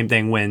just the same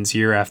thing wins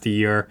year after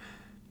year.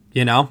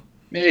 You know?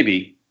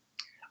 Maybe.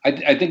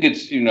 I think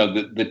it's,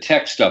 the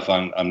tech stuff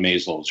on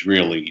Maisel is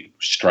really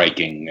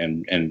striking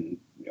and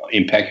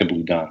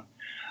impeccably done.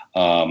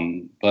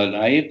 But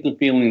I have the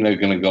feeling they're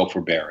going to go for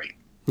Barry.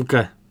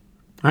 Okay.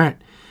 All right.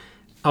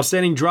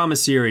 Outstanding drama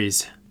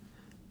series.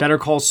 Better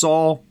Call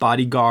Saul,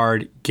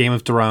 Bodyguard, Game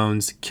of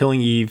Thrones, Killing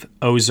Eve,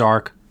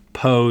 Ozark,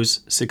 Pose,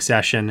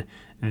 Succession,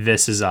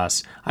 This Is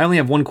Us. I only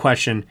have one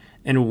question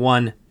and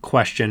one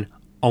question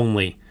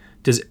only.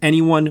 Does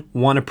anyone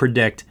want to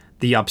predict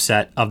the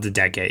upset of the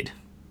decade?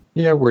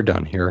 Yeah, we're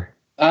done here.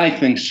 I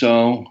think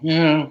so.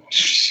 Yeah.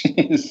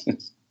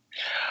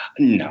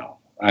 No.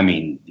 I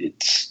mean,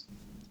 it's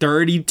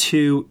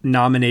 32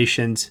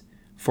 nominations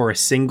for a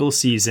single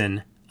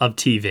season of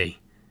TV.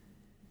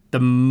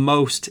 The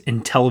most in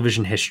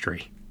television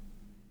history.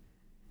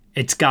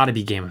 It's got to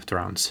be Game of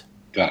Thrones.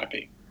 Got to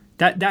be.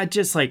 That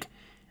just I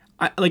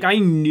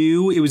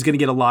knew it was going to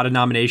get a lot of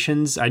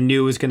nominations. I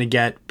knew it was going to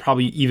get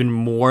probably even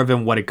more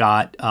than what it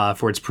got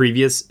for its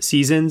previous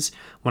seasons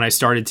when I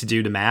started to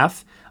do the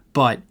math.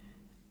 But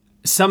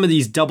some of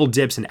these double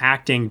dips in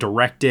acting,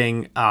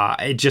 directing,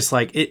 it just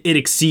it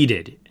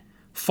exceeded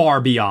far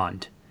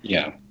beyond.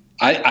 Yeah.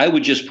 I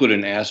would just put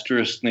an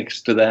asterisk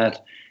next to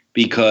that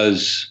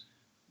because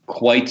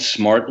quite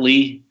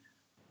smartly,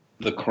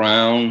 The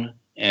Crown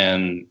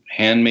and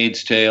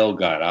Handmaid's Tale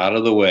got out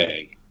of the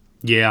way.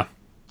 Yeah.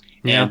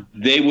 Yeah. And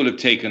they would have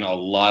taken a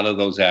lot of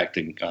those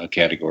acting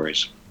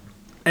categories.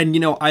 And,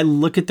 I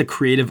look at the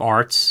creative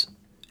arts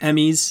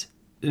Emmys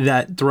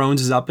that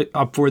Thrones is up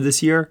for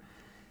this year.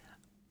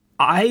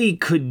 I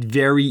could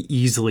very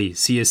easily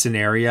see a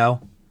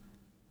scenario.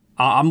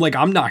 I'm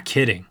not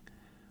kidding.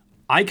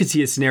 I could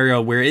see a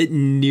scenario where it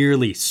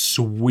nearly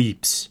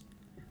sweeps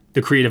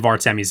the creative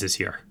arts Emmys this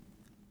year.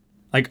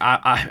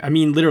 I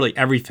mean, literally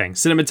everything.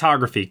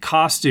 Cinematography,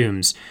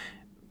 costumes,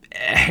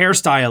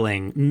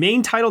 hairstyling,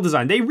 main title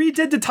design. They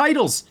redid the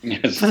titles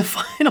for the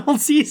final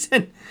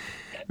season.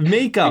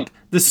 Makeup,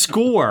 the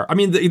score. I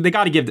mean, they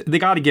got to give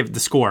the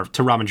score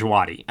to Ramin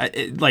Djawadi.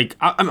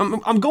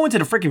 I'm going to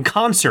the freaking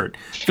concert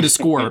for the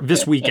score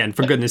this weekend.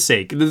 For goodness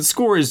sake, the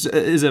score is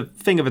a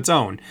thing of its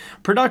own.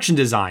 Production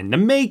design, the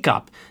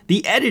makeup,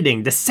 the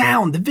editing, the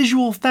sound, the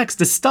visual effects,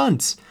 the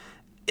stunts.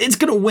 It's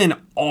gonna win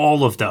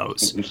all of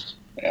those.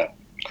 Yeah.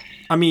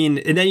 I mean,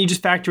 and then you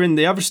just factor in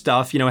the other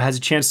stuff. It has a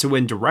chance to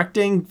win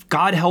directing.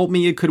 God help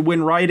me, it could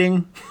win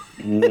writing.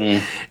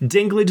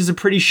 Dinklage is a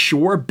pretty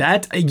sure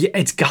bet.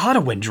 It's gotta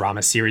win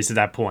drama series at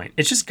that point.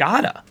 It's just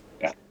gotta.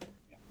 Yeah.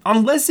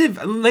 Unless if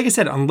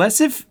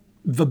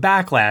the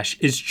backlash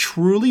is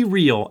truly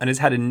real and has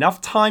had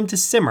enough time to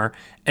simmer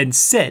and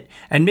sit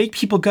and make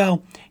people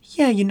go,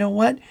 yeah, you know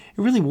what? It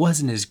really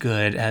wasn't as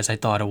good as I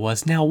thought it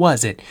was. Now,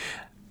 was it?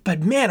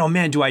 But man, oh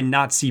man, do I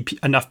not see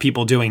enough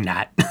people doing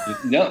that.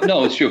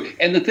 No, it's true.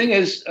 And the thing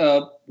is,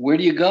 where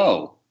do you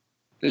go?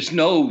 There's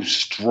no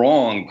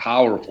strong,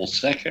 powerful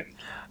second.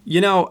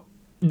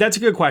 That's a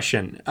good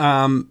question.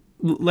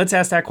 Let's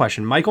ask that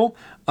question. Michael,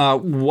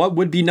 what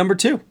would be number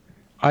 2?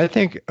 I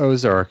think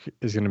Ozark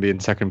is going to be in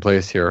second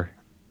place here.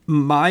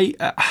 I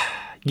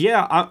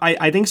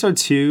think so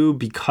too,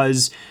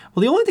 because,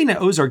 the only thing that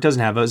Ozark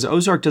doesn't have is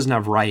Ozark doesn't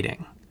have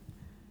writing.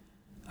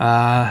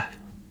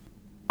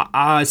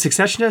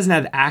 Succession doesn't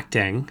have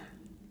acting.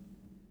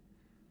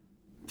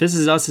 This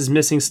Is Us is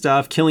missing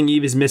stuff. Killing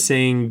Eve is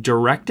missing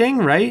directing,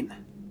 right?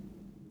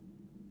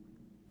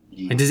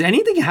 And does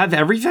anything have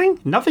everything?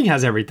 Nothing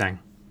has everything.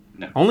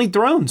 No. Only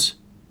Thrones.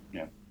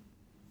 Yeah.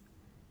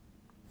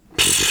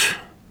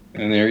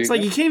 And there you go.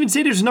 You can't even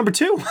say there's number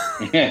 2.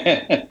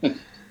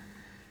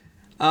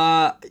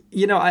 I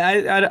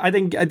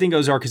think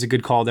Ozark is a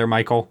good call there,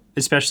 Michael.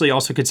 Especially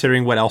also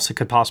considering what else it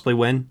could possibly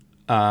win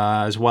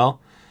as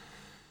well.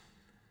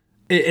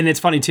 And it's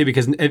funny too,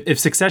 because if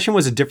Succession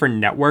was a different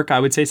network, I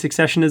would say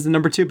Succession is the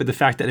number 2. But the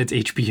fact that it's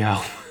HBO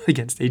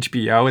against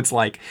HBO, it's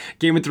like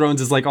Game of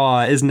Thrones is oh,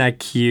 isn't that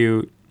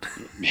cute?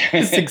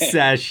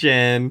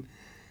 Succession.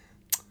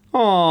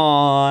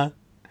 Aw.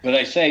 But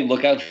I say,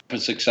 look out for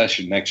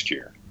Succession next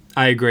year.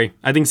 I agree.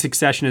 I think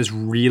Succession is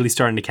really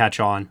starting to catch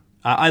on.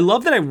 I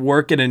love that I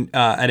work at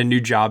a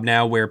new job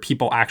now where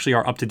people actually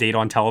are up to date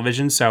on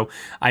television. So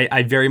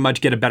I very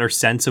much get a better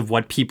sense of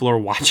what people are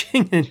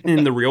watching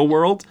in the real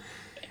world.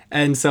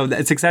 And so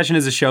Succession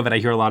is a show that I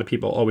hear a lot of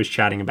people always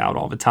chatting about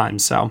all the time.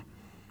 So,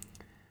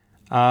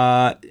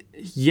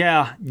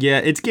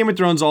 it's Game of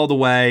Thrones all the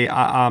way.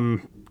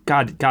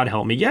 God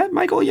help me. Yeah,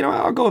 Michael,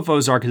 I'll go with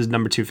Ozark as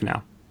number 2 for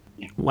now.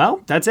 Yeah.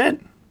 Well, that's it.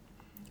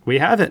 We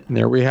have it.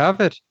 There we have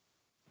it.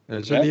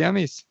 Those are the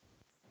Emmys.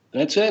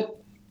 That's it.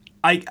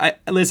 I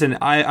listen,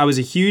 I was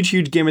a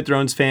huge Game of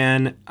Thrones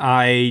fan.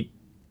 I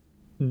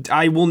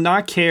I will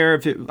not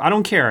care I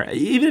don't care.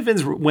 Even if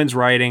it wins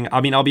writing,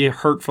 I mean, I'll be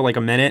hurt for like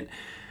a minute.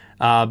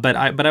 But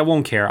I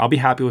won't care. I'll be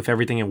happy with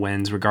everything it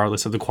wins,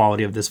 regardless of the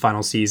quality of this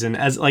final season,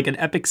 as like an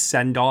epic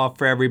send-off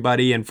for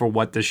everybody and for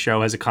what this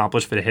show has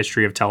accomplished for the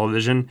history of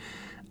television.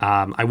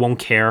 I won't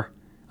care.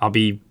 I'll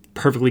be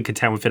perfectly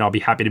content with it. I'll be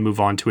happy to move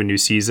on to a new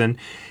season.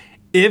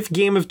 If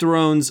Game of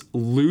Thrones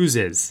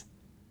loses,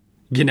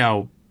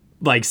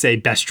 like say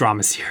Best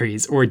Drama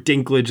Series, or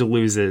Dinklage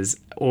loses,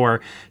 or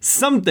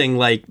something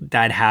like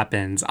that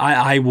happens,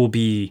 I will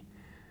be,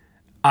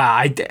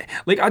 I'll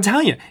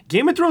tell you,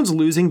 Game of Thrones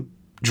losing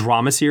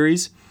drama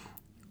series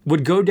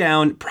would go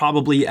down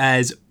probably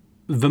as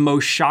the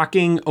most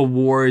shocking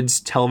awards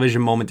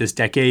television moment this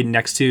decade,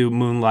 next to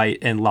Moonlight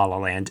and La La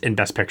Land in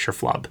Best Picture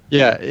flub.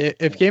 Yeah,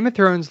 if Game of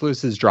Thrones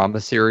loses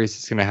drama series,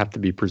 it's going to have to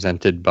be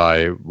presented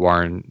by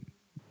Warren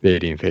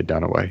Beatty and Faye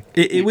Dunaway.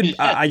 It would.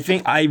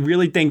 I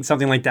really think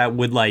something like that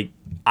would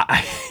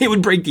it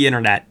would break the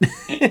internet.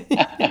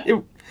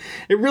 it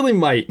really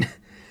might.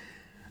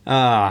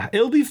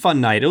 It'll be a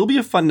fun night. It'll be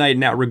a fun night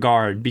in that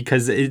regard,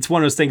 because it's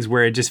one of those things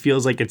where it just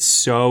feels like it's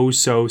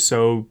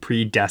so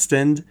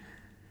predestined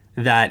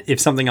that if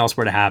something else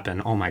were to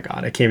happen, oh my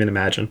God, I can't even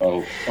imagine.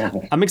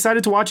 I'm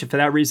excited to watch it for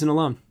that reason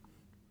alone.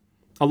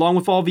 Along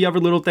with all the other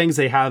little things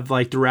they have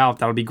like throughout,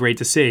 that'll be great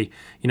to see.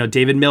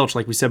 David Milch,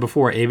 like we said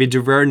before, Ava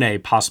DuVernay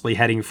possibly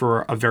heading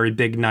for a very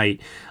big night.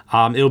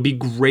 It'll be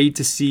great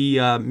to see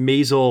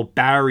Maisel,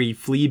 Barry,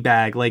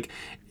 Fleabag. Like,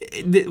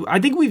 I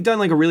think we've done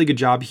like a really good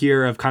job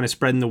here of kind of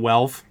spreading the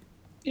wealth.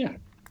 Yeah.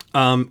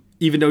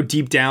 Even though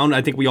deep down,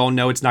 I think we all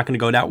know it's not going to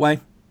go that way.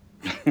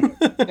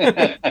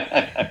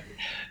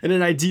 In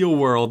an ideal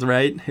world,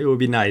 right? It would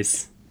be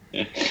nice.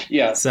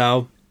 Yeah.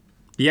 So,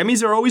 the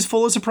Emmys are always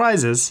full of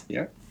surprises.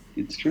 Yeah,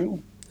 it's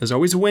true. There's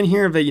always a win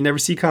here that you never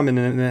see coming,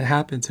 and then it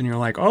happens, and you're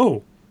like,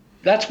 oh.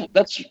 That's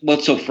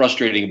what's so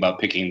frustrating about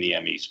picking the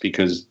Emmys,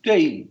 because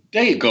they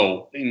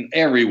go in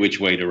every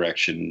which way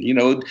direction.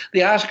 The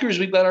Oscars,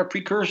 we've got our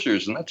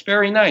precursors, and that's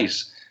very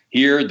nice.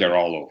 Here, they're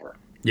all over.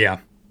 Yeah.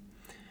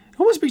 It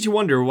almost makes you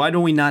wonder, why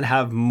don't we not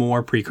have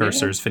more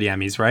precursors for the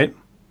Emmys, right?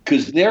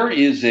 Because there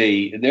is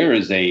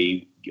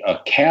a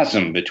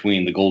chasm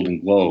between the Golden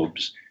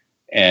Globes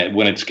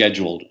when it's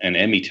scheduled and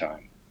Emmy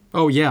time.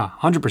 Oh, yeah,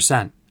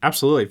 100%.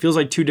 Absolutely. It feels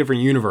like two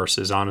different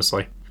universes,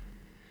 honestly.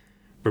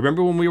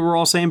 Remember when we were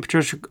all saying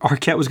Patricia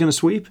Arquette was going to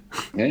sweep?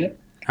 Yeah.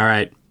 All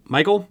right.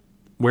 Michael,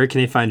 where can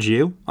they find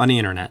you on the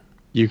internet?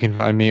 You can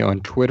find me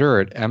on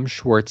Twitter at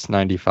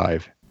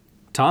mschwartz95.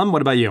 Tom,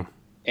 what about you?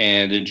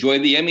 And enjoy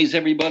the Emmys,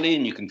 everybody.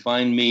 And you can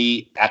find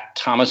me at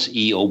Thomas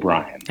E.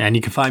 O'Brien. And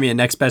you can find me at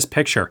Next Best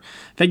Picture.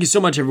 Thank you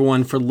so much,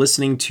 everyone, for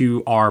listening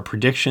to our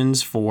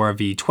predictions for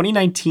the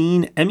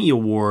 2019 Emmy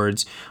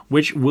Awards,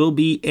 which will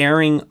be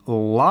airing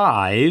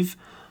live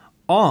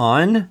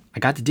on, I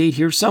got the date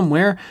here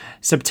somewhere,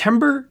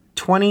 September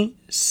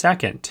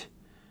 22nd.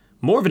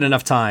 More than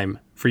enough time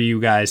for you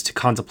guys to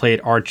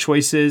contemplate our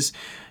choices.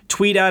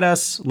 Tweet at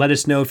us. Let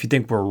us know if you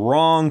think we're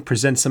wrong.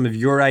 Present some of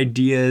your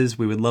ideas.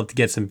 We would love to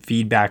get some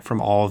feedback from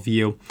all of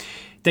you.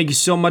 Thank you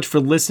so much for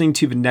listening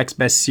to the Next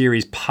Best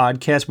Series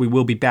podcast. We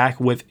will be back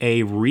with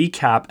a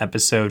recap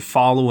episode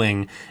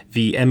following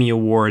the Emmy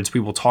Awards.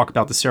 We will talk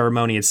about the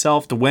ceremony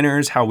itself, the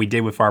winners, how we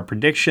did with our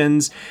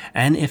predictions,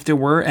 and if there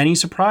were any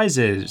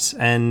surprises.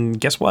 And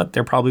guess what?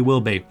 There probably will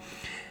be.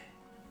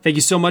 Thank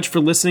you so much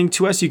for listening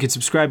to us. You can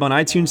subscribe on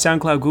iTunes,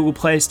 SoundCloud, Google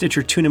Play,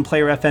 Stitcher, TuneIn,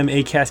 Player FM,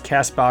 Acast,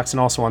 CastBox, and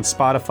also on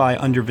Spotify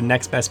under the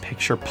Next Best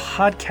Picture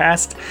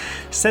podcast.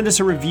 Send us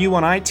a review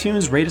on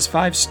iTunes, rate us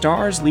 5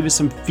 stars, leave us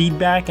some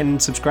feedback,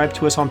 and subscribe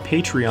to us on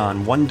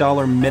Patreon.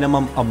 $1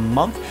 minimum a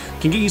month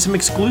can get you some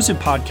exclusive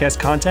podcast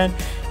content,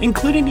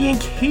 including the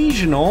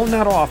occasional,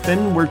 not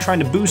often, we're trying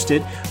to boost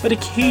it, but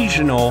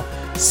occasional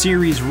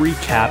series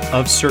recap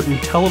of certain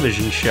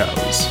television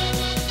shows.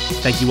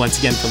 Thank you once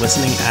again for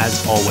listening,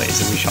 as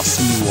always, and we shall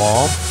see you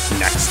all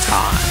next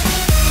time.